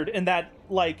weird in that,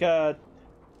 like,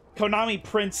 Konami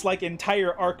prints, like,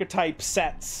 entire archetype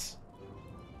sets.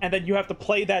 And then you have to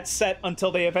play that set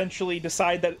until they eventually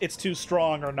decide that it's too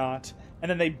strong or not. And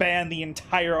then they ban the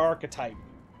entire archetype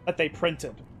that they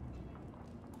printed.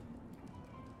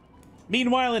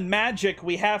 Meanwhile, in Magic,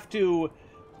 we have to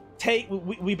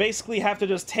we basically have to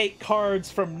just take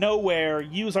cards from nowhere,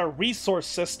 use our resource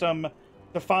system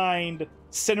to find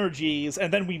synergies,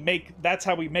 and then that's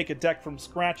how we make a deck from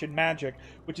scratch in Magic,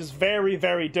 which is very,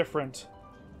 very different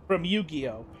from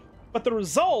Yu-Gi-Oh! But the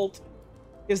result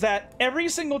is that every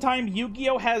single time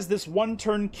Yu-Gi-Oh! Has this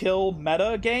one-turn kill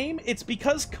meta game, it's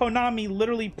because Konami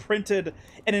literally printed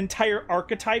an entire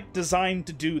archetype designed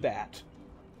to do that.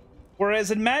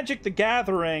 Whereas in Magic the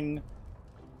Gathering,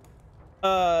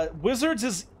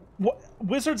 Wizards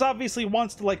obviously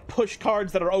wants to, like, push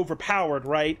cards that are overpowered,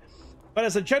 right? But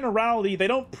as a generality, they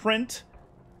don't print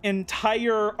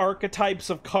entire archetypes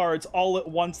of cards all at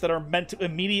once that are meant to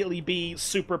immediately be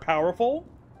super powerful.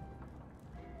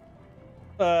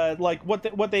 Like what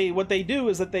they do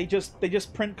is that they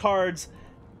just print cards,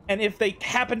 and if they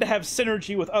happen to have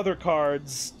synergy with other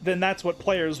cards, then that's what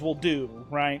players will do,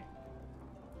 right?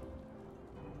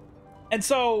 And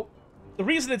so the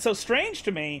reason it's so strange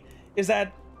to me is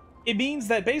that it means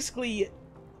that basically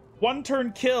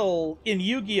one-turn kill in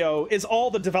Yu-Gi-Oh! Is all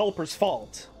the developers'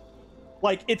 fault.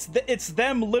 Like, it's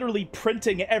them literally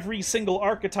printing every single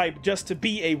archetype just to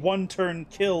be a one-turn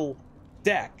kill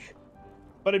deck.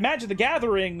 But in Magic the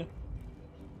Gathering,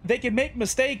 they can make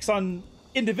mistakes on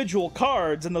individual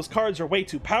cards, and those cards are way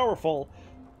too powerful,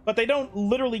 but they don't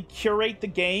literally curate the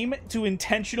game to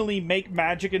intentionally make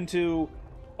Magic into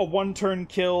a one-turn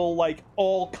kill, like,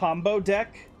 all combo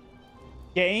deck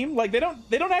game. Like, they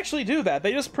don't actually do that.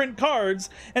 They just print cards,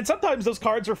 and sometimes those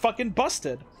cards are fucking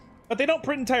busted. But they don't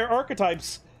print entire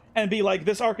archetypes and be like,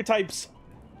 this archetype's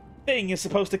thing is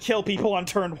supposed to kill people on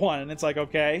turn 1, and it's like,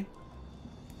 okay.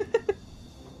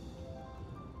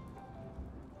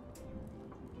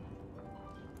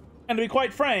 And to be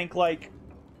quite frank, like,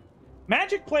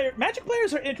 Magic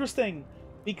players are interesting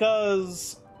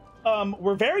because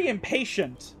we're very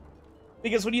impatient.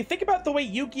 Because when you think about the way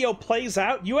Yu-Gi-Oh! Plays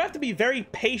out, you have to be very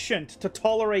patient to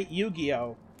tolerate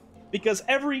Yu-Gi-Oh! Because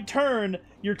every turn,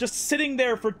 you're just sitting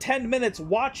there for 10 minutes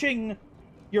watching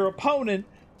your opponent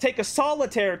take a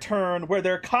solitaire turn where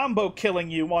they're combo killing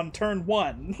you on turn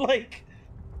 1. Like,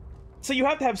 so you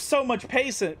have to have so much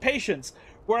patience.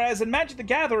 Whereas in Magic the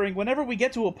Gathering, whenever we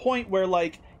get to a point where,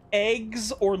 like,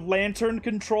 eggs or lantern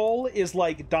control is,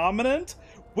 like, dominant,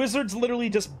 Wizards literally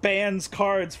just bans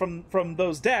cards from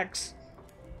those decks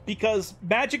because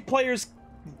Magic players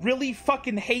really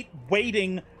fucking hate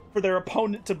waiting for their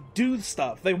opponent to do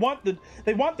stuff. They want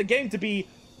the game to be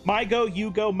my go,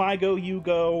 you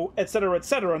go, etc.,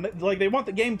 etc. And like, they want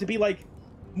the game to be like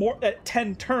more at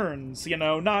 10 turns, you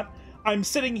know, not I'm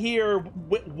sitting here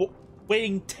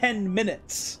waiting 10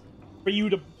 minutes for you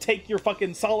to take your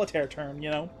fucking solitaire turn, you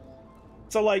know?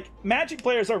 So, like, Magic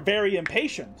players are very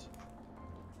impatient.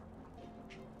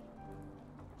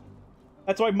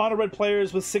 That's why mono red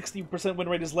players with 60% win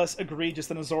rate is less egregious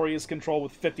than Azorius control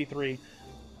with 53.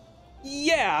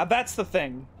 Yeah, that's the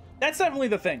thing. That's definitely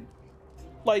the thing.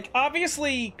 Like,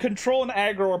 obviously, control and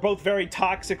aggro are both very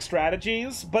toxic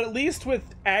strategies, but at least with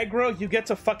aggro, you get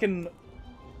to fucking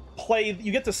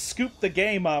you get to scoop the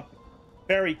game up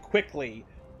very quickly.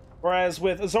 Whereas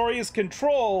with Azorius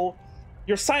control,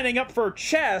 you're signing up for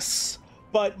chess,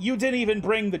 but you didn't even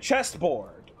bring the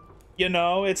chessboard. You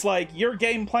know, it's like, your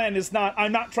game plan is not,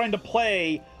 I'm not trying to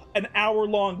play an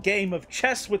hour-long game of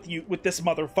chess with this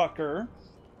motherfucker.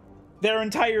 Their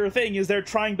entire thing is they're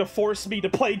trying to force me to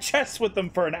play chess with them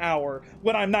for an hour,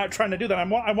 when I'm not trying to do that.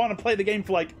 I want to play the game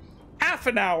for, like, half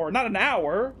an hour, not an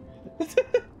hour.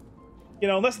 You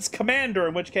know, unless it's Commander,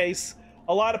 in which case,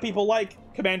 a lot of people like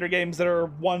Commander games that are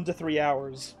 1 to 3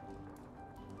 hours.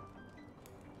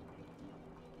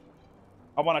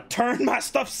 I want to turn my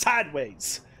stuff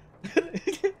sideways.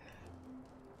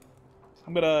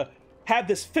 I'm gonna have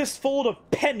this fistful of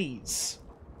pennies.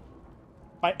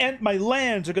 My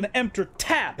lands are gonna enter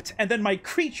tapped, and then my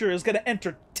creature is gonna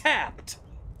enter tapped,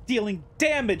 dealing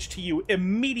damage to you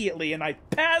immediately, and I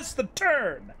pass the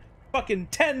turn. Fucking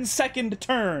 10-second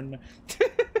turn.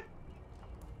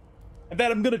 And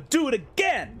then I'm gonna do it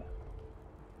again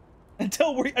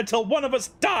until one of us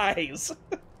dies.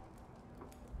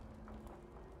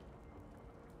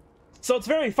 So it's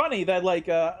very funny that like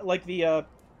the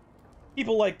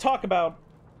people like talk about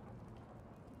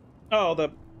there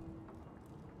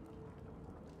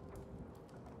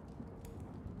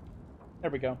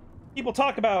we go. People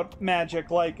talk about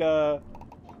Magic like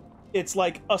it's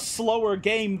like a slower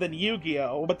game than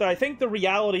Yu-Gi-Oh! But I think the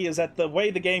reality is that the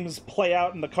way the games play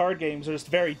out in the card games are just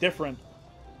very different.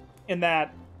 In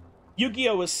that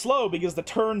Yu-Gi-Oh! Is slow because the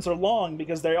turns are long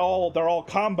because they're all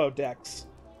combo decks.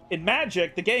 In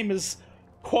Magic, the game is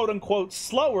quote-unquote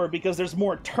slower because there's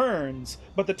more turns,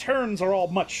 but the turns are all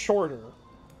much shorter.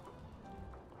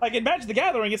 Like, in Magic the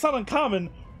Gathering, it's not uncommon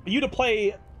for you to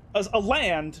play a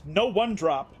land, no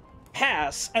one-drop,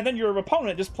 pass, and then your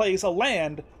opponent just plays a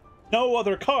land, no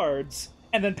other cards,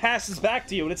 and then passes back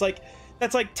to you. And it's like,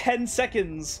 that's like 10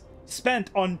 seconds spent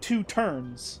on 2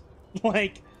 turns.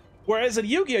 Like, whereas in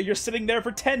Yu-Gi-Oh! You're sitting there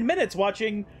for 10 minutes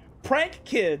watching prank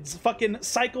kids fucking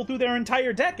cycle through their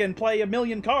entire deck and play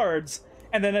 1,000,000 cards,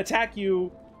 and then attack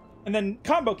you, and then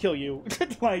combo kill you.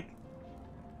 Like...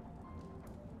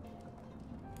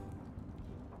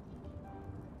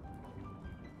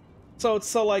 So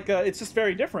it's it's just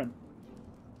very different.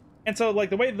 And so, like,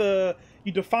 the way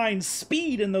you define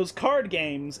speed in those card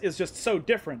games is just so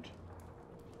different.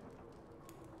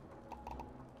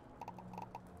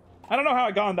 I don't know how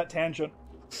I got on that tangent.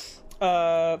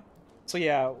 So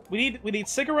yeah, we need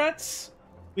cigarettes.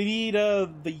 We need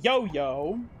the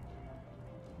yo-yo.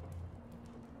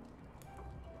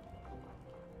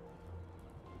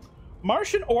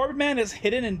 Martian Orbman is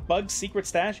hidden in Bugg's secret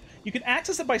stash. You can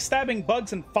access it by stabbing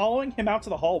Buggs and following him out to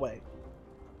the hallway.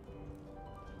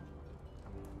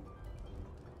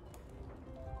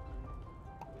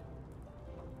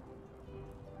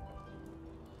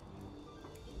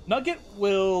 Nugget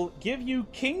will give you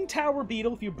King Tower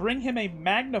Beetle if you bring him a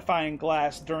magnifying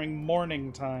glass during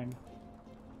morning time.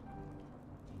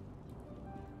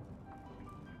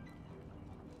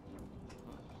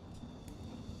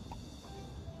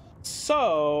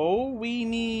 So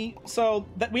we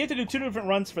have to do 2 different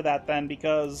runs for that then,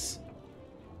 because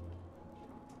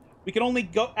we can only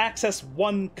go access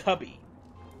 1 cubby.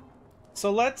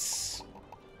 So let's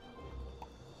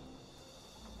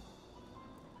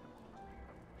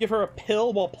give her a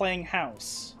pill while playing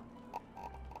house.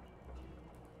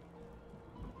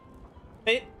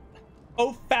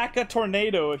 Ofaka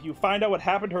Tornado if you find out what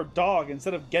happened to her dog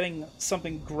instead of getting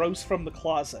something gross from the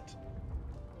closet.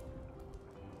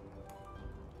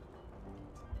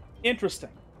 Interesting.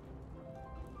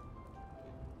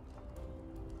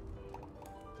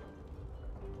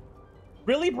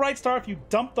 Really Bright Star if you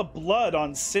dump the blood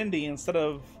on Cindy instead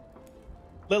of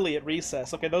Lily at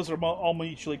recess. Okay, those are all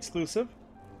mutually exclusive.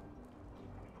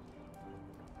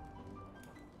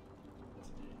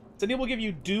 Cindy will give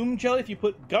you Doom Jelly if you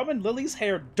put gum in Lily's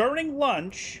hair during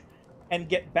lunch and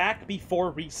get back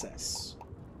before recess.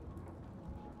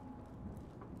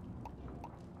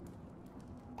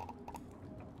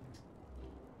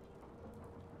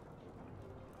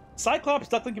 Cyclops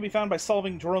Duckling can be found by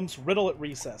solving Jerome's riddle at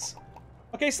recess.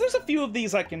 Okay, so there's a few of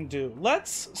these I can do.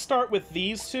 Let's start with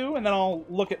these 2, and then I'll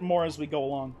look at more as we go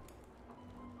along.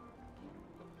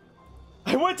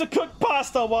 I went to cook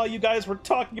pasta while you guys were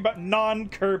talking about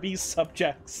non-Kirby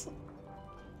subjects.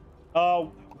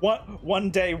 One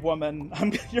day, woman,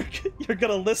 you're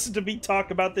gonna listen to me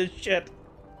talk about this shit.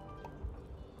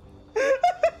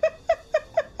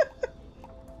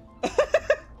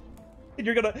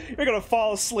 You're gonna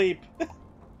fall asleep.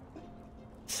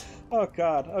 Oh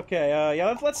god. Okay.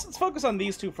 Yeah. Let's focus on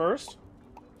these 2 first,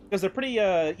 because they're pretty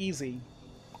easy.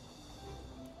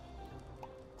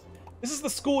 This is the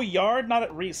schoolyard, not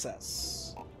at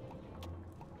recess.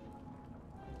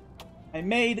 I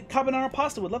made carbonara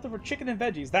pasta with leftover chicken and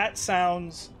veggies. That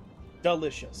sounds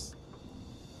delicious.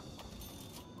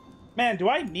 Man, do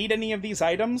I need any of these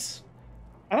items?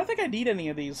 I don't think I need any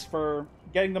of these for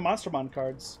getting the Monstermon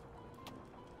cards.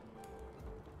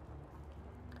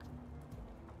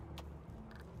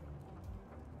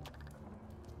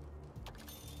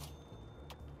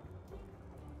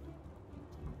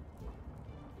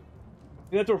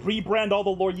 You have to rebrand all the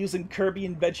lore using Kirby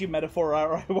and Veggie metaphor,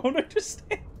 or I won't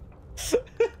understand.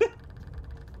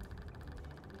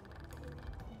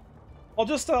 I'll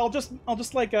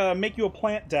just like make you a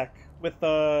plant deck with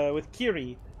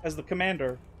Kiri as the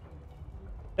commander.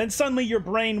 Then suddenly your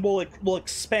brain will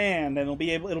expand and it'll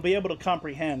be able to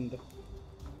comprehend.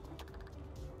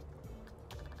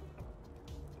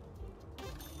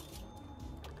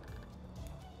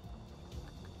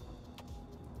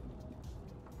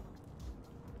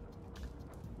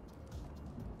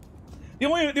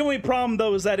 The only problem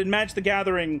though is that in Magic the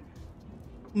Gathering,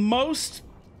 most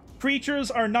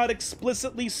creatures are not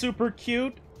explicitly super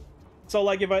cute. So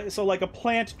like like a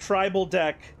plant tribal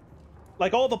deck,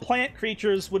 like all the plant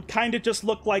creatures would kind of just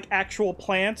look like actual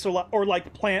plants or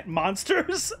like plant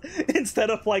monsters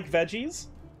instead of like veggies.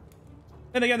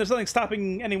 And again, there's nothing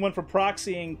stopping anyone from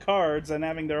proxying cards and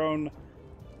having their own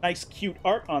nice cute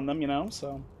art on them, you know.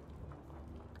 So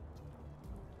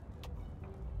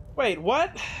wait,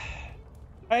 what?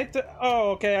 I have to... Oh,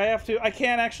 okay, I have to... I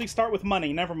can't actually start with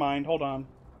money. Never mind. Hold on.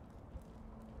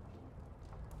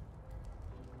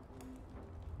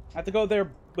 I have to go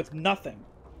there with nothing.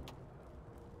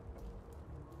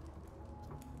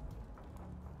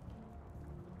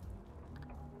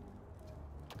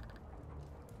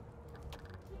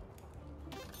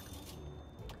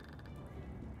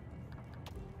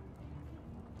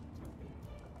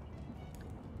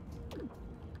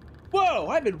 Yo,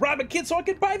 I've been robbing kids so I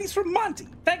could buy these from Monty.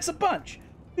 Thanks a bunch.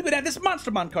 You could have this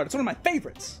Monstermon card. It's one of my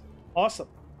favorites. Awesome.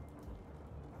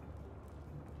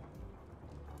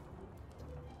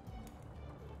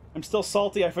 I'm still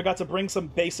salty. I forgot to bring some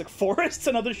basic forests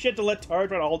and other shit to let Tar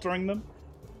try altering them.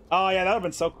 Oh, yeah, that would have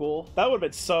been so cool. That would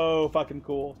have been so fucking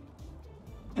cool.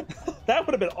 That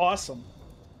would have been awesome.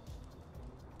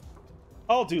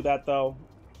 I'll do that, though.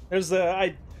 There's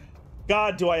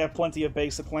God, do I have plenty of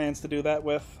basic plans to do that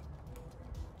with.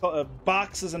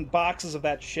 Boxes and boxes of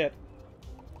that shit.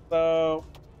 So,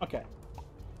 okay.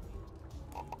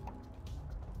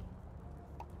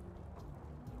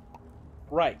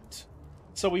 Right.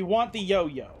 So we want the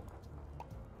yo-yo.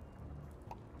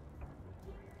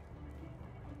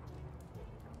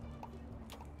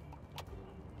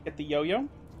 Get the yo-yo.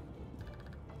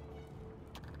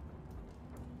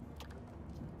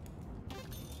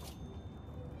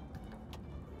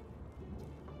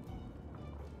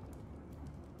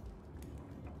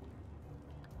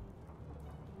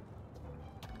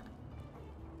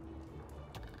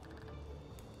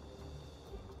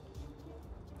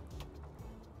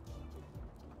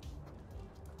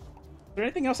 Is there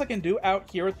anything else I can do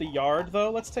out here at the yard, though?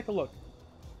 Let's take a look.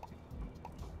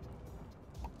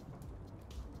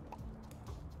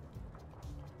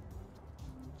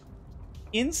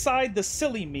 Inside the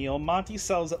silly meal Monty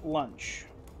sells at lunch.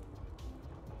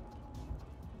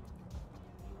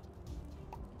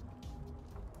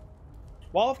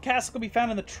 Wall of cask will be found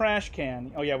in the trash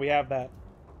can. Oh yeah, we have that.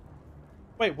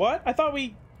 Wait, what? I thought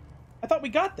we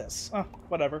got this. Oh,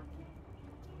 whatever.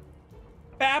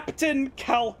 Bapton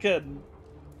Calkin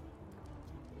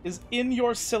is in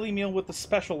your silly meal with the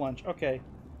special lunch. Okay.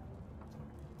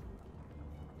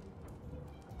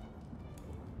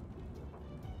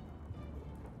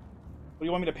 What do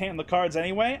you want me to paint on the cards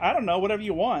anyway? I don't know, whatever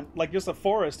you want. Like just a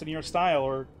forest in your style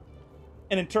or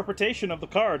an interpretation of the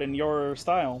card in your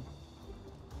style.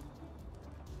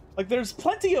 Like there's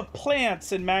plenty of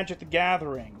plants in Magic the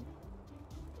Gathering.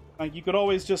 Like you could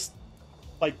always just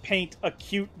like paint a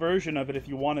cute version of it if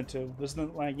you wanted to. There's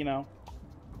no, like, you know.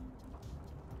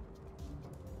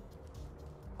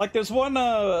 Like there's one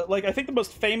like I think the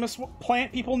most famous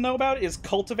plant people know about is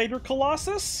Cultivator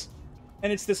Colossus.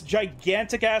 And it's this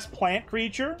gigantic ass plant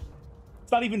creature.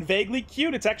 It's not even vaguely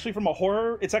cute. It's actually from a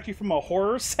horror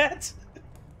set.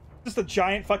 Just a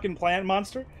giant fucking plant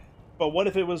monster. But what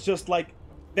if it was just like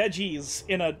veggies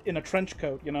in a trench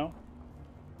coat, you know?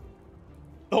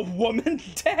 The woman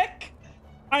deck?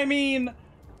 I mean,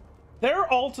 there are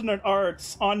alternate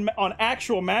arts on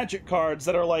actual Magic cards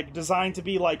that are like designed to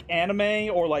be like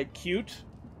anime or like cute,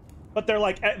 but they're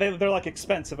like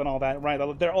expensive and all that,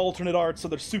 right? They're alternate arts, so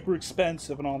they're super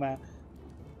expensive and all that.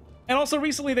 And also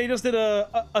recently they just did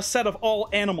a set of all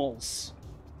animals,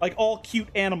 like all cute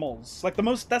animals. Like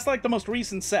that's like the most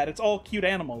recent set. It's all cute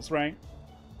animals, right?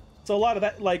 So a lot of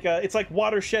that, like it's like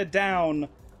Watershed Down,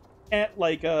 at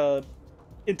like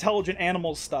intelligent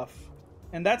animal stuff.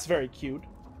 And that's very cute.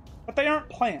 But they aren't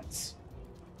plants.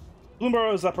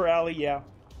 Bloomburrow's upper alley, yeah.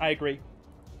 I agree.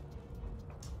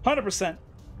 100%.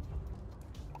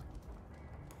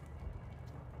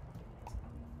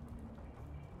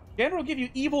 Gander will give you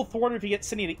evil thwart if you get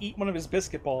Cindy to eat one of his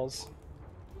biscuit balls.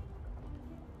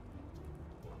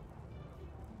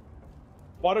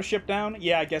 Watership down?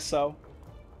 Yeah, I guess so.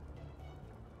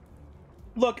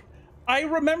 Look, I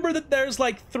remember that there's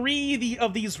like 3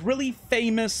 of these really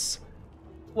famous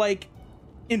like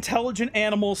intelligent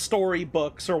animal story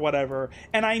books or whatever,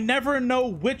 and I never know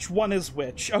which one is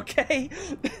which, okay?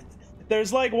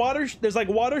 There's like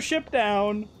Watership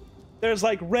Down, there's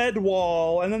like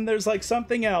Redwall, and then there's like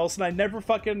something else, and I never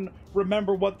fucking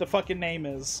remember what the fucking name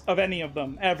is of any of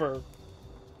them, ever.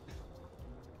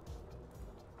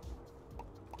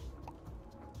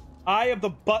 Eye of the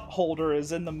Butt Holder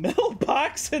is in the middle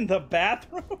box in the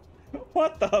bathroom?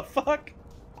 What the fuck?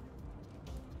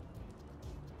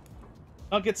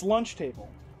 Nugget's lunch table.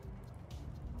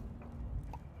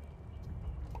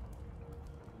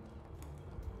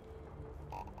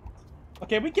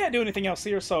 Okay, we can't do anything else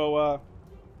here, so,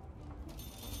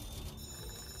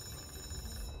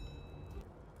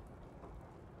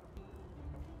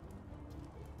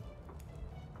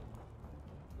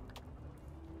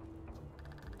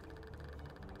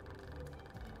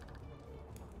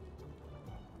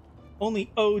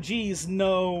 only OGs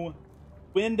know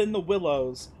Wind in the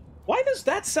Willows. Why does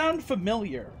that sound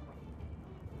familiar?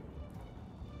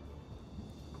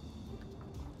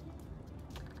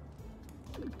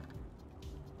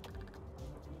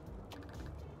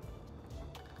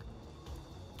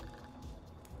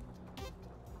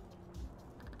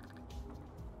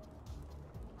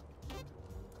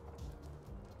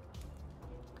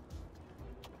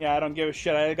 Yeah, I don't give a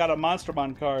shit. I got a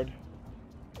Monstermon card.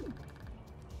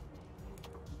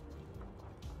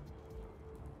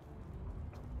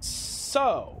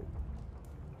 So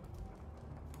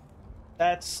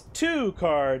that's 2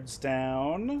 cards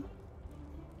down.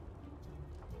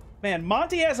 Man,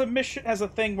 Monty has a mission, has a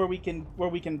thing where we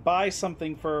can buy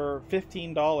something for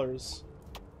 $15.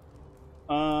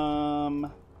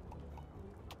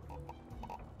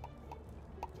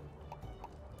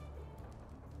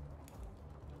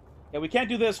 Yeah, we can't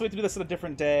do this. We have to do this on a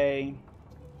different day.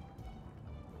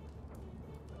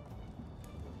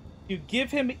 You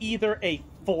give him either a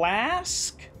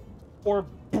flask or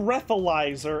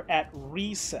breathalyzer at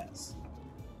recess.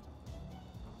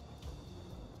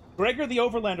 Gregor the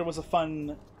Overlander was a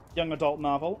fun young adult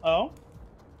novel. Oh?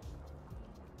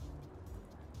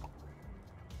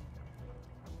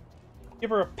 Give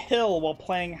her a pill while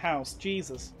playing house.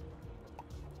 Jesus.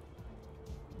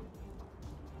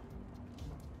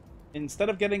 Instead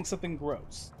of getting something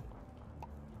gross.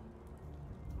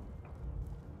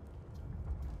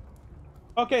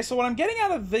 Okay, so what I'm getting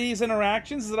out of these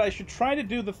interactions is that I should try to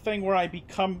do the thing where I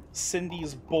become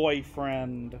Cindy's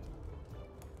boyfriend.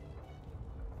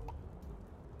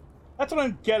 That's what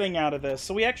I'm getting out of this.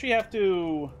 So we actually have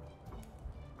to...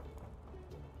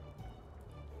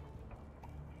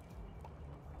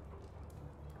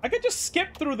 I could just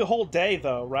skip through the whole day,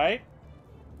 though, right?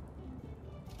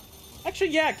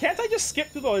 Actually, yeah, can't I just skip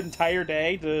through the entire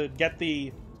day to get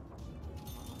the...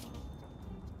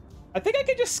 I think I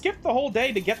could just skip the whole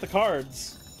day to get the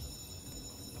cards.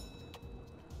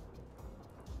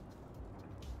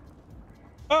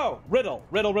 Oh, riddle.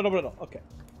 Riddle. Okay.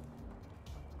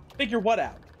 Figure what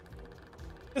out?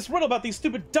 This riddle about these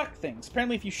stupid duck things.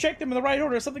 Apparently, if you shake them in the right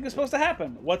order, something is supposed to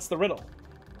happen. What's the riddle?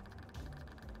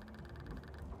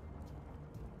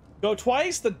 Go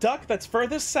twice the duck that's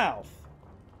furthest south.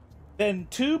 Then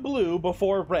 2 blue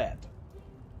before red.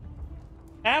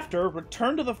 After,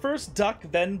 return to the first duck,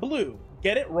 then blue.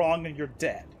 Get it wrong and you're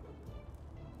dead.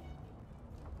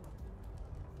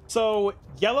 So,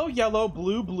 yellow, yellow,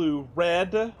 blue, blue,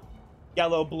 red,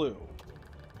 yellow, blue.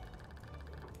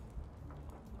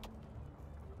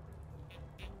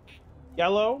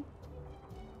 Yellow,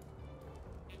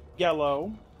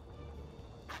 yellow,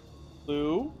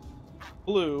 blue,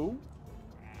 blue,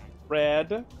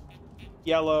 red,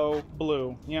 yellow,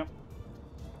 blue. Yep.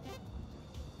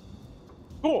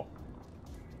 Cool.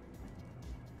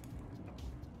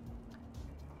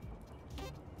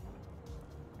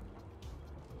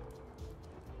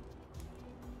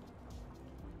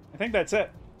 I think that's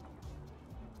it.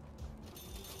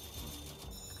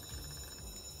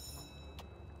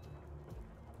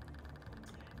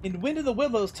 In Wind in the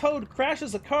Willows, Toad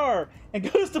crashes a car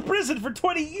and goes to prison for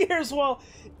 20 years while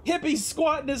hippies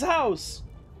squat in his house.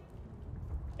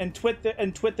 And twit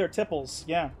their tipples,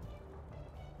 yeah.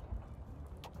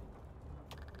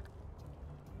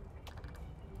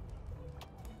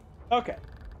 Okay.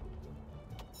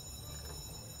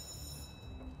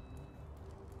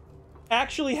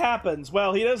 Actually happens.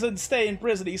 Well, he doesn't stay in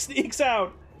prison. He sneaks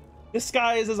out,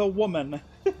 disguised as a woman.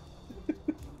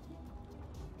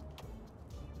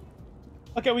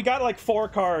 Okay, we got like 4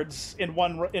 cards in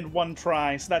one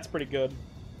try, so that's pretty good.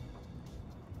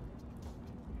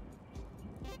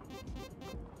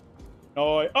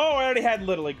 Oh, I already had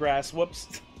Literally Grass. Whoops.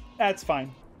 That's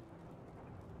fine.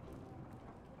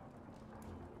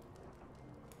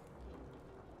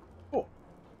 Cool.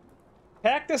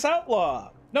 Cactus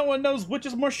Outlaw. No one knows which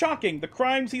is more shocking, the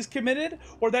crimes he's committed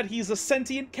or that he's a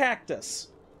sentient cactus.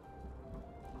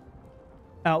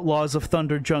 Outlaws of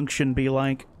Thunder Junction be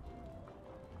like.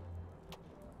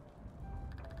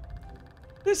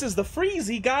 This is the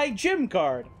Freezy Guy Jim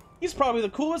card. He's probably the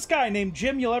coolest guy named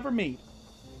Jim you'll ever meet.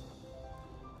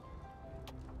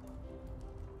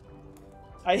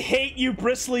 I hate you,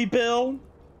 Bristly Bill.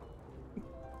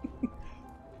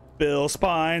 Bill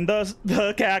Spine,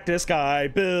 the cactus guy.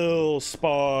 Bill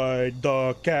Spine,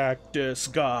 the cactus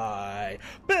guy.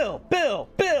 Bill,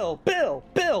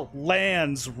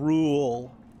 lands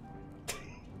rule.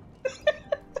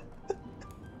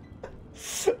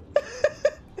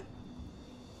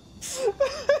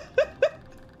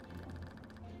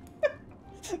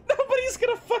 Nobody's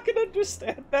gonna fucking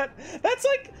understand that. That's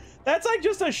like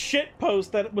just a shit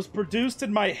post that was produced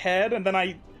in my head and then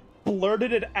I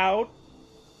blurted it out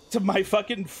to my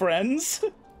fucking friends.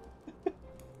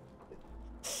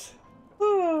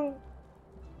 I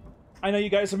know you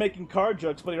guys are making card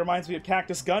jokes, but it reminds me of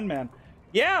Cactus Gunman.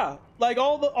 Yeah, like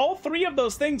all 3 of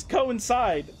those things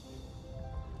coincide.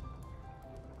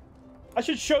 I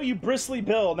should show you Bristly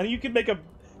Bill, and then you can make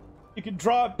You can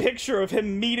draw a picture of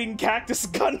him meeting Cactus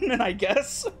Gunman, I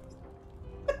guess.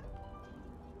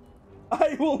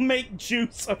 I will make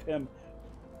juice of him.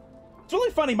 It's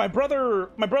really funny. My brother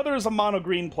is a mono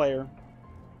green player.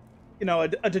 You know,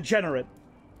 a degenerate.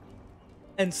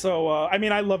 And so, I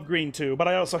mean, I love green too, but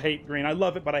I also hate green. I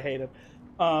love it, but I hate it.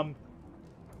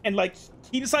 And like,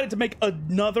 he decided to make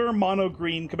another mono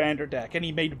green commander deck, and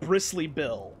he made Bristly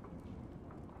Bill.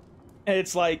 And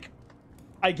it's like,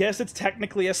 I guess it's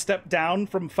technically a step down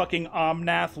from fucking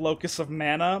Omnath, Locus of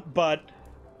Mana, but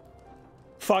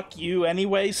fuck you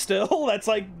anyway still. That's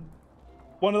like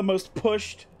one of the most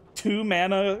pushed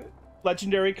 2-mana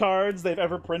legendary cards they've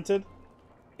ever printed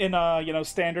in, you know,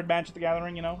 standard Magic the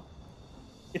Gathering, you know?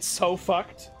 It's so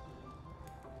fucked.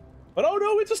 But oh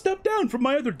no, it's a step down from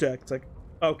my other deck. It's like,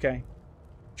 okay.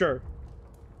 Sure.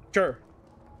 Sure.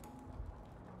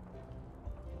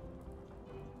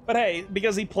 But hey,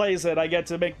 because he plays it, I get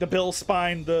to make the Bill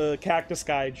Spine the cactus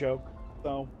guy joke.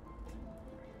 So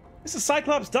this is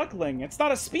Cyclops Duckling. It's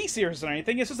not a species or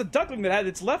anything, it's just a duckling that had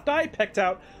its left eye pecked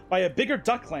out by a bigger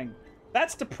duckling.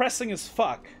 That's depressing as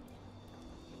fuck.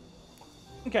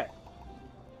 Okay.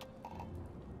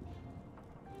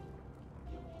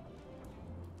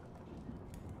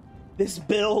 This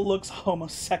Bill looks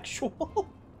homosexual.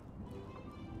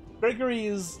 Gregory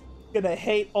is gonna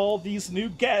hate all these new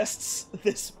guests.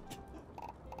 This...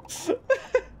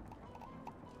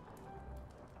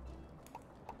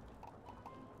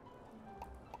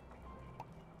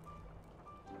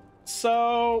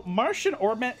 So, Martian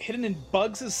Ornament hidden in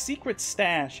Bugs' secret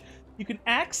stash. You can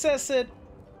access it.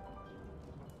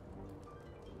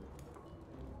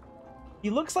 He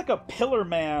looks like a pillar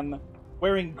man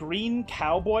wearing green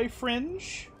cowboy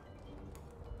fringe.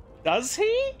 Does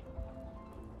he?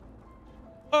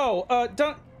 Oh, I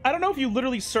don't know if you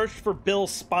literally searched for Bill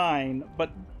Spine,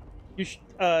 but you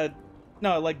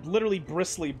no, like literally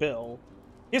Bristly Bill.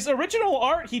 His original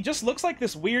art, he just looks like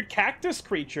this weird cactus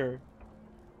creature.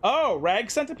 Oh,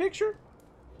 Rag sent a picture?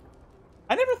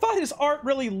 I never thought his art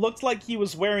really looked like he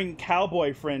was wearing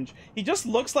cowboy fringe. He just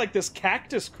looks like this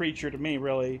cactus creature to me,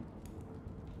 really.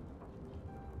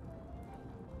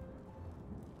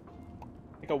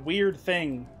 Like a weird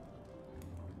thing.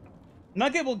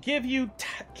 Nugget will give you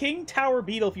King Tower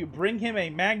Beetle if you bring him a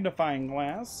magnifying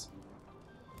glass.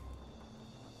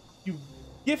 You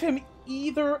give him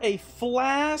either a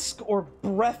flask or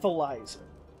breathalyzer.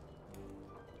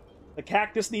 The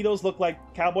cactus needles look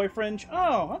like cowboy fringe.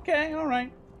 Oh, okay,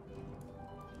 alright.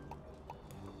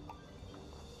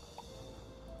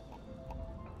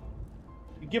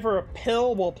 You give her a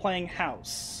pill while playing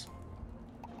house.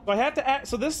 So I have to add,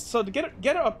 so to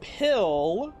get a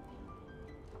pill,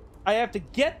 I have to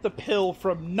get the pill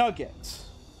from Nugget.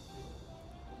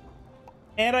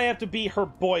 And I have to be her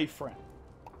boyfriend.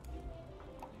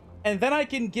 And then I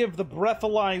can give the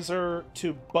breathalyzer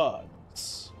to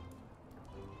Bugs.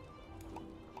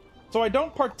 So I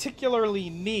don't particularly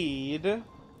need...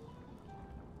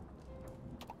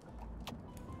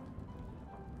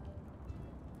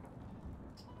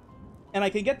 And I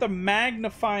can get the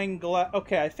magnifying glass...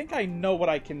 Okay, I think I know what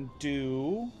I can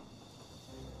do.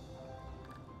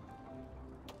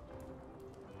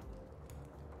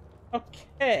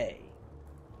 Okay.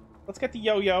 Let's get the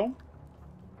yo-yo.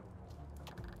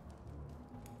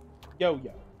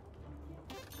 Yo-yo.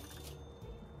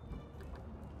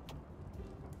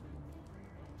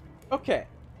 Okay.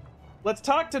 Let's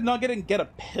talk to Nugget and get a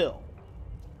pill.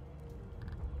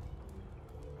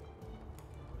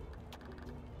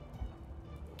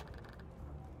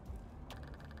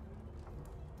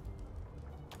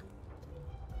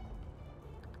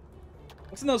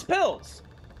 What's in those pills?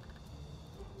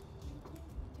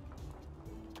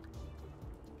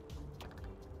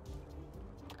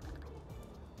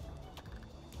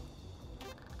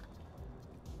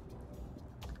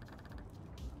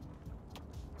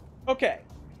 Okay.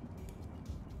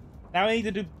 Now I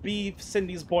need to be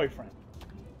Cindy's boyfriend.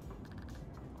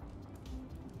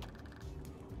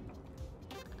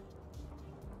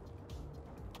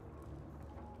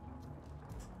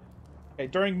 Okay,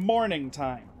 during morning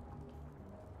time.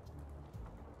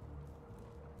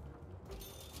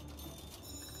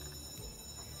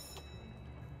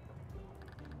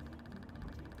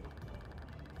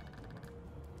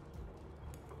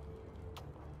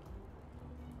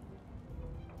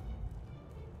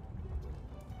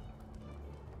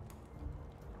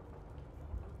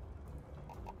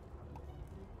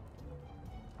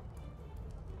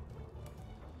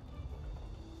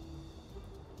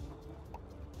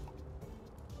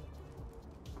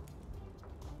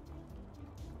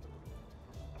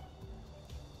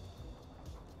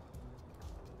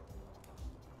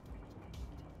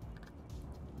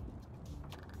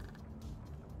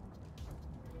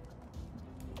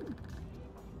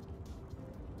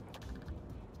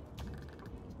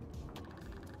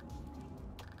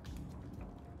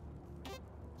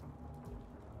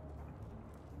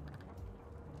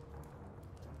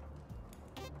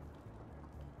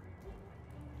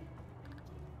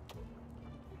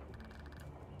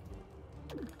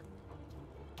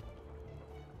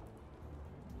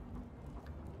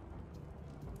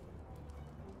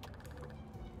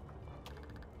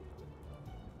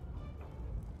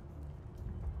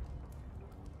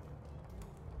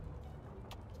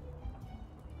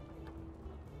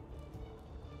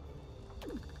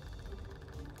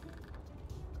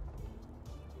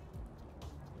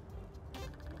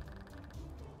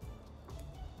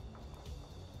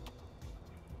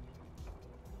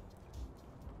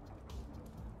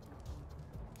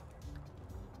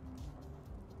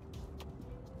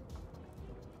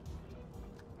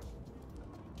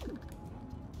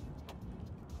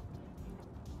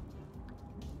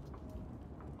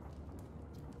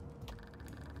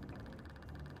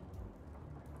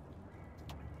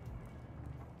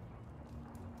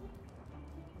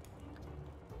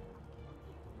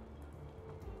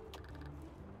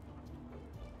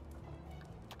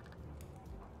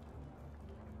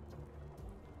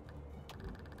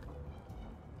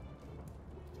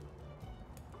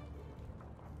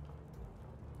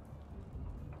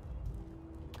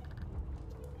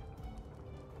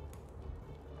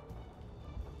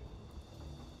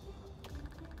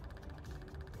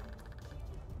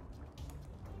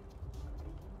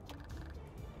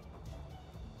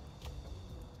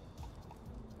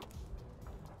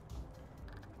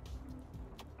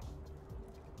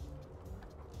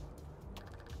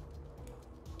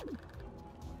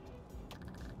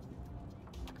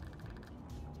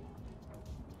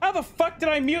 How the fuck did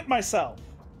I mute myself?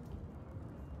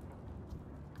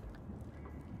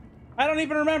 I don't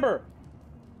even remember.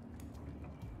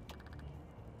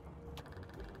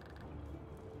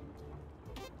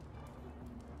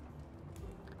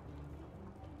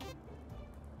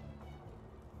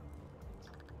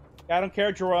 I don't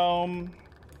care, Jerome.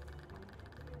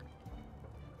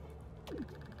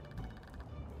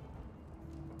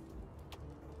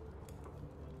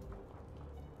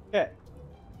 Okay.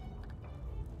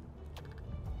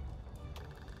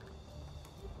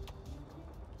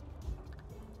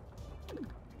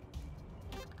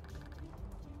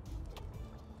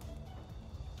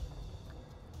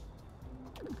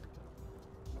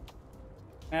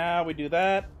 Now we do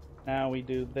that. Now we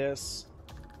do this.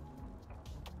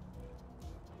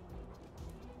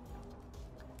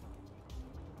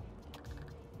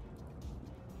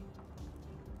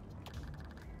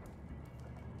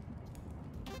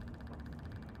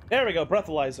 There we go,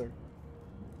 breathalyzer.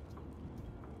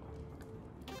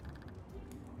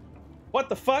 What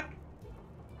the fuck?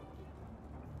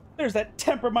 There's that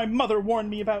temper my mother warned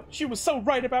me about. She was so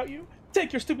right about you.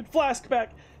 Take your stupid flask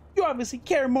back. You obviously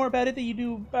care more about it than you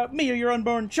do about me or your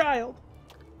unborn child.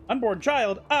 Unborn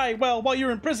child? Aye, well, while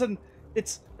you're in prison,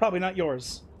 it's probably not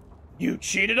yours. You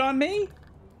cheated on me?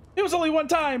 It was only one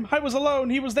time. I was alone.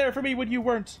 He was there for me when you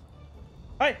weren't.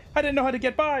 I didn't know how to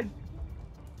get by.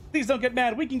 Please don't get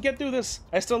mad. We can get through this.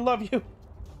 I still love you.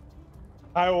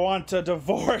 I want a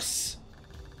divorce.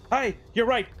 Hi, you're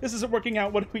right. This isn't working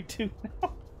out. What do we do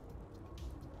now?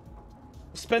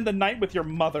 Spend the night with your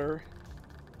mother.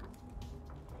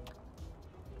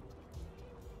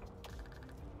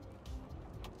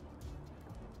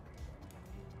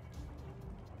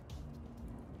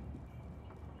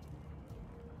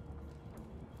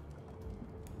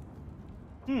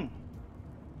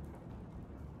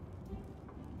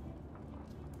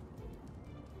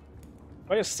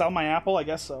 Do I just sell my apple? I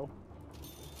guess so.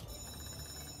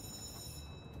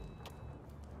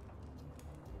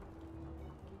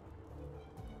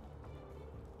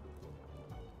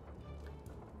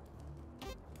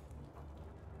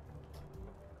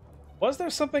 Was there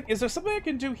something? Is there something I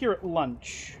can do here at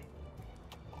lunch?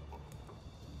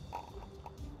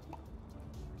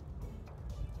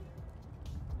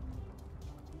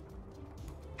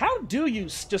 How do you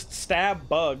just stab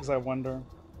bugs, I wonder?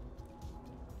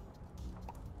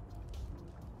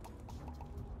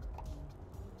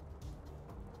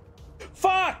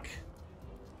 Fuck!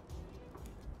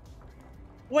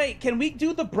 Wait, can we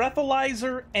do the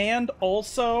breathalyzer and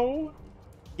also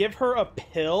give her a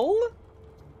pill?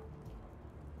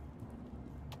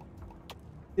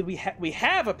 Did we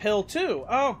have a pill too?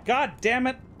 Oh, god damn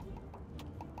it.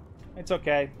 It's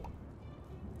okay.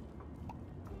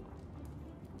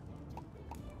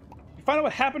 You find out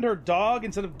what happened to her dog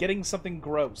instead of getting something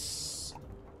gross.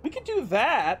 We could do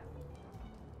that.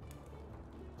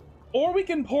 Or we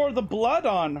can pour the blood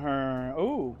on her.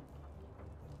 Ooh.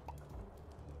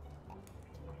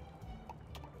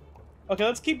 Okay,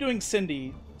 let's keep doing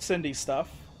Cindy stuff.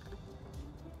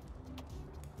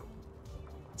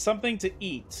 Something to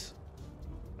eat.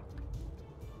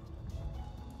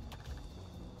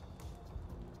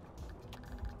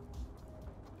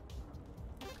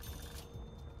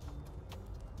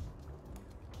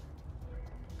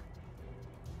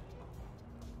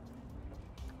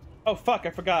 Oh fuck,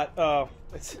 I forgot.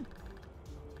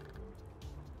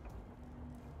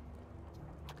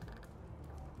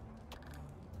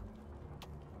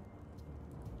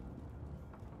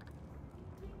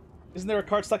 Isn't there a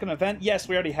card stuck in an event? Yes,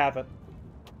 we already have it.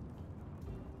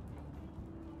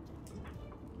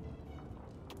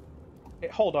 Okay,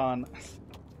 hold on.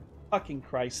 Fucking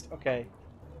Christ. Okay.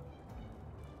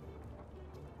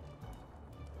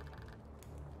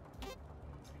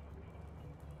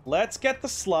 Let's get the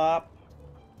slop.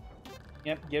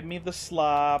 Yep, give me the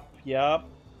slop. Yep.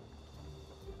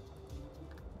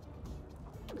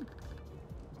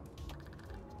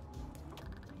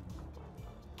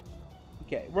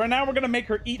 Okay, now we're gonna make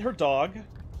her eat her dog.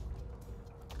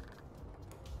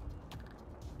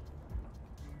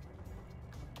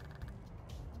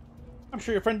 I'm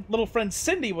sure your little friend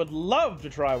Cindy would love to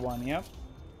try one, yep.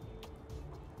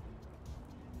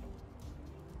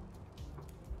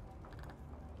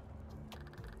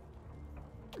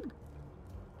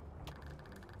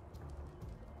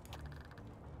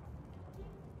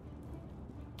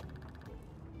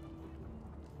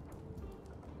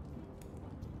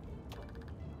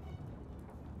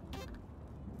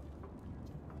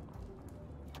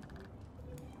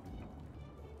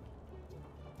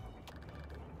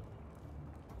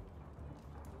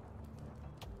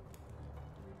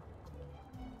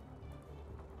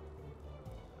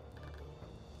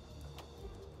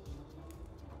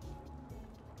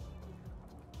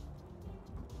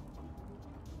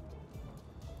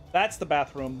 That's the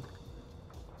bathroom.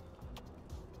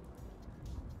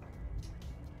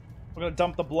 We're gonna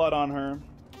dump the blood on her.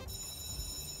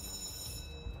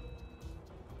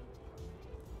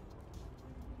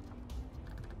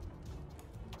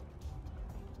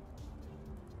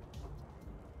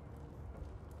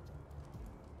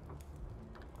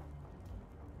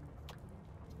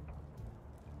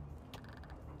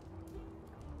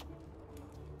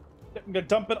 I'm gonna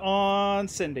dump it on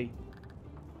Cindy.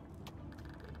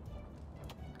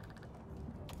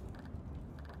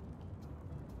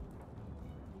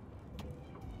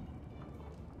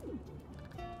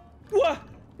 What?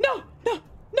 No! No!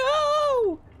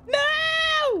 No!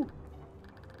 No!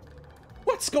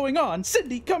 What's going on?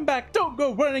 Cindy, come back! Don't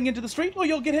go running into the street or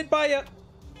you'll get hit by a...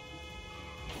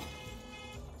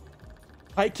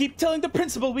 I keep telling the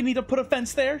principal we need to put a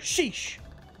fence there. Sheesh.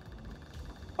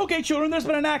 Okay, children, there's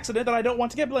been an accident that I don't want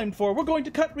to get blamed for. We're going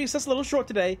to cut recess a little short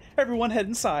today. Everyone head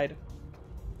inside.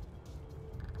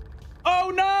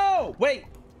 Oh, no! Wait.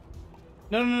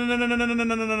 No, no, no, no, no, no, no, no,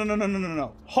 no, no, no, no, no, no, no,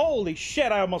 no. Holy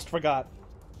shit, I almost forgot.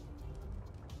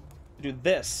 Do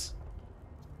this.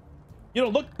 You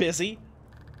don't look busy.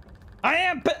 I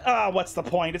am what's the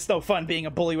point? It's no fun being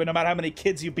a bully when no matter how many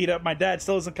kids you beat up, my dad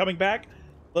still isn't coming back. A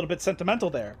little bit sentimental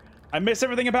there. I miss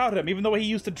everything about him, even though he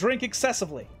used to drink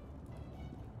excessively.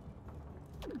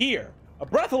 Here, a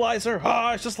breathalyzer.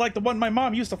 Ah, it's just like the one my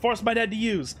mom used to force my dad to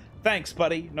use. Thanks,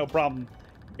 buddy. No problem.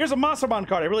 Here's a Monstermon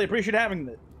card. I really appreciate having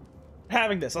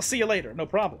this. I'll see you later. No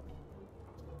problem.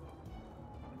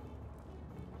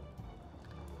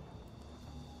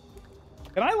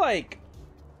 Can I, like...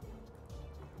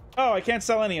 Oh, I can't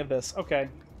sell any of this. Okay.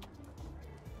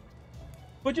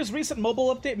 Twitch's recent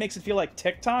mobile update makes it feel like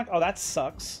TikTok. Oh, that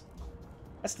sucks.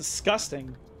 That's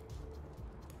disgusting.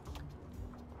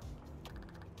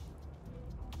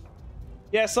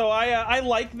 Yeah, so I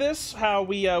like this, how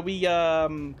we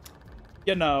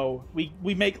you know,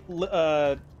 we make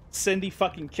Cindy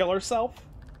fucking kill herself.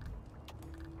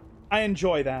 I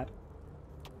enjoy that.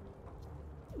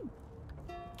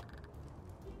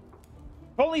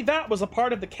 If only that was a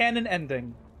part of the canon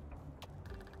ending.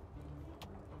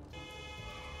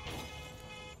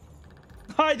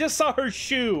 I just saw her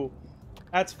shoe.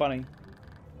 That's funny.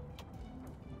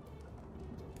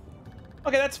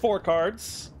 Okay, that's 4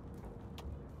 cards.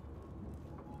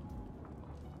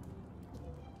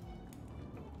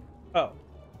 Oh.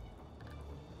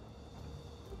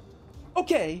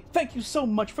 Okay, thank you so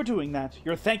much for doing that.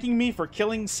 You're thanking me for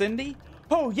killing Cindy?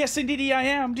 Oh, yes, indeed I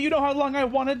am. Do you know how long I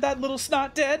wanted that little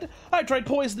snot dead? I tried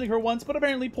poisoning her once, but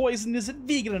apparently poison isn't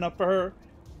vegan enough for her.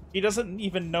 He doesn't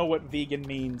even know what vegan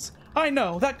means. I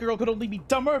know, that girl could only be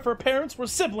dumber if her parents were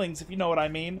siblings, if you know what I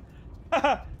mean.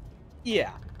 Haha,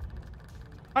 yeah.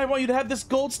 I want you to have this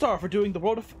gold star for doing the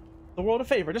world a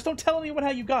favor. Just don't tell anyone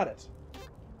how you got it.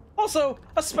 Also,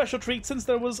 a special treat since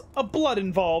there was a blood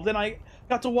involved and I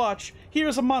got to watch.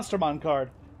 Here's a Monstermon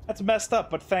card. That's messed up,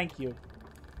 but thank you.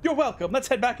 You're welcome. Let's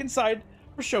head back inside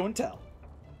for show and tell.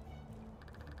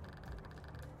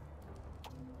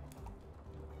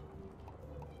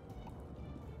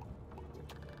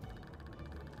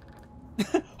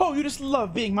 Oh, you just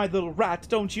love being my little rat,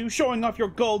 don't you? Showing off your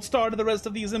gold star to the rest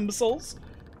of these imbeciles.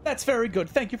 That's very good.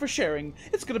 Thank you for sharing.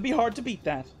 It's gonna be hard to beat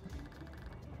that.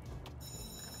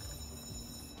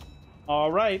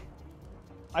 Alright.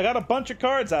 I got a bunch of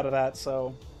cards out of that,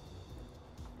 so...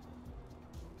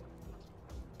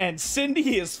 And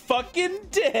Cindy is fucking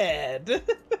dead!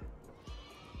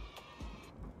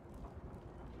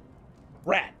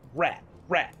 Rat, rat,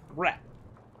 rat, rat.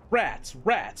 Rats,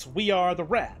 rats, we are the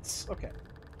rats. Okay.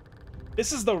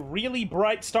 This is the really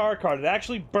bright star card. It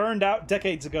actually burned out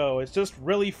decades ago. It's just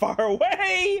really far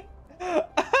away!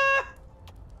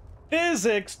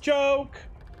 Physics joke!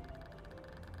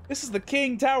 This is the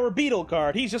King Tower Beetle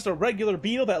card. He's just a regular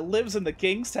beetle that lives in the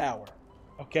King's Tower.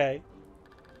 Okay.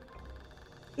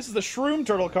 This is the Shroom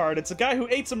Turtle card. It's a guy who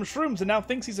ate some shrooms and now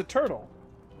thinks he's a turtle.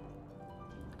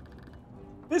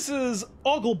 This is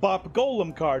Ogglebop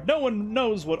Golem card. No one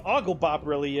knows what Ogglebop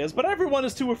really is, but everyone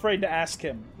is too afraid to ask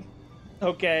him.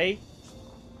 Okay.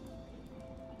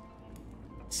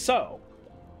 So.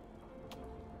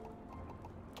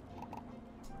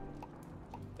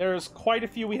 There's quite a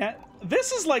few we have.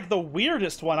 This is like the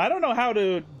weirdest one. I don't know how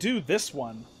to do this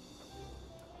one.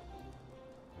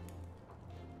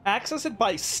 Access it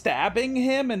by stabbing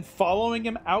him and following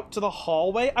him out to the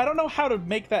hallway? I don't know how to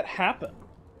make that happen.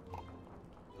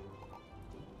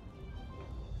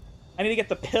 I need to get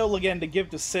the pill again to give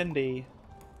to Cindy.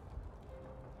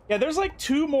 Yeah, there's like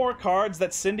 2 more cards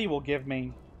that Cindy will give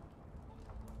me.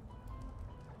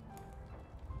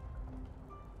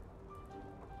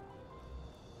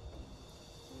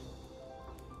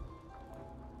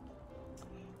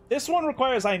 This one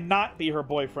requires I not be her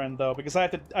boyfriend, though, because I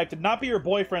have to not be her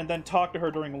boyfriend, then talk to her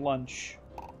during lunch.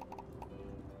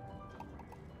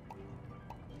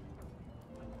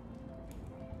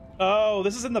 Oh,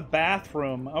 this is in the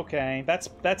bathroom. Okay, that's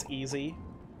easy.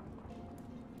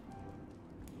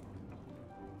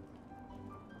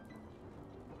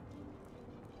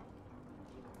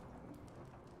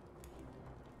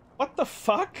 What the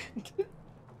fuck?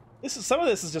 Some of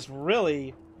this is just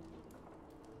really...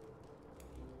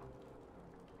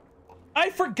 I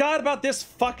forgot about this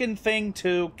fucking thing,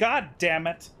 too. God damn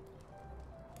it.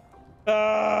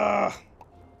 I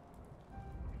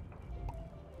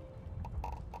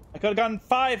could have gotten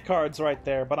 5 cards right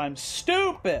there, but I'm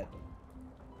stupid.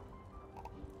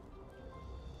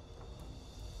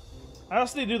 I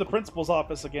also need to do the principal's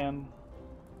office again.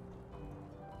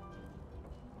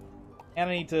 And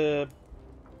I need to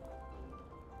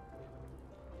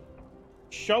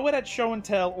show it at show and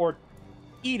tell or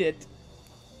eat it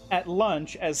at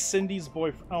lunch as Cindy's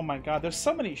boyfriend. Oh my god, there's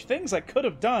so many things I could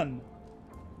have done.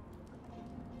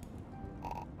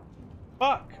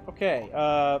 Fuck. Okay,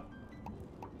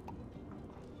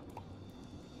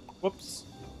 whoops.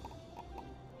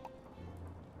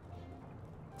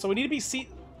 So we need to be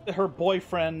her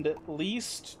boyfriend at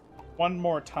least one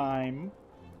more time.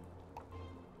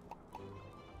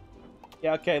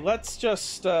 Yeah, okay, let's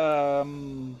just,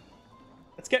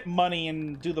 let's get money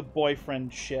and do the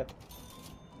boyfriend shit.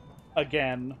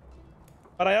 Again.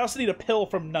 But I also need a pill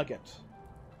from Nugget.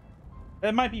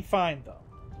 That might be fine, though.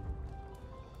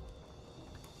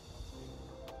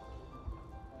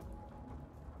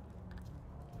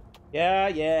 Yeah,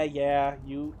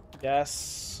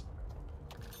 yes.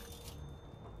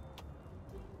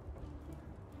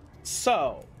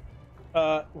 So,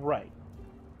 right.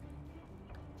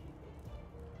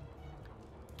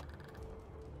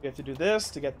 We have to do this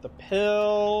to get the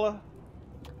pill.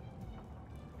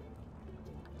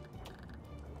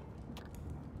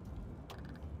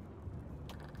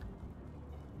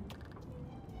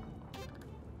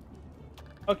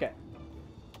 Okay.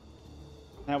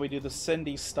 Now we do the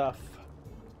Cindy stuff.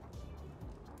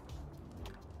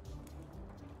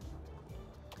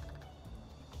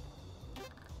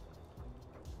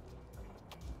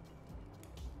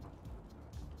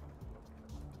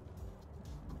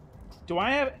 Do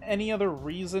I have any other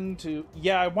reason to...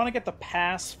 Yeah, I want to get the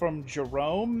pass from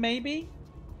Jerome, maybe?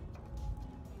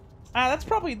 There's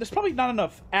probably not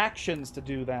enough actions to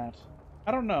do that.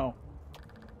 I don't know.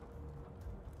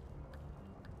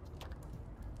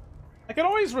 I can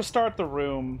always restart the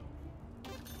room.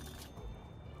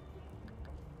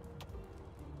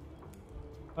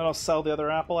 Then I'll sell the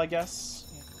other apple, I guess.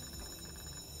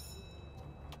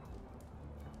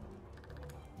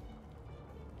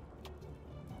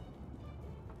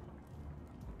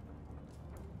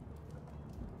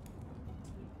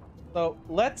 So,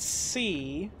 let's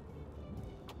see.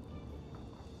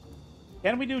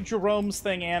 Can we do Jerome's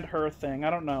thing and her thing? I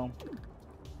don't know.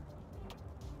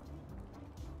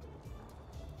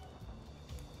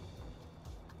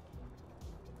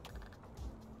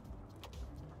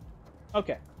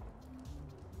 Okay.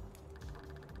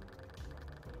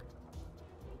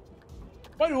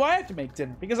 Why do I have to make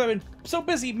dinner? Because I've been so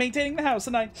busy maintaining the house,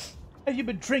 and have you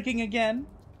been drinking again?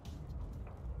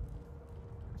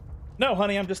 No,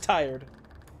 honey, I'm just tired.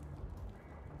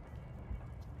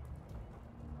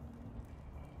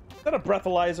 Is that a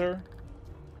breathalyzer?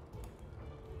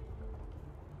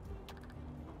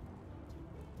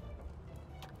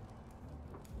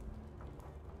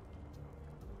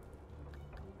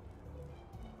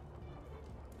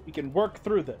 We can work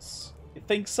through this. You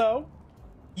think so?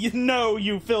 You know,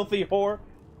 you filthy whore.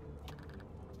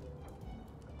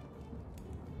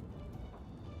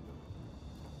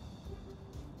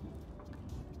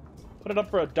 Put it up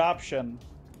for adoption.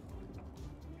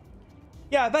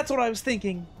 Yeah, that's what I was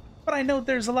thinking. But I know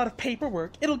there's a lot of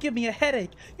paperwork. It'll give me a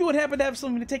headache. You would happen to have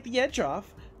something to take the edge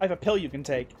off. I have a pill you can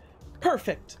take.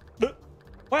 Perfect.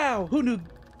 Wow, who knew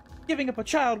giving up a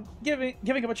child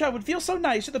would feel so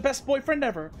nice? You're the best boyfriend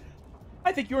ever.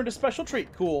 I think you earned a special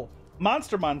treat. Cool.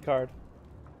 Monstermon card.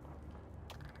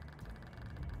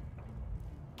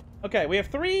 Okay, we have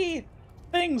 3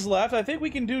 things left. I think we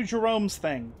can do Jerome's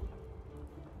thing.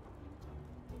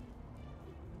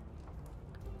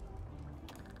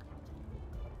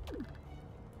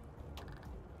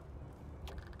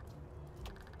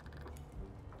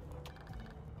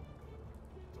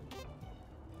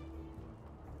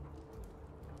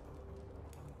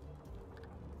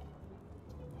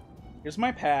 Here's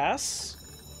my pass.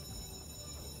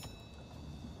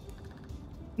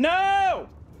 No!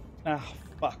 Ah,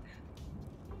 fuck.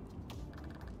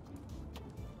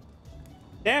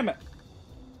 Damn it.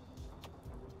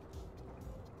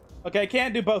 Okay, I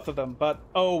can't do both of them, but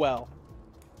oh well.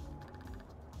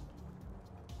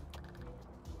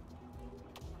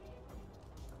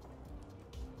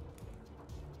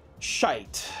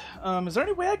 Shite. Is there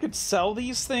any way I could sell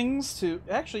these things to...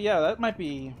 Actually, yeah, that might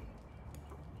be...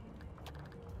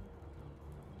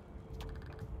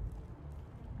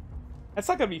 That's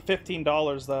not gonna be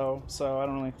 $15, though, so I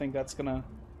don't really think that's gonna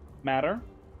matter.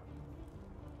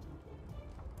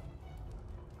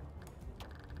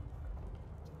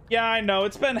 Yeah, I know.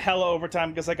 It's been hella overtime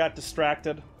because I got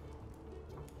distracted.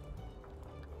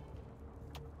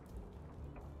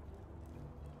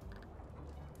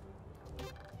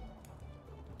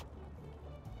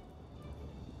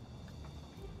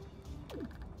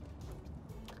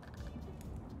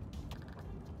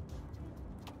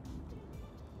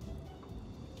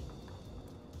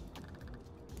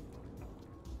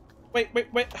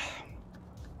 Wait.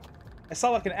 I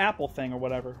saw like an apple thing or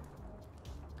whatever.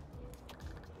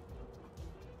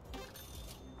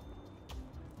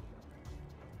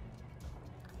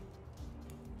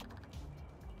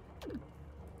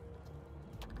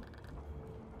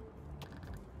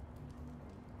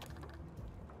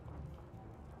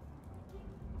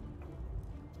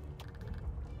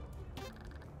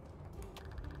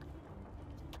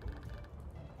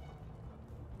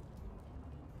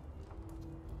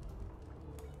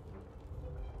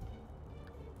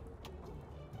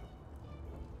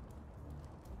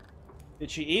 Did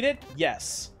she eat it?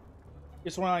 Yes.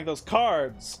 Just one like those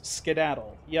cards.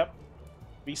 Skedaddle. Yep.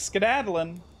 Be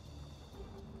skedaddling.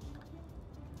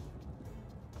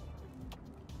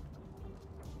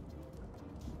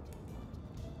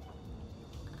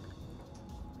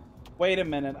 Wait a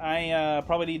minute. I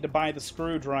probably need to buy the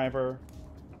screwdriver.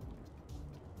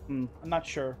 I'm not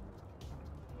sure.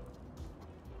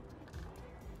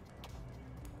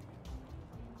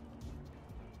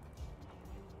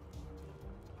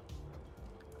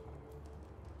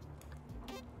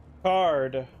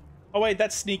 Card. Oh wait,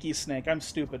 that's Sneaky Snake. I'm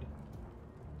stupid.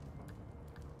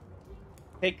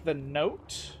 Take the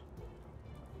note.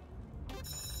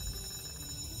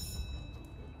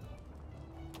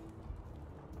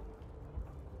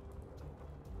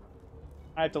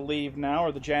 I have to leave now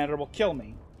or the janitor will kill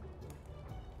me.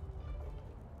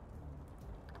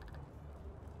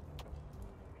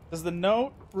 Does the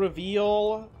note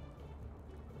reveal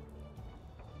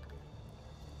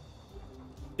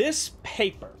this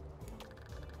paper?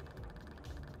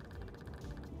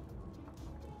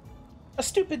 A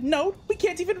stupid note? We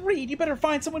can't even read. You better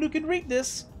find someone who can read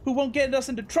this, who won't get us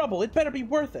into trouble. It better be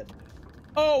worth it.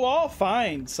 Oh, I'll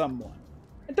find someone.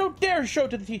 And don't dare show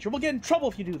it to the teacher. We'll get in trouble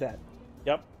if you do that.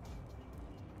 Yep.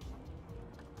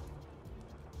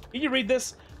 Can you read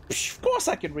this? Psh, of course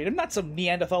I can read. I'm not some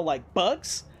Neanderthal like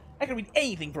Bugs. I can read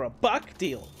anything for a buck.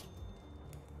 Deal.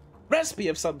 Recipe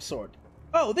of some sort.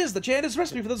 Oh, this is the janitor's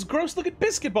recipe for those gross-looking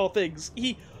biscuit ball things.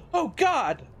 Oh,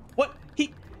 God. What?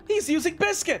 He's using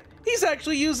biscuit. He's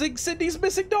actually using Cindy's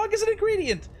missing dog as an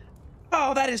ingredient.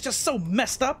 Oh, that is just so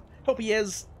messed up.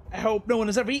 I hope no one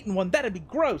has ever eaten one. That'd be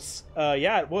gross.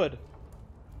 Yeah, it would.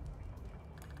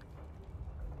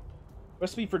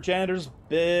 Recipe for janitor's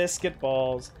biscuit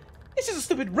balls. It's just a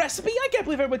stupid recipe. I can't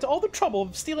believe I went to all the trouble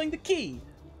of stealing the key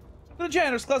to the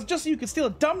janitor's closet just so you could steal a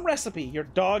dumb recipe. Your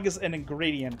dog is an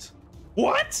ingredient.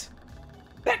 What?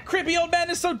 That creepy old man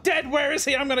is so dead. Where is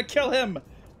he? I'm gonna kill him.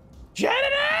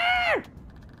 Janitor!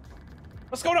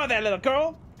 What's going on there, little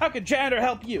girl? How could janitor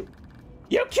help you?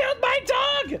 You killed my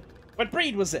dog! What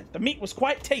breed was it? The meat was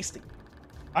quite tasty.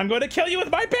 I'm going to kill you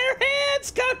with my bare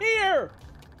hands! Come here!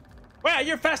 Wow,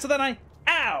 you're faster than I...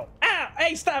 Ow! Ow!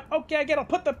 Hey, stop! Okay, I get I'll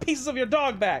put the pieces of your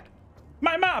dog back.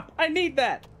 My mop! I need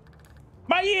that!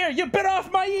 My ear! You bit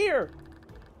off my ear!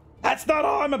 That's not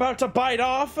all I'm about to bite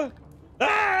off!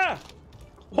 Ah!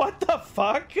 What the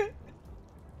fuck?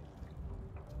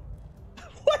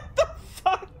 What the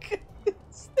fuck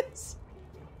is this?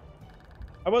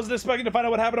 I wasn't expecting to find out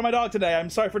what happened to my dog today.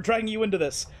 I'm sorry for dragging you into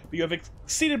this, but you have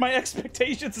exceeded my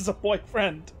expectations as a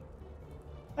boyfriend.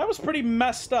 That was pretty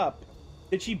messed up.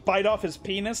 Did she bite off his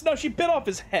penis? No, she bit off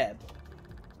his head.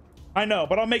 I know,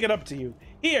 but I'll make it up to you.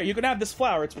 Here, you can have this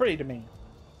flower. It's pretty to me.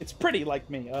 It's pretty like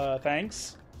me.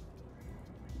 Thanks.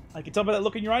 I can tell by that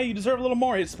look in your eye you deserve a little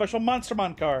more. It's a special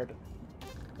Monstermon card.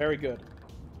 Very good.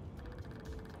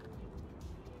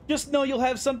 Just know you'll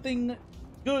have something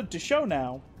good to show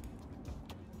now.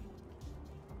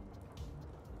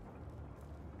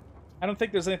 I don't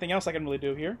think there's anything else I can really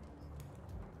do here.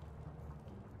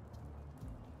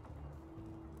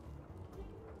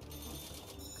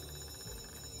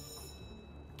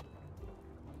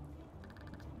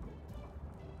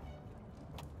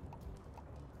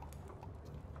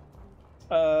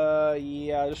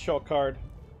 Yeah, just show a card.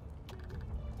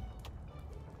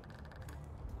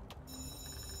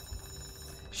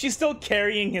 She's still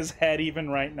carrying his head even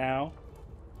right now.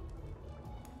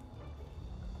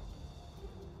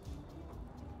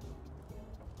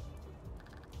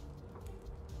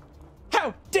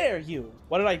 How dare you!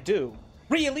 What did I do?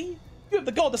 Really? You have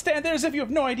the gall to stand there as if you have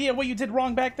no idea what you did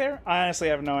wrong back there? I honestly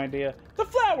have no idea. The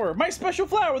flower! My special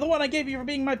flower! The one I gave you for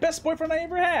being my best boyfriend I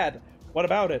ever had! What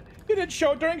about it? You didn't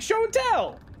show it during show and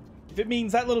tell! If it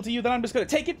means that little to you, then I'm just gonna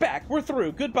take it back. We're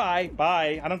through. Goodbye.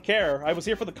 Bye. I don't care. I was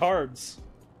here for the cards.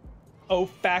 Oh,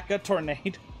 Faka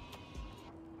Tornado.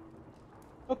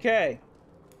 Okay.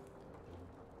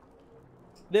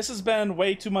 This has been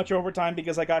way too much overtime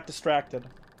because I got distracted.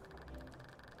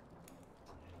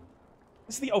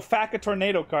 This is the Ofaka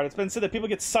Tornado card. It's been said that people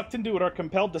get sucked into it or are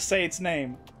compelled to say its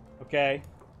name. Okay.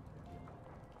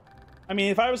 I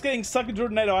mean, if I was getting sucked into a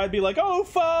tornado, I'd be like, oh,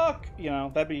 fuck! You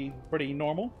know, that'd be pretty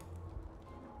normal.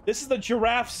 This is the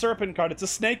Giraffe Serpent card. It's a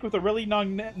snake with a really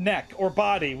long neck or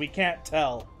body. We can't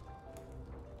tell.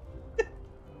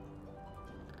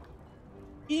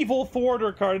 Evil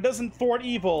Thwarter card. It doesn't thwart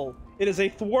evil. It is a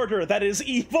thwarter that is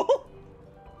evil.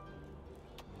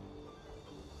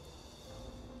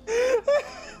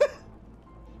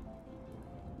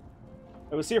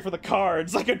 I was here for the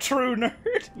cards, like a true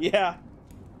nerd. Yeah.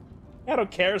 I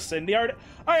don't care, Cindy. I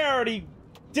already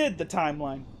did the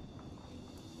timeline.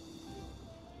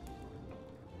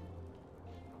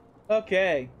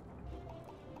 Okay.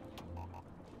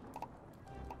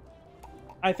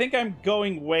 I think I'm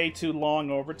going way too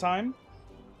long overtime.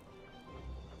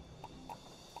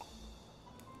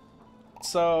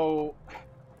 So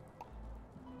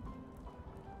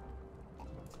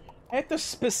I have to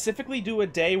specifically do a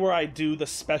day where I do the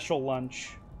special lunch.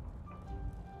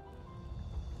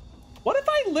 What if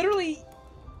I literally...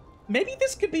 Maybe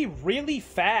this could be really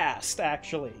fast,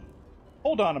 actually.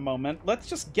 Hold on a moment. Let's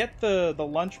just get the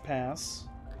lunch pass.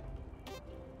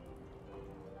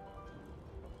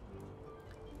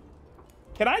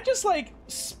 Can I just, like,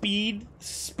 speed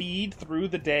through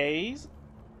the days?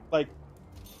 Like...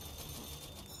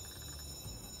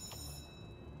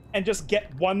 And just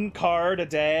get one card a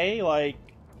day? Like...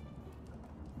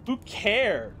 Who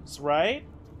cares, right?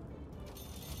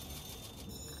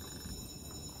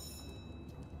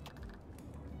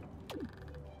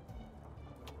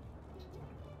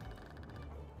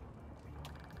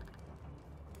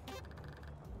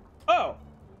 Oh!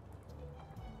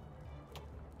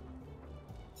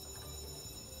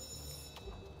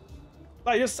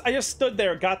 I just stood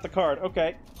there, got the card.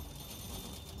 Okay.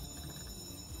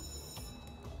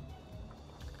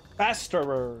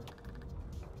 Fasterer.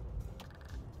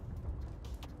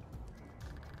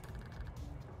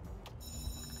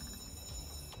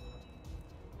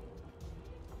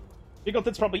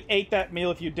 Bigglethit's probably ate that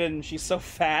meal if you didn't. She's so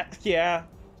fat. Yeah.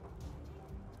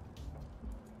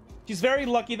 She's very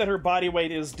lucky that her body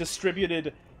weight is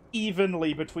distributed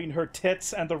evenly between her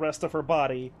tits and the rest of her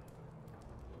body.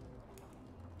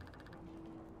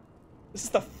 This is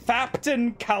the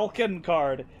Fapton Kalkin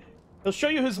card. He'll show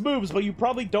you his moves, but you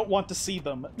probably don't want to see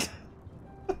them.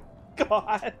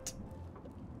 God.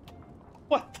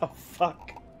 What the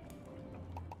fuck?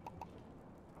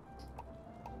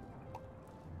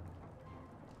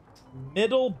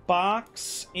 Middle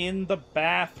box in the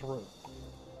bathroom.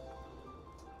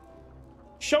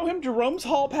 Show him Jerome's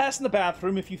hall pass in the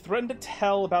bathroom if you threaten to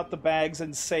tell about the bags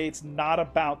and say it's not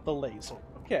about the laser.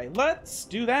 Okay, let's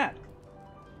do that.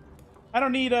 I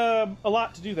don't need a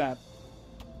lot to do that.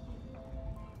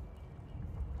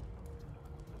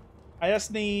 I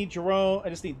just need Jerome. I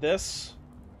just need this.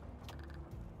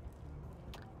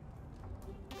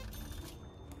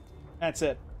 That's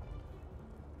it.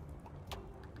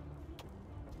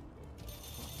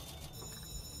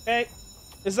 Okay.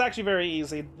 This is actually very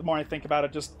easy, the more I think about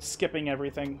it, just skipping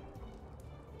everything.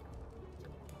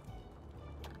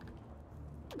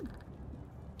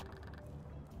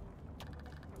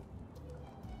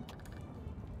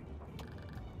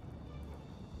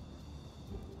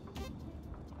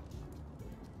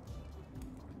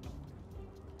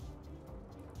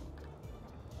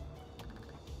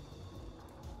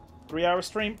 Three-hour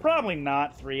stream? Probably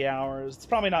not 3 hours. It's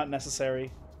probably not necessary.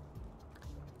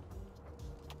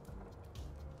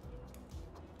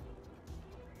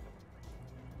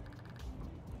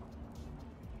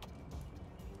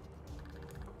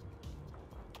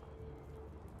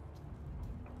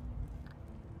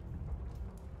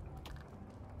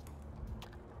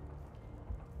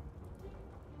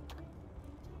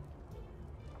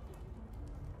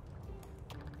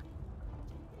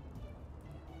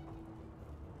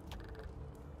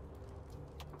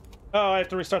 Oh, I have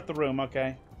to restart the room.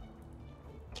 Okay.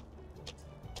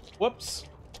 Whoops.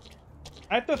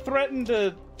 I have to threaten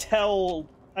to tell...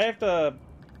 I have to...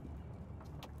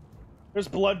 There's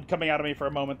blood coming out of me for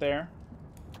a moment there.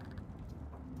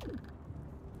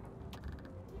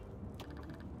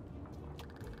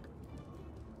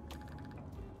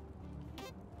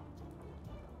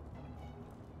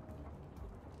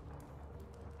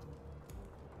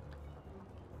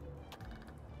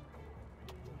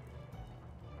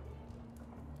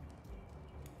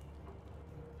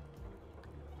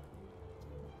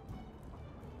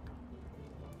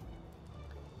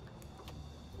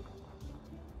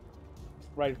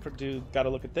 Right for dude, gotta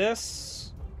look at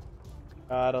this.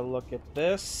 Gotta look at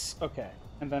this. Okay.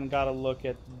 And then gotta look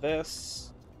at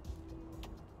this.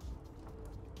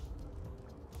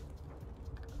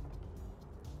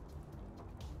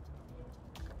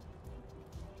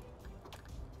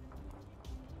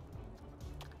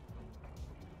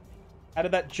 How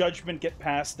did that judgment get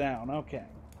passed down? Okay.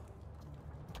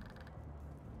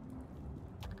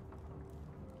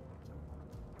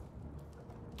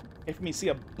 If me see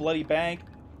a bloody bag,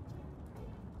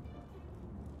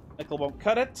 nickel won't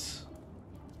cut it.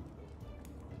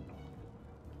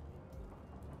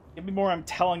 Give me more I'm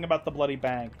telling about the bloody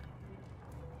bag.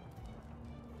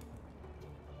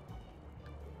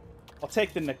 I'll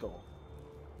take the nickel.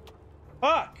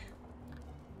 Fuck!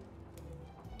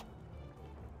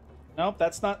 Nope,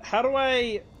 that's not... How do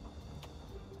I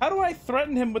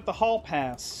threaten him with the hall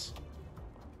pass?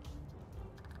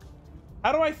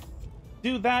 How do I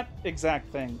do that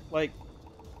exact thing? Like...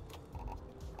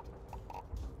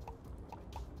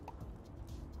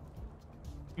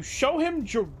 You show him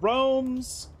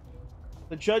Jerome's...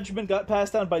 The judgment got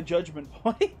passed down by judgment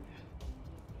point.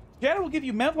 Janet will give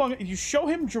you long. If you show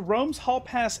him Jerome's hall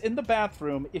pass in the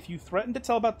bathroom, if you threaten to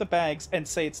tell about the bags and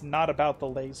say it's not about the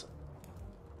laser.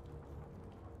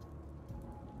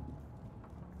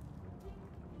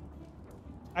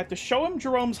 I have to show him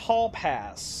Jerome's hall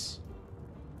pass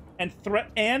and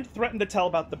threaten to tell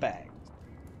about the bags.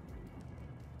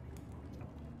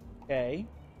 Okay.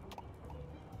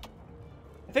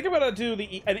 I think I'm gonna do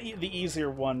the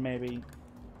easier one, maybe.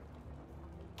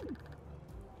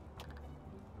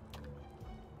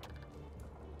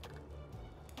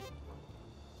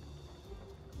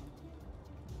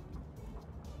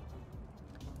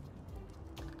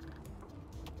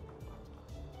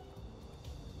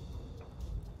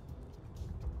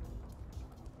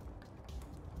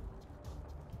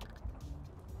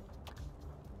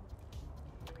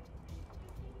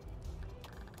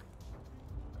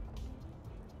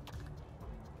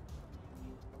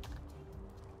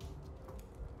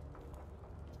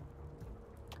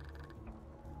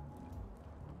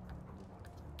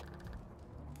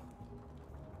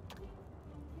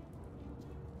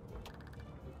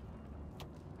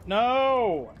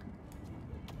 No!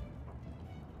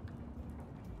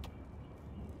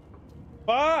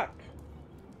 Fuck!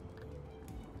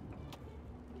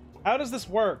 How does this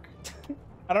work?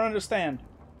 I don't understand.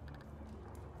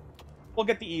 We'll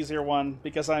get the easier one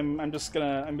because I'm just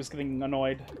getting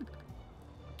annoyed.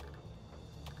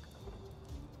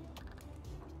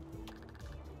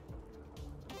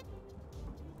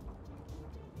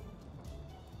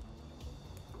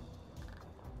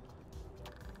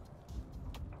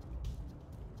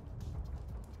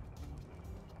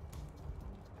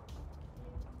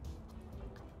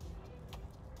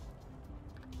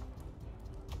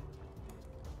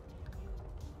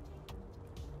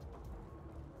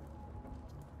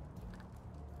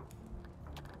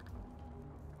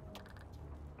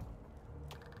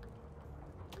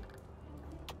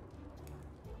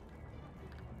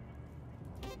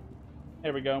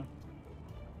 There we go.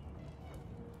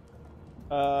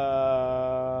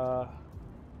 I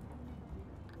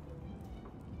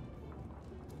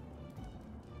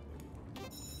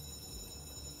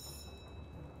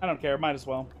don't care. Might as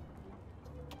well.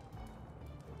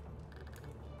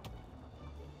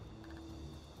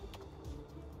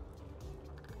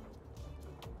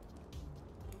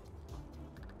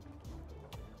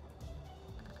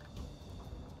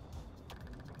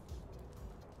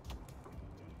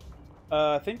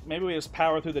 I think maybe we just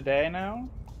power through the day now.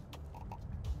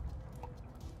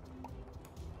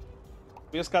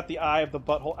 We just got the eye of the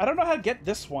butthole. I don't know how to get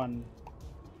this one.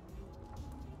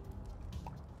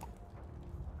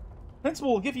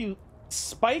 Principal will give you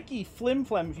spiky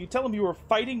flim-flam if you tell him you were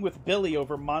fighting with Billy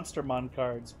over Monstermon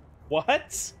cards.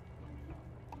 What?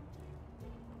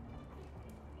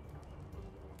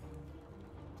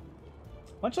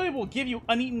 Lunchlady will give you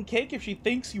uneaten cake if she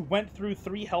thinks you went through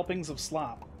 3 helpings of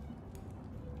slop.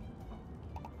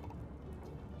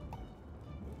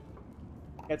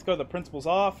 Let's go to the principal's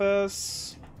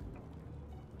office.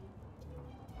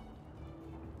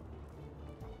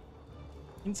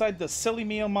 Inside the silly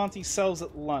meal Monty sells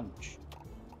at lunch.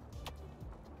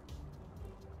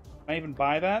 Can I even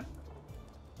buy that?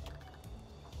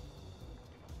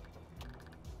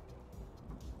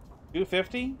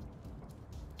 $2.50?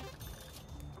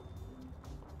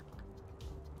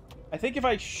 I think if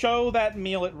I show that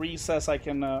meal at recess, I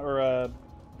can, or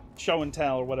show and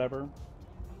tell or whatever.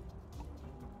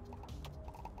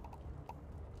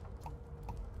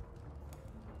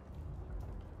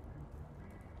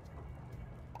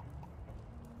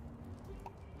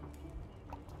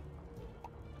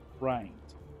 Right.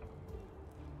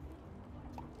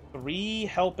 3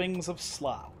 helpings of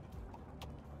slop.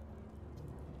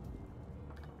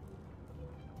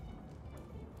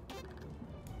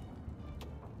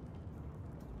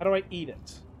 How do I eat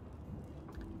it?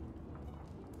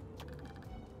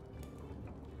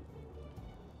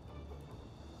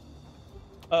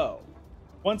 Oh.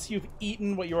 Once you've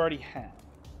eaten what you already have.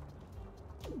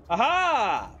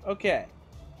 Aha! Okay.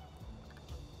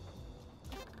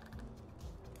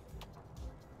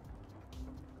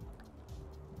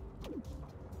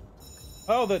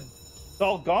 Oh, it's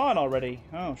all gone already.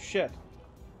 Oh, shit.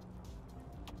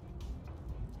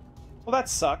 Well, that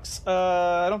sucks.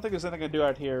 I don't think there's anything to do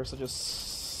out here, so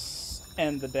just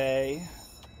end the day.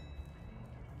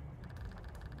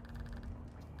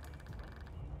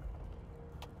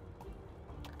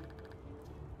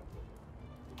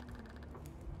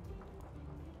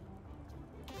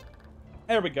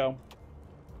 There we go.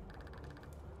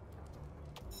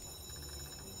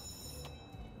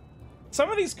 Some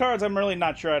of these cards I'm really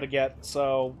not sure how to get,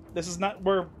 so this is not...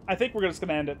 I think we're just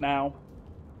gonna end it now.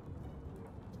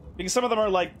 Because some of them are,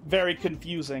 like, very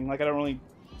confusing. Like,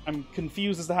 I'm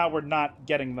confused as to how we're not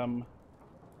getting them.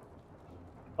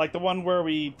 Like the one where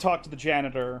we talk to the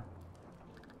janitor.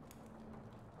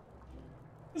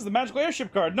 This is the magical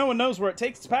airship card. No one knows where it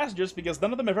takes its passengers because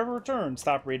none of them have ever returned.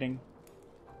 Stop reading.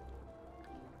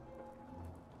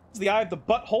 This is the Eye of the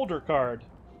Butt Holder card.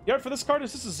 The art for this card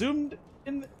is just a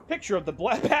zoomed-in picture of the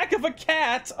back of a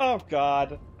cat. Oh,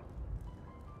 God.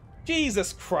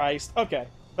 Jesus Christ. Okay.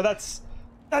 But that's...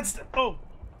 Oh.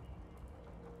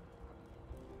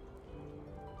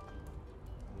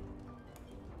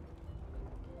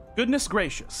 Goodness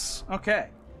gracious. Okay.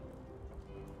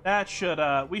 That should,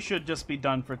 we should just be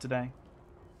done for today.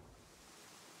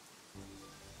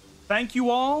 Thank you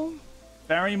all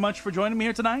very much for joining me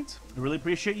here tonight. I really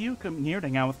appreciate you coming here to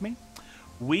hang out with me.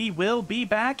 We will be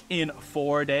back in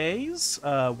 4 days.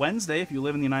 Wednesday, if you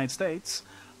live in the United States.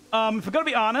 If I'm gonna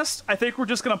be honest, I think we're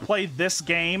just gonna play this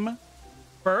game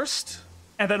first,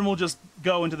 and then we'll just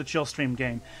go into the chill stream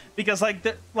game, because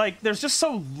there's just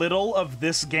so little of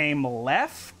this game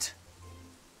left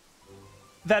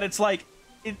that it's like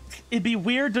it'd be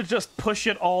weird to just push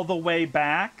it all the way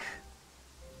back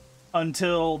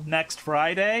until next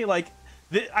Friday. Like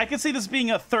I could see this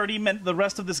being a 30-minute, the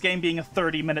rest of this game being a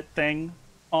 30-minute thing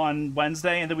on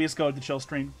Wednesday, and then we just go to the chill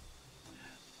stream.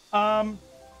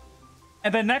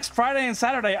 And then next Friday and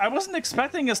Saturday, I wasn't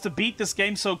expecting us to beat this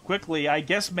game so quickly. I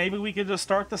guess maybe we could just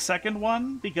start the second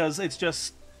one, because it's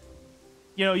just,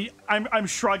 you know, I'm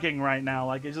shrugging right now.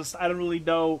 Like, it's just, I don't really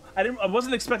know. I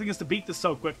wasn't expecting us to beat this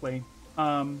so quickly,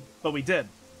 but we did.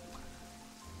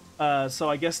 So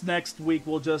I guess next week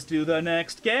we'll just do the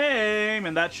next game,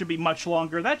 and that should be much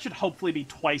longer. That should hopefully be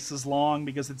twice as long,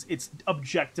 because it's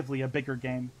objectively a bigger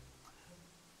game.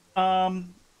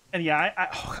 And yeah,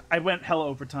 I went hella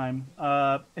overtime.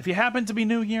 If you happen to be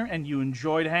new here and you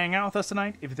enjoyed hanging out with us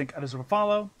tonight, if you think I deserve a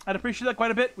follow, I'd appreciate that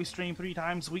quite a bit. We stream 3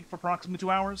 times a week for approximately 2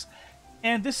 hours.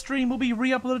 And this stream will be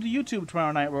re-uploaded to YouTube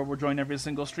tomorrow night, where we're joining every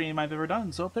single stream I've ever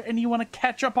done. So if there are any you want to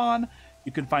catch up on,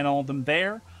 you can find all of them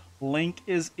there. Link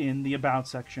is in the About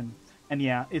section. And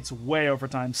yeah, it's way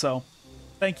overtime. So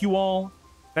thank you all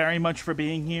very much for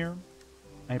being here.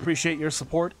 I appreciate your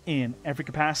support in every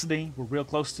capacity. We're real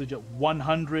close to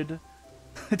 100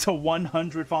 to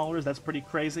 100 followers. That's pretty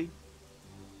crazy.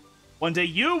 One day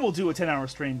you will do a 10-hour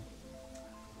stream.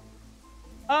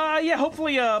 Yeah,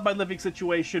 hopefully my living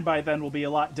situation by then will be a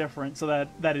lot different, so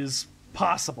that is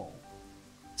possible.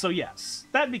 So yes,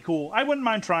 that'd be cool. I wouldn't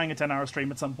mind trying a 10-hour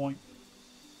stream at some point.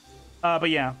 But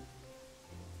yeah.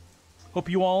 Hope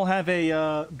you all have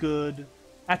a good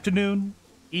afternoon,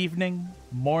 evening,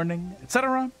 morning,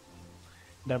 etc.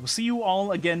 And I will see you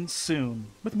all again soon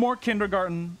with more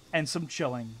kindergarten and some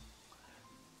chilling.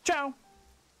 Ciao!